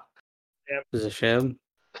was that. Yeah. It was a shame.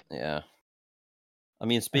 Yeah. I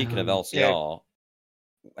mean, speaking of LCR,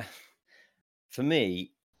 for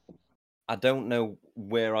me, I don't know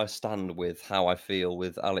where I stand with how I feel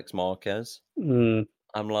with Alex Marquez. I'm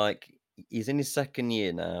like, he's in his 2nd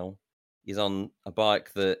year now. He's on a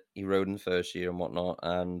bike that he rode in the first year and whatnot,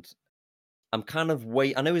 and I'm kind of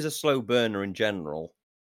I know he's a slow burner in general,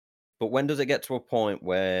 but when does it get to a point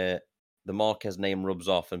where the Marquez name rubs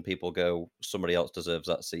off and people go, somebody else deserves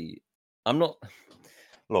that seat? I'm not.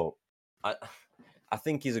 Look, I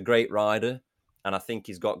think he's a great rider, and I think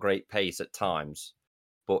he's got great pace at times,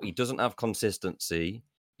 but he doesn't have consistency.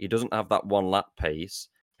 He doesn't have that 1 lap pace,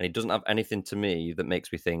 and he doesn't have anything to me that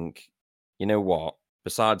makes me think, you know what?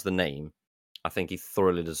 Besides the name, I think he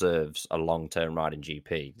thoroughly deserves a long-term ride in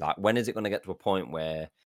GP. Like, when is it going to get to a point where,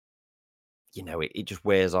 you know, it just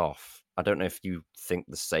wears off? I don't know if you think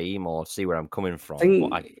the same or see where I'm coming from.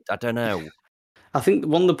 But I don't know. I think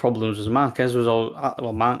one of the problems was Mark Marquez was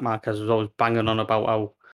always banging on about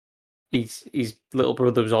how his little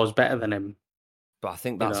brother was always better than him. But I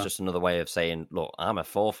think that's just another way of saying, look, I'm a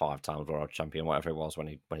 4 or 5 times world champion, whatever it was when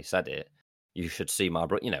he said it. You should see my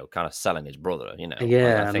brother, kind of selling his brother,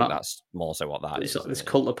 Yeah, I think that's more so what that is. This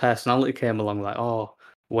cult of personality came along, like, oh,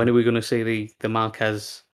 when are we going to see the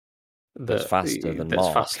Marquez that's faster than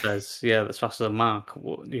Mark? That's faster than Mark.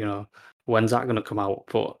 When's that going to come out?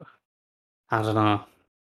 But I don't know.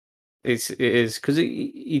 It is because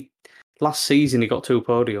he last season he got 2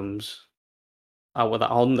 podiums out with that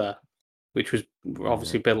Honda, which was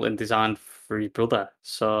obviously built and designed for his brother.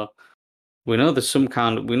 So we know there's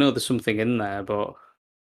something in there, but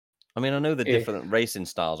I mean, I know the different racing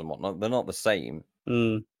styles and whatnot. They're not the same.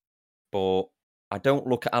 But I don't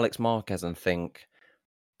look at Alex Marquez and think,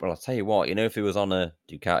 well, I'll tell you what, if he was on a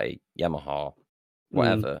Ducati, Yamaha,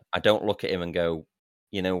 whatever, I don't look at him and go,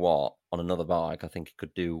 you know what, on another bike, I think he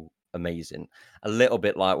could do amazing. A little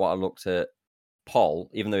bit like what I looked at Paul,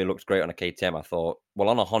 even though he looked great on a KTM, I thought, well,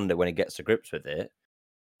 on a Honda, when he gets to grips with it,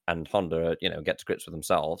 and Honda, get to grips with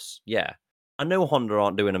themselves, yeah. I know Honda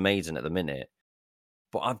aren't doing amazing at the minute,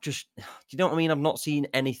 but I've just, you know what I mean? I've not seen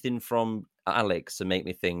anything from Alex to make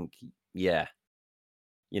me think, yeah,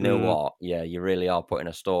 you know what? Yeah, you really are putting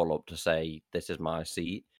a stall up to say, this is my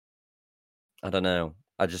seat. I don't know.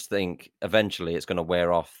 I just think eventually it's going to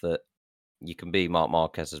wear off that you can be Marc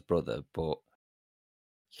Marquez's brother, but,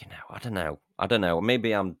 I don't know. I don't know.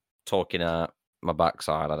 Maybe I'm talking at my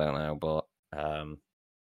backside. I don't know, but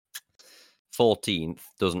 14th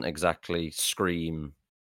doesn't exactly scream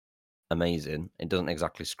amazing. It doesn't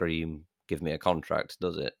exactly scream give me a contract,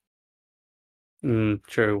 does it?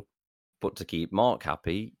 True. But to keep Mark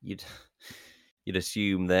happy, you'd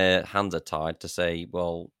assume their hands are tied to say,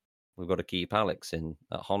 well, we've got to keep Alex in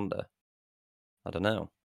at Honda. I don't know.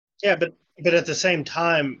 Yeah, but at the same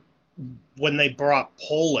time, when they brought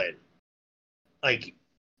Pole in, like,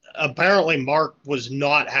 apparently Mark was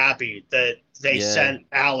not happy that they sent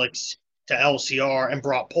Alex to LCR and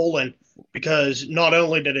brought Pole in, because not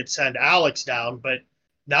only did it send Alex down, but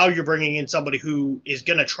now you're bringing in somebody who is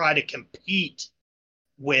going to try to compete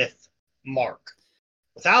with Mark.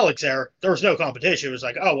 With Alex there was no competition. It was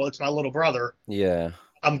like, oh, well, it's my little brother. Yeah.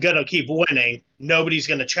 I'm going to keep winning. Nobody's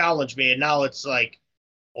going to challenge me. And now it's like,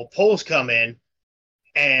 well, Pole's come in,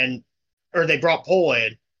 or they brought Pole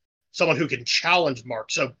in, someone who can challenge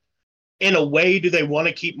Mark. So in a way, do they want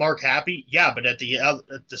to keep Mark happy? Yeah, but at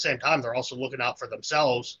the same time, they're also looking out for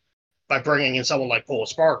themselves by bringing in someone like Pol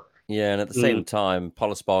Espargaro. Yeah, and at the same time,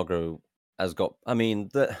 Pol Espargaro has got... I mean,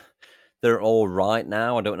 they're all right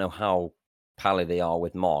now. I don't know how pally they are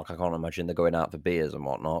with Mark. I can't imagine they're going out for beers and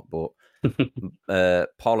whatnot, but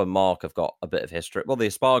Paul and Mark have got a bit of history. Well, the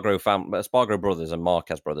Espargaro brothers and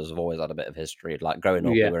Marquez brothers have always had a bit of history. Like, growing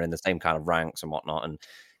up, they were in the same kind of ranks and whatnot, and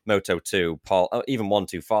Moto 2, Paul, even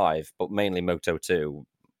 125, but mainly Moto 2,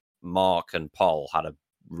 Mark and Paul had a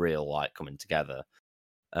real, coming together,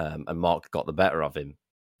 and Mark got the better of him.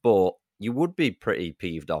 But you would be pretty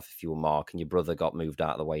peeved off if you were Mark and your brother got moved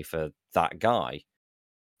out of the way for that guy,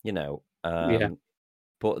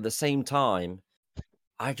 But at the same time,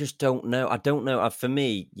 I just don't know. I don't know. For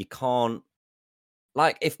me, you can't...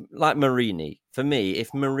 Marini, for me,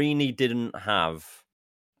 if Marini didn't have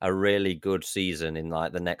a really good season in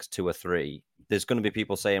the next 2 or 3, there's going to be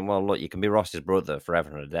people saying, well, look, you can be Ross's brother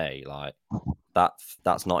forever and a day.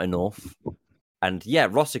 That's not enough. And yeah,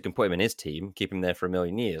 Rossi can put him in his team, keep him there for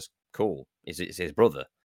 1,000,000 years. Cool. It's his brother.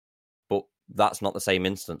 But that's not the same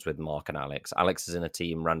instance with Mark and Alex. Alex is in a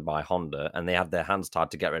team run by Honda, and they had their hands tied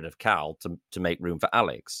to get rid of Cal to make room for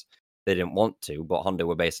Alex. They didn't want to, but Honda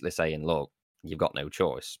were basically saying, look, you've got no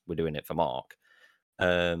choice. We're doing it for Mark.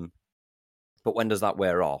 But when does that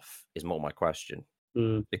wear off is more my question.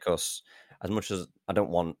 Because as much as I don't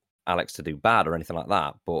want Alex to do bad or anything like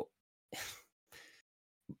that, but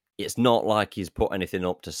it's not like he's put anything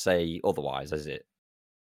up to say otherwise, is it?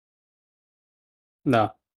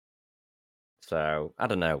 No. So, I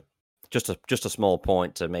don't know. Just a small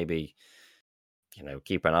point to maybe,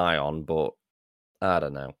 keep an eye on, but I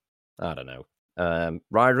don't know.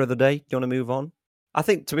 Rider of the day, do you want to move on? I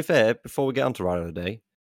think, to be fair, before we get on to Rider of the day,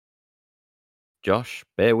 Josh,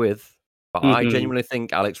 bear with, but I genuinely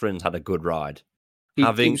think Alex Rins had a good ride.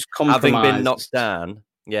 Having been knocked down,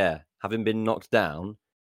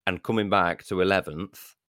 and coming back to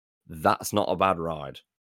 11th, that's not a bad ride.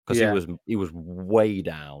 Because he was way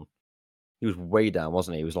down. He was way down,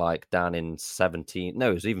 wasn't he? He was down in 17. No,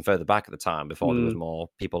 it was even further back at the time before there was more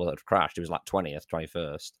people that had crashed. He was 20th,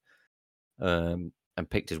 21st. And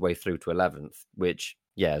picked his way through to 11th, which,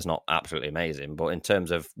 is not absolutely amazing. But in terms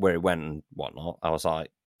of where he went and whatnot, I was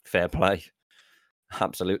like, fair play.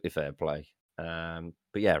 Absolutely fair play. But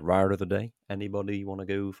yeah, rider of the day. Anybody want to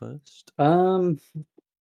go first?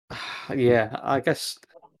 Yeah, I guess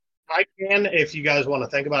I can, if you guys want to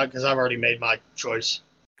think about it, because I've already made my choice.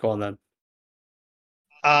 Go on then.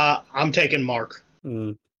 I'm taking Mark.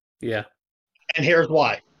 Yeah. And here's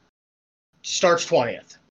why. Starts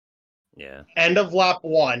 20th. Yeah. End of lap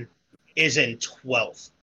 1 is in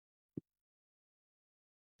 12th.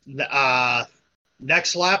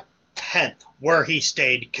 Next lap, 10th, where he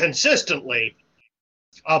stayed consistently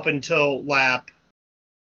up until lap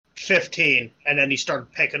 15, and then he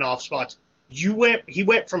started picking off spots. He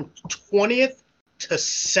went from 20th to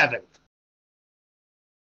 7th.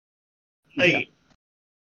 Yeah.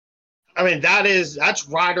 I mean, that's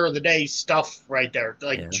rider of the day stuff right there.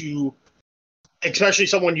 Especially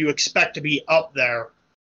someone you expect to be up there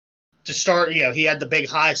to start. He had the big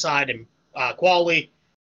high side in quali,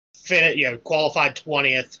 qualified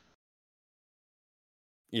 20th.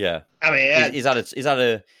 Yeah, I mean, he's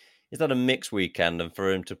had a mixed weekend, and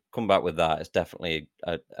for him to come back with that, it's definitely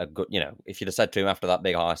a good. If you'd have said to him after that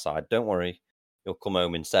big high side, "Don't worry, you'll come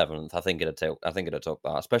home in seventh," I think it'd took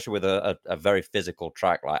that, especially with a very physical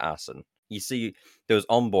track like Assen. You see those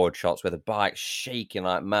onboard shots where the bike's shaking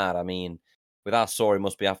like mad. I mean, with how sore he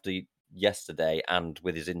must be after yesterday, and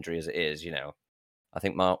with his injury as it is, I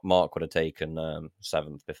think Mark would have taken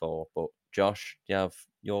seventh before. But Josh, do you have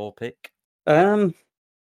your pick?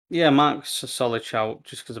 Yeah, Mark's a solid shout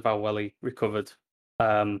just because of how well he recovered.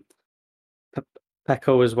 Um,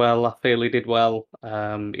 Pecco as well. I feel he did well.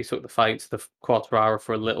 He took the fight to the Quartararo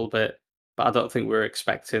for a little bit, but I don't think we were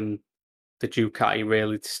expecting the Ducati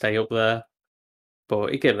really to stay up there.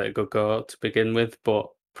 But he gave it a good go to begin with. But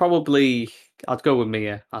probably I'd go with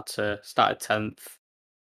Mia. I'd say started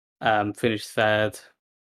 10th, finished third.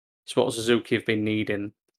 It's what Suzuki have been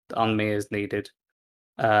needing and Mia's needed.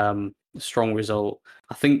 Strong result.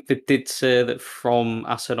 I think they did say that from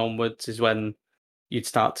Assen onwards is when you'd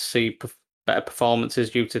start to see better performances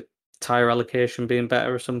due to tire allocation being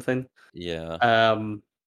better or something. Yeah.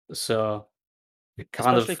 So it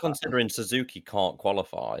kind Especially of considering Suzuki can't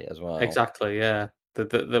qualify as well. exactly, yeah.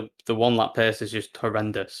 The 1 lap pace is just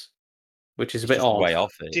horrendous, which is a It's bit just odd. way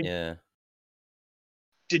off it. Did- Yeah.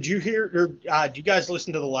 did you hear? Or did you guys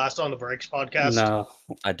listen to the last On the Brakes podcast? No,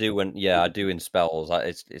 I do I do in spells.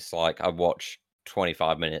 It's like I watch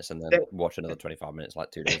 25 minutes and then watch another 25 minutes like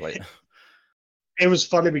 2 days later. It was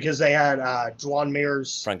funny because they had Juan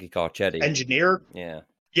Mir's Frankie Carcetti. engineer. Yeah.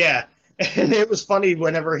 Yeah, and it was funny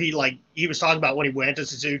whenever he was talking about when he went to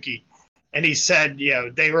Suzuki, and he said,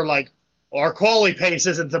 they were like, our quality pace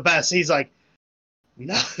isn't the best. He's like,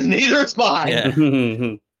 no, neither is mine.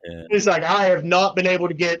 Yeah. Yeah. He's like, I have not been able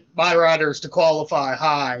to get my riders to qualify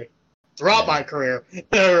high throughout my career.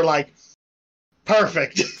 They were like,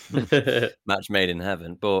 perfect. Match made in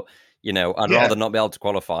heaven. But, I'd rather not be able to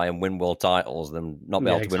qualify and win world titles than not be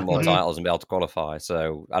able to win world titles and be able to qualify.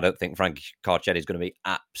 So I don't think Frankie Carcetti is going to be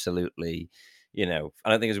absolutely, I don't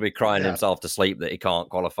think he's going to be crying himself to sleep that he can't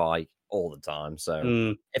qualify all the time.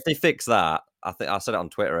 So if they fix that, I think I said it on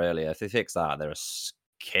Twitter earlier, if they fix that, they're a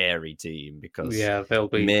scary team because they'll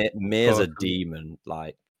be Mir's a demon.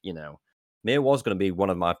 Mir was going to be one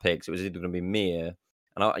of my picks. It was either going to be Mir,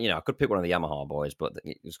 and I could pick one of the Yamaha boys, but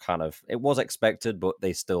it was expected, but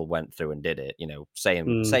they still went through and did it.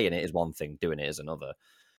 Saying it is one thing, doing it is another.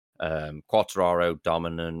 Quartararo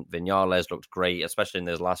dominant. Vinales looked great, especially in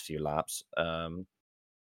those last few laps.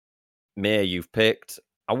 Mir, you've picked.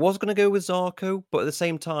 I was going to go with Zarco, but at the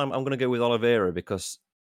same time, I'm going to go with Oliveira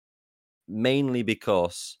mainly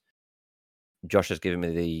because Josh has given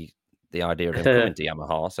me the idea of him coming to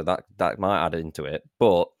Yamaha, so that might add into it.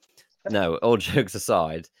 But no, all jokes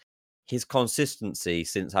aside, his consistency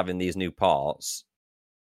since having these new parts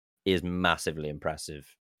is massively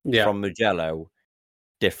impressive. Yeah. From Mugello,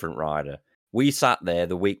 different rider. We sat there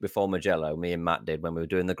the week before Mugello, me and Matt did, when we were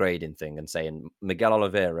doing the grading thing and saying, Miguel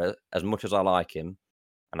Oliveira, as much as I like him,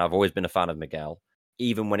 and I've always been a fan of Miguel,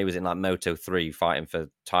 even when he was in like Moto 3 fighting for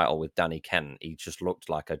title with Danny Kent, he just looked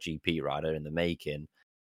like a GP rider in the making.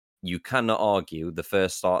 You cannot argue the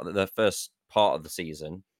first part of the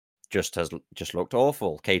season just looked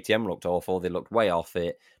awful. KTM looked awful. They looked way off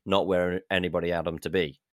it, not where anybody had them to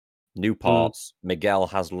be. New parts. Miguel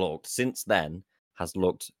has looked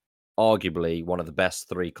arguably one of the best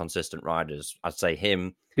 3 consistent riders. I'd say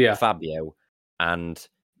him, Fabio, and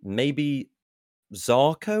maybe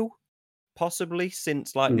Zarco, possibly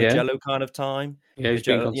since like Mugello kind of time. Yeah, he's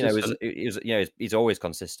been consistent. He's always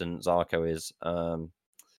consistent. Zarco is.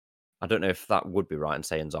 I don't know if that would be right in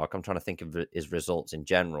saying Zarco. I'm trying to think of his results in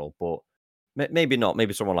general, but maybe not.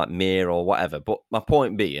 Maybe someone like Mir or whatever. But my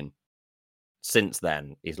point being, since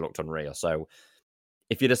then he's looked unreal. So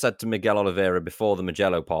if you'd have said to Miguel Oliveira before the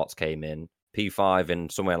Mugello parts came in, P5 in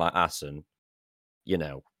somewhere like Assen,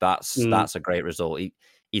 that's a great result.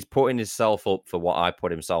 He's putting himself up for what I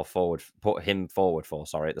put him forward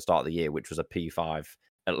for, at the start of the year, which was a P5,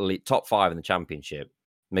 at least top 5 in the championship.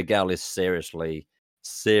 Miguel is seriously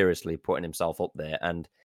putting himself up there. And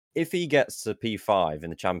if he gets to P5 in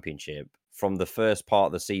the championship from the first part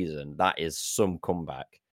of the season, that is some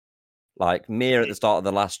comeback. Like Mir at the start of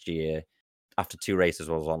the last year, after 2 races,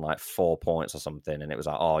 was on like 4 points or something. And it was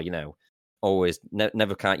like, always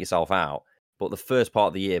never count yourself out. But the first part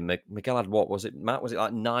of the year, Miguel had, what was it, Matt? Was it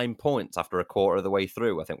like 9 points after a quarter of the way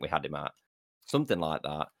through? I think we had him at something like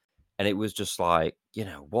that. And it was just like,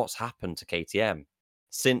 what's happened to KTM?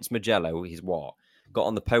 Since Mugello, he's got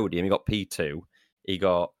on the podium. He got P2. He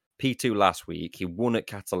got P2 last week. He won at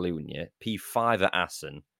Catalonia, P5 at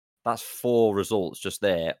Assen. That's 4 results just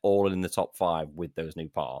there, all in the top 5 with those new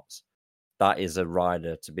parts. That is a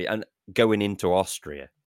rider to be, and going into Austria,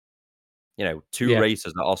 2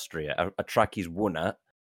 races at Austria, a track he's won at.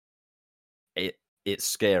 It's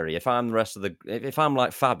scary. If I'm the rest of if I'm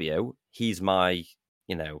like Fabio, he's my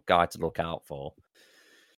guy to look out for.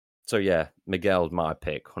 So yeah, Miguel's my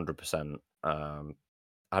pick, 100%.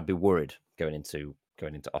 I'd be worried going into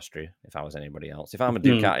Austria if I was anybody else. If I'm a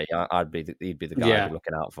Ducati, he'd be the guy I'd be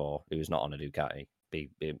looking out for who's not on a Ducati. Be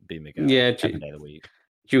Miguel. Yeah, every day of the week.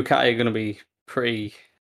 Ducati are going to be pretty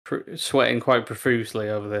sweating quite profusely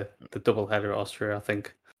over the double header at Austria, I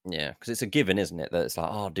think. Yeah, because it's a given, isn't it? That it's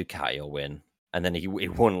like, Ducati will win. And then he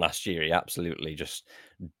won last year. He absolutely just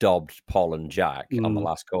dobbed Paul and Jack on the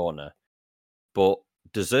last corner. But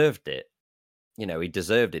deserved it. He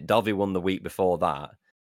deserved it. Dovi won the week before that.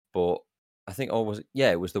 But I think,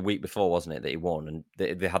 it was the week before, wasn't it, that he won? And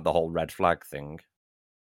they had the whole red flag thing.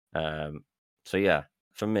 So yeah,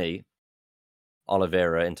 for me,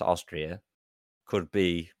 Oliveira into Austria could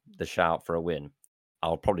be the shout for a win.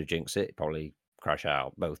 I'll probably jinx it, probably crash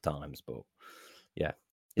out both times. But yeah,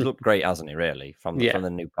 he's looked great, hasn't he, really? From the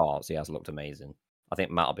new parts, he has looked amazing. I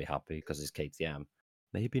think Matt will be happy because he's KTM.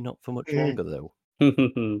 Maybe not for much longer, though.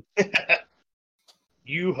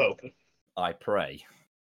 You hope. I pray.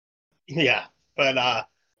 Yeah, but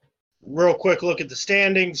real quick look at the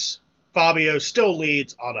standings. Fabio still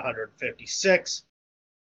leads on 156.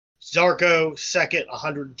 Zarco second,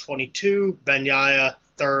 122. Bagnaia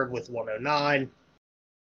third with 109.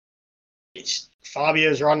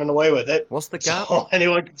 Fabio's running away with it. What's the gap? So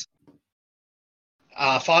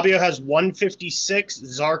Fabio has 156.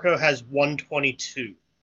 Zarco has 122.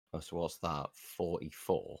 So what's that?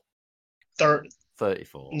 44?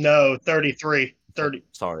 34. No, 33. 30.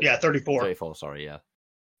 Sorry. Yeah, 34. 34, sorry, yeah.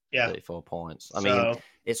 Yeah. 34 points. I mean,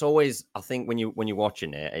 it's always, I think when you're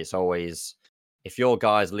watching it, it's always, if your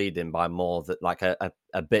guy's leading by more than like a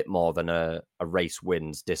bit more than a race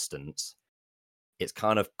wins distance, it's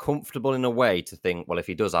kind of comfortable in a way to think, well, if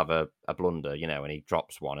he does have a blunder, and he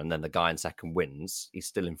drops one and then the guy in second wins, he's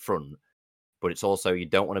still in front. But it's also, you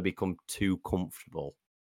don't want to become too comfortable,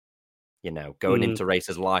 going into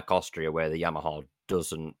races like Austria where the Yamaha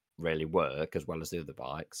doesn't really work as well as the other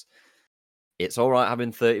bikes. It's all right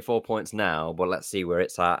having 34 points now, but let's see where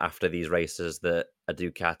it's at after these races that a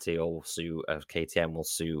Ducati will suit, a KTM will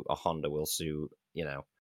suit, a Honda will suit,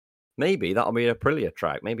 Maybe that'll be a Aprilia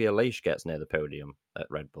track. Maybe Aleix gets near the podium at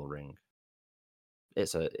Red Bull Ring.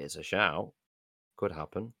 It's a shout. Could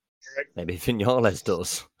happen. Maybe Vinales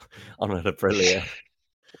does on an Aprilia.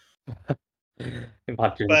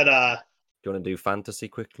 Imagine. But do you want to do fantasy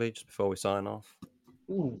quickly just before we sign off?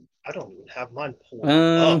 I don't even have mine pulled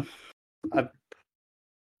up. I'm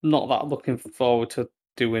not that looking forward to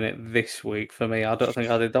doing it this week for me. I don't think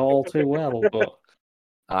I did all too well, but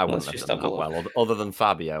I wouldn't have done that well. Other than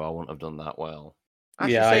Fabio, I wouldn't have done that well.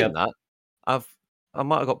 Actually, yeah, saying that, I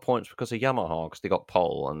might have got points because of Yamaha, because they got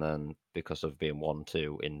pole, and then because of being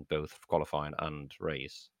 1-2 in both qualifying and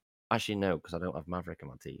race. Actually, no, because I don't have Maverick in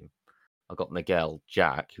my team. I've got Miguel,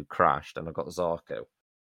 Jack, who crashed, and I've got Zarco.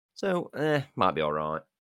 So, might be all right.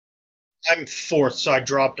 I'm fourth, so I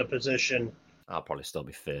dropped a position. I'll probably still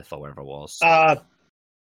be fifth or wherever I was.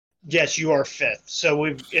 Yes, you are fifth. So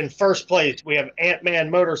in first place, we have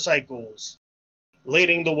Ant-Man Motorcycles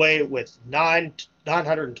leading the way with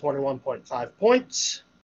 921.5 points.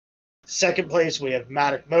 Second place, we have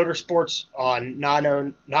Matic Motorsports on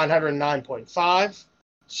 909.5.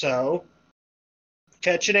 So,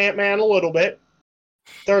 catching Ant-Man a little bit.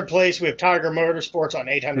 Third place, we have Tiger Motorsports on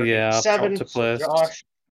 807. Yeah, Josh.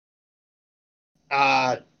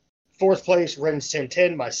 Fourth place, Ren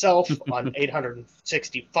Tintin, myself, on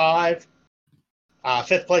 865.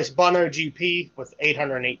 Fifth place, Bono GP with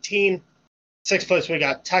 818. Sixth place, we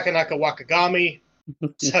got Takanaka Wakagami,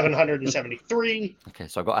 773. Okay,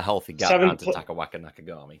 so I've got a healthy gap down to Takanaka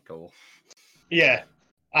Nakagami. Cool. Yeah.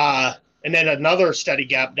 And then another steady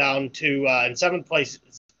gap down to, in seventh place,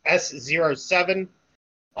 S07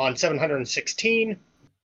 on 716.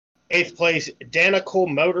 Eighth place, Danica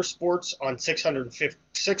Motorsports on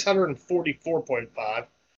 644.5.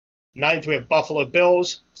 Ninth, we have Buffalo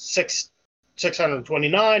Bills,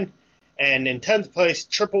 629. And in 10th place,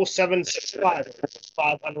 765,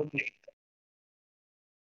 508.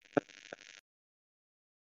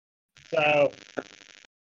 So,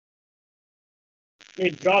 I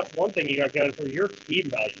mean, Josh, one thing you got going for your speed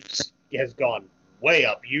values has gone way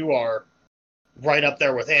up. You are right up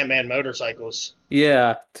there with Ant-Man Motorcycles.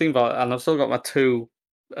 Yeah, and I've still got my two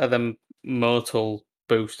of them Motul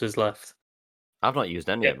boosters left. I've not used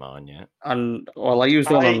any Yeah. of mine yet. And well, I used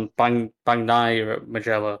one on Bagnaia at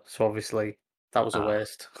Magellan, so obviously that was a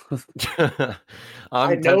waste.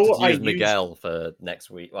 I'm tempted to use Miguel for next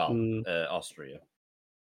week. Well, Austria.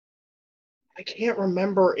 I can't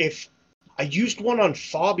remember if I used one on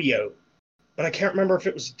Fabio, but I can't remember if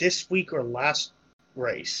it was this week or last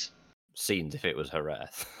race. Seemed if it was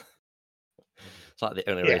Jerez. It's like the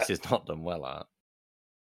only race he's not done well at.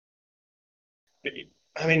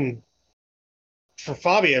 I mean, for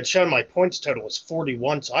Fabio, it showed my points total was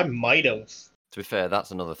 41, so I might have. To be fair,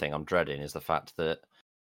 that's another thing I'm dreading is the fact that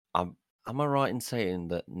am I right in saying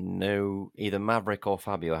that either Maverick or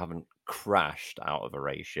Fabio haven't crashed out of a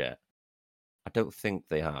race yet? I don't think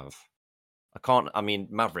they have. I mean,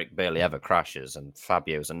 Maverick barely ever crashes, and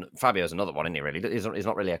Fabio's another one, isn't he? Really, he's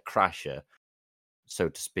not really a crasher, so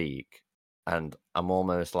to speak. And I'm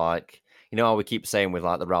almost like, how we keep saying with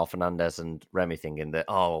like the Raul Fernandez and Remy thinking that,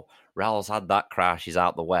 oh, Raul's had that crash, he's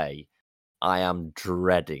out the way. I am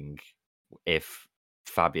dreading if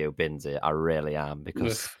Fabio bins it. I really am,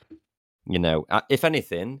 because if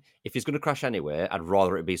anything, if he's going to crash anywhere, I'd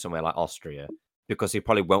rather it be somewhere like Austria, because he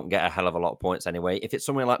probably won't get a hell of a lot of points anyway. If it's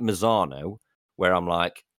somewhere like Misano, where I'm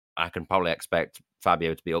like, I can probably expect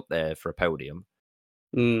Fabio to be up there for a podium,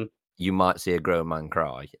 you might see a grown man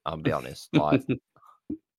cry, I'll be honest. Like,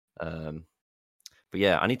 but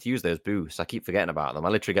yeah, I need to use those boosts. I keep forgetting about them. I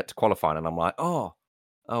literally get to qualifying and I'm like, oh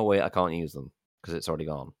wait, I can't use them because it's already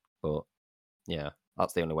gone. But yeah,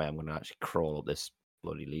 that's the only way I'm going to actually crawl up this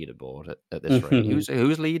bloody leaderboard at this rate.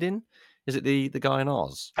 Who's leading? Is it the guy in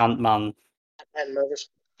Oz? Ant-Man.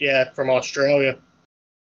 Yeah, from Australia.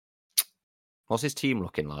 What's his team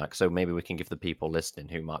looking like? So maybe we can give the people listening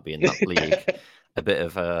who might be in that league a bit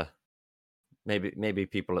of maybe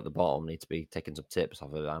people at the bottom need to be taking some tips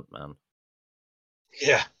off of Ant-Man.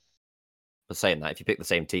 Yeah. But saying that, if you pick the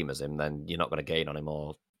same team as him, then you're not going to gain on him,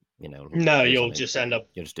 or No, you'll just end up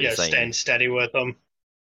staying steady with him.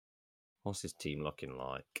 What's his team looking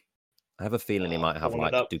like? I have a feeling he might have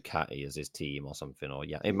like Ducati as his team or something, or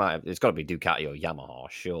it's got to be Ducati or Yamaha,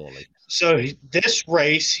 surely. So this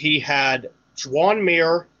race, he had Joan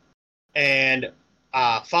Mir and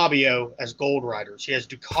Fabio as gold riders. He has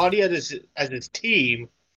Ducati as his team,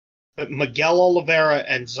 but Miguel Oliveira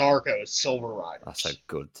and Zarco as silver riders. That's a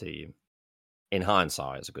good team. In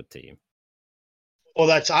hindsight, it's a good team.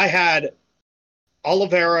 Well, I had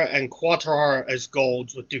Oliveira and Quartararo as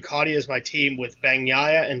golds, with Ducati as my team, with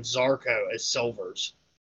Bagnaia and Zarco as silvers.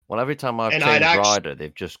 Well, every time I've changed rider,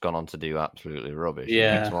 they've just gone on to do absolutely rubbish.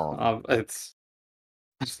 Yeah, it's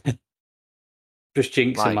just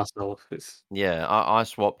jinxing myself. Yeah, I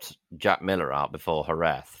swapped Jack Miller out before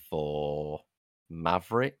Jerez for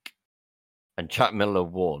Maverick, and Jack Miller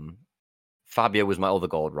won. Fabio was my other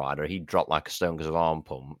gold rider. He dropped like a stone because of arm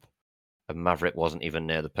pump, and Maverick wasn't even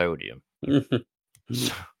near the podium.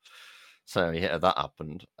 So yeah, that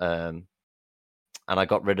happened. And I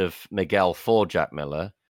got rid of Miguel for Jack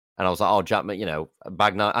Miller, and I was like, oh, Jack,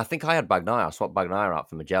 Bagnaia. I think I had Bagnaia. I swapped Bagnaia out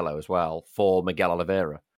for Mugello as well for Miguel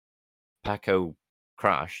Oliveira. Paco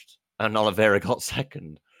crashed, and Oliveira got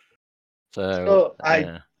second. So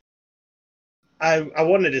I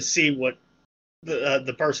wanted to see what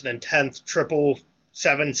the person in 10th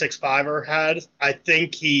 77765er had. I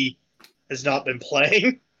think he has not been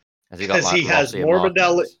playing. Because he has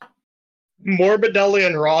Morbidelli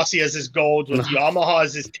and Rossi as his golds, with Yamaha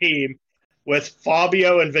as his team, with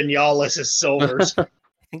Fabio and Vinales as silvers. I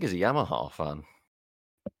think he's a Yamaha fan.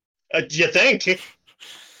 Do you think?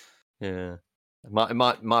 Yeah, it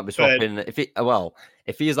might be swapping. If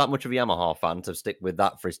he is that much of a Yamaha fan to stick with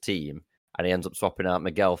that for his team, and he ends up swapping out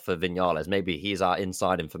Miguel for Vinales, maybe he's our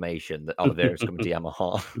inside information that Oliveira's coming to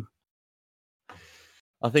Yamaha.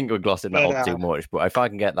 I think we're glossing that up too much, but if I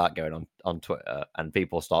can get that going on Twitter and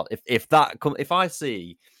people start, if I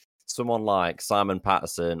see someone like Simon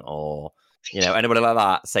Patterson or anybody like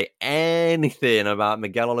that say anything about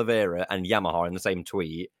Miguel Oliveira and Yamaha in the same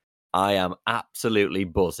tweet, I am absolutely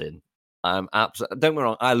buzzing. Don't get me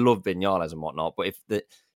wrong, I love Vinales and whatnot, but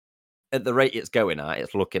at the rate it's going at,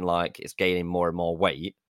 it's looking like it's gaining more and more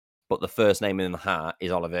weight. But the first name in the hat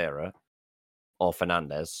is Oliveira or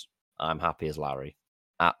Fernandez. I'm happy as Larry.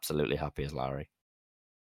 Absolutely happy as Larry.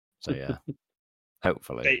 So yeah,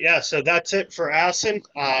 hopefully. But yeah, so that's it for Assen.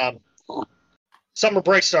 Summer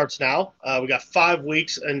break starts now. We got 5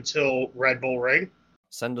 weeks until Red Bull Ring.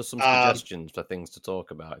 Send us some suggestions for things to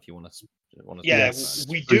talk about if you want to. Yeah,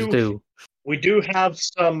 we do. We do have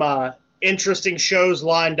some interesting shows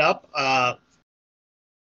lined up.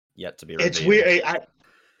 Yet to be revealed. It's weird.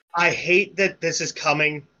 I hate that this is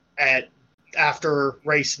coming after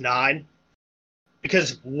race 9.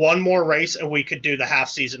 because one more race and we could do the half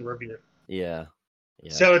season review. Yeah.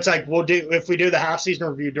 So it's like if we do the half season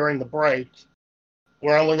review during the break,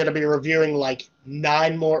 we're only going to be reviewing like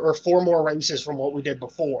 4 more races from what we did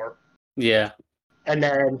before. Yeah. And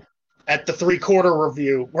then at the 3/4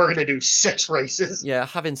 review, we're going to do 6 races. Yeah,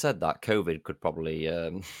 having said that, COVID could probably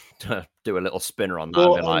do a little spinner on that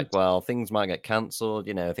and be like, well, things might get cancelled,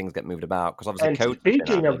 things get moved about. Because obviously, and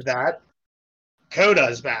speaking of that, COTA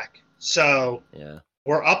is back. So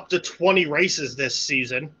we're up to 20 races this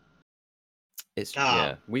season.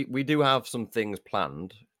 We do have some things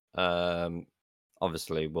planned.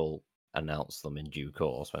 Obviously, we'll announce them in due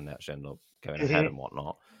course when they actually end up going ahead and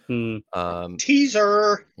whatnot.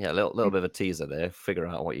 Teaser. Yeah, a little bit of a teaser there. Figure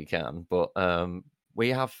out what you can, but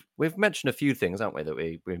we've mentioned a few things, haven't we, that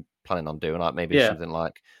we're planning on doing, like maybe something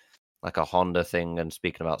like a Honda thing, and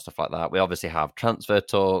speaking about stuff like that. We obviously have transfer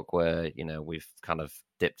talk where we've kind of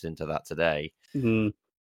dipped into that today,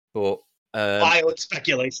 but violent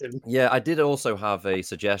speculation. Yeah, I did also have a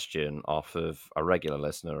suggestion off of a regular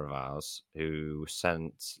listener of ours who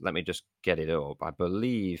sent. Let me just get it up. I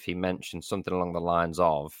believe he mentioned something along the lines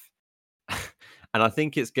of, and I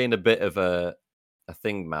think it's gained a bit of a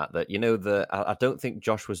thing, Matt. That I don't think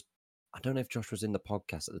Josh was. I don't know if Josh was in the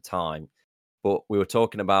podcast at the time, but we were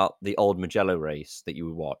talking about the old Mugello race that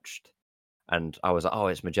you watched, and I was like, "Oh,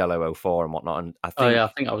 it's Mugello 04 and whatnot." And I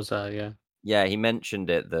think, I was there. Yeah. Yeah, he mentioned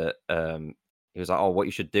it that he was like, "Oh, what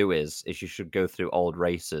you should do is you should go through old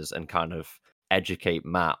races and kind of educate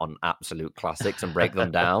Matt on absolute classics and break them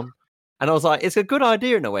down." And I was like, "It's a good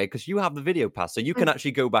idea in a way because you have the video pass, so you can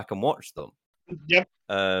actually go back and watch them." Yep.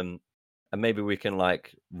 And maybe we can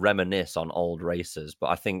like reminisce on old races.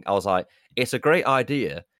 But I was like, it's a great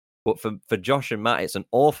idea, but for Josh and Matt, it's an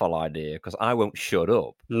awful idea because I won't shut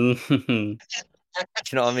up. Do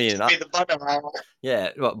you know what I mean? The Bono hour. Yeah,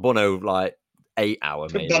 Bono like 8 hour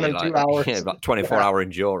maybe, Bono 2 hours. Yeah, like 24-hour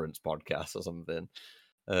endurance podcast or something.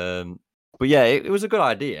 But yeah, it was a good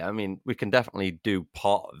idea. I mean, we can definitely do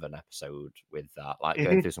part of an episode with that, like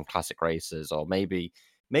going through some classic races, or maybe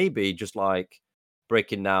just like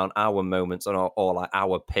breaking down our moments or like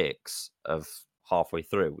our picks of halfway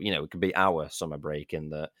through. It could be our summer break in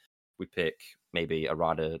that we pick maybe a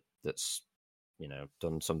rider that's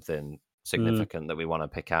done something significant that we want to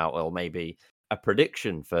pick out, or maybe a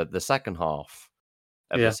prediction for the second half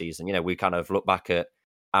of the season. We kind of look back at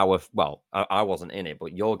I wasn't in it,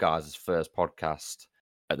 but your guys' first podcast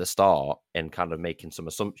at the start and kind of making some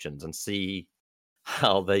assumptions and see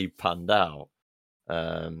how they panned out.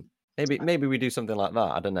 Maybe we do something like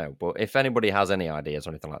that. I don't know. But if anybody has any ideas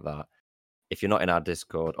or anything like that, if you're not in our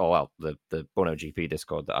Discord, the Bono GP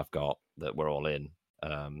Discord that I've got that we're all in,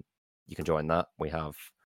 you can join that. We have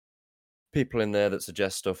people in there that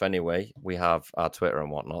suggest stuff anyway. We have our Twitter and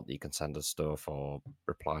whatnot that you can send us stuff or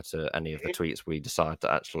reply to any of the tweets we decide to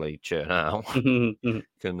actually churn out. You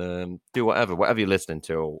can do whatever you're listening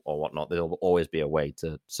to or whatnot. There'll always be a way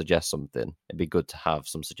to suggest something. It'd be good to have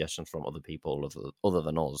some suggestions from other people other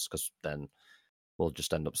than us, because then we'll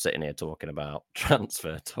just end up sitting here talking about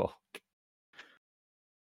transfer talk.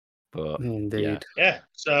 But indeed. Yeah.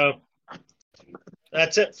 So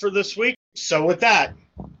that's it for this week. So with that,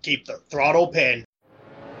 keep the throttle pinned.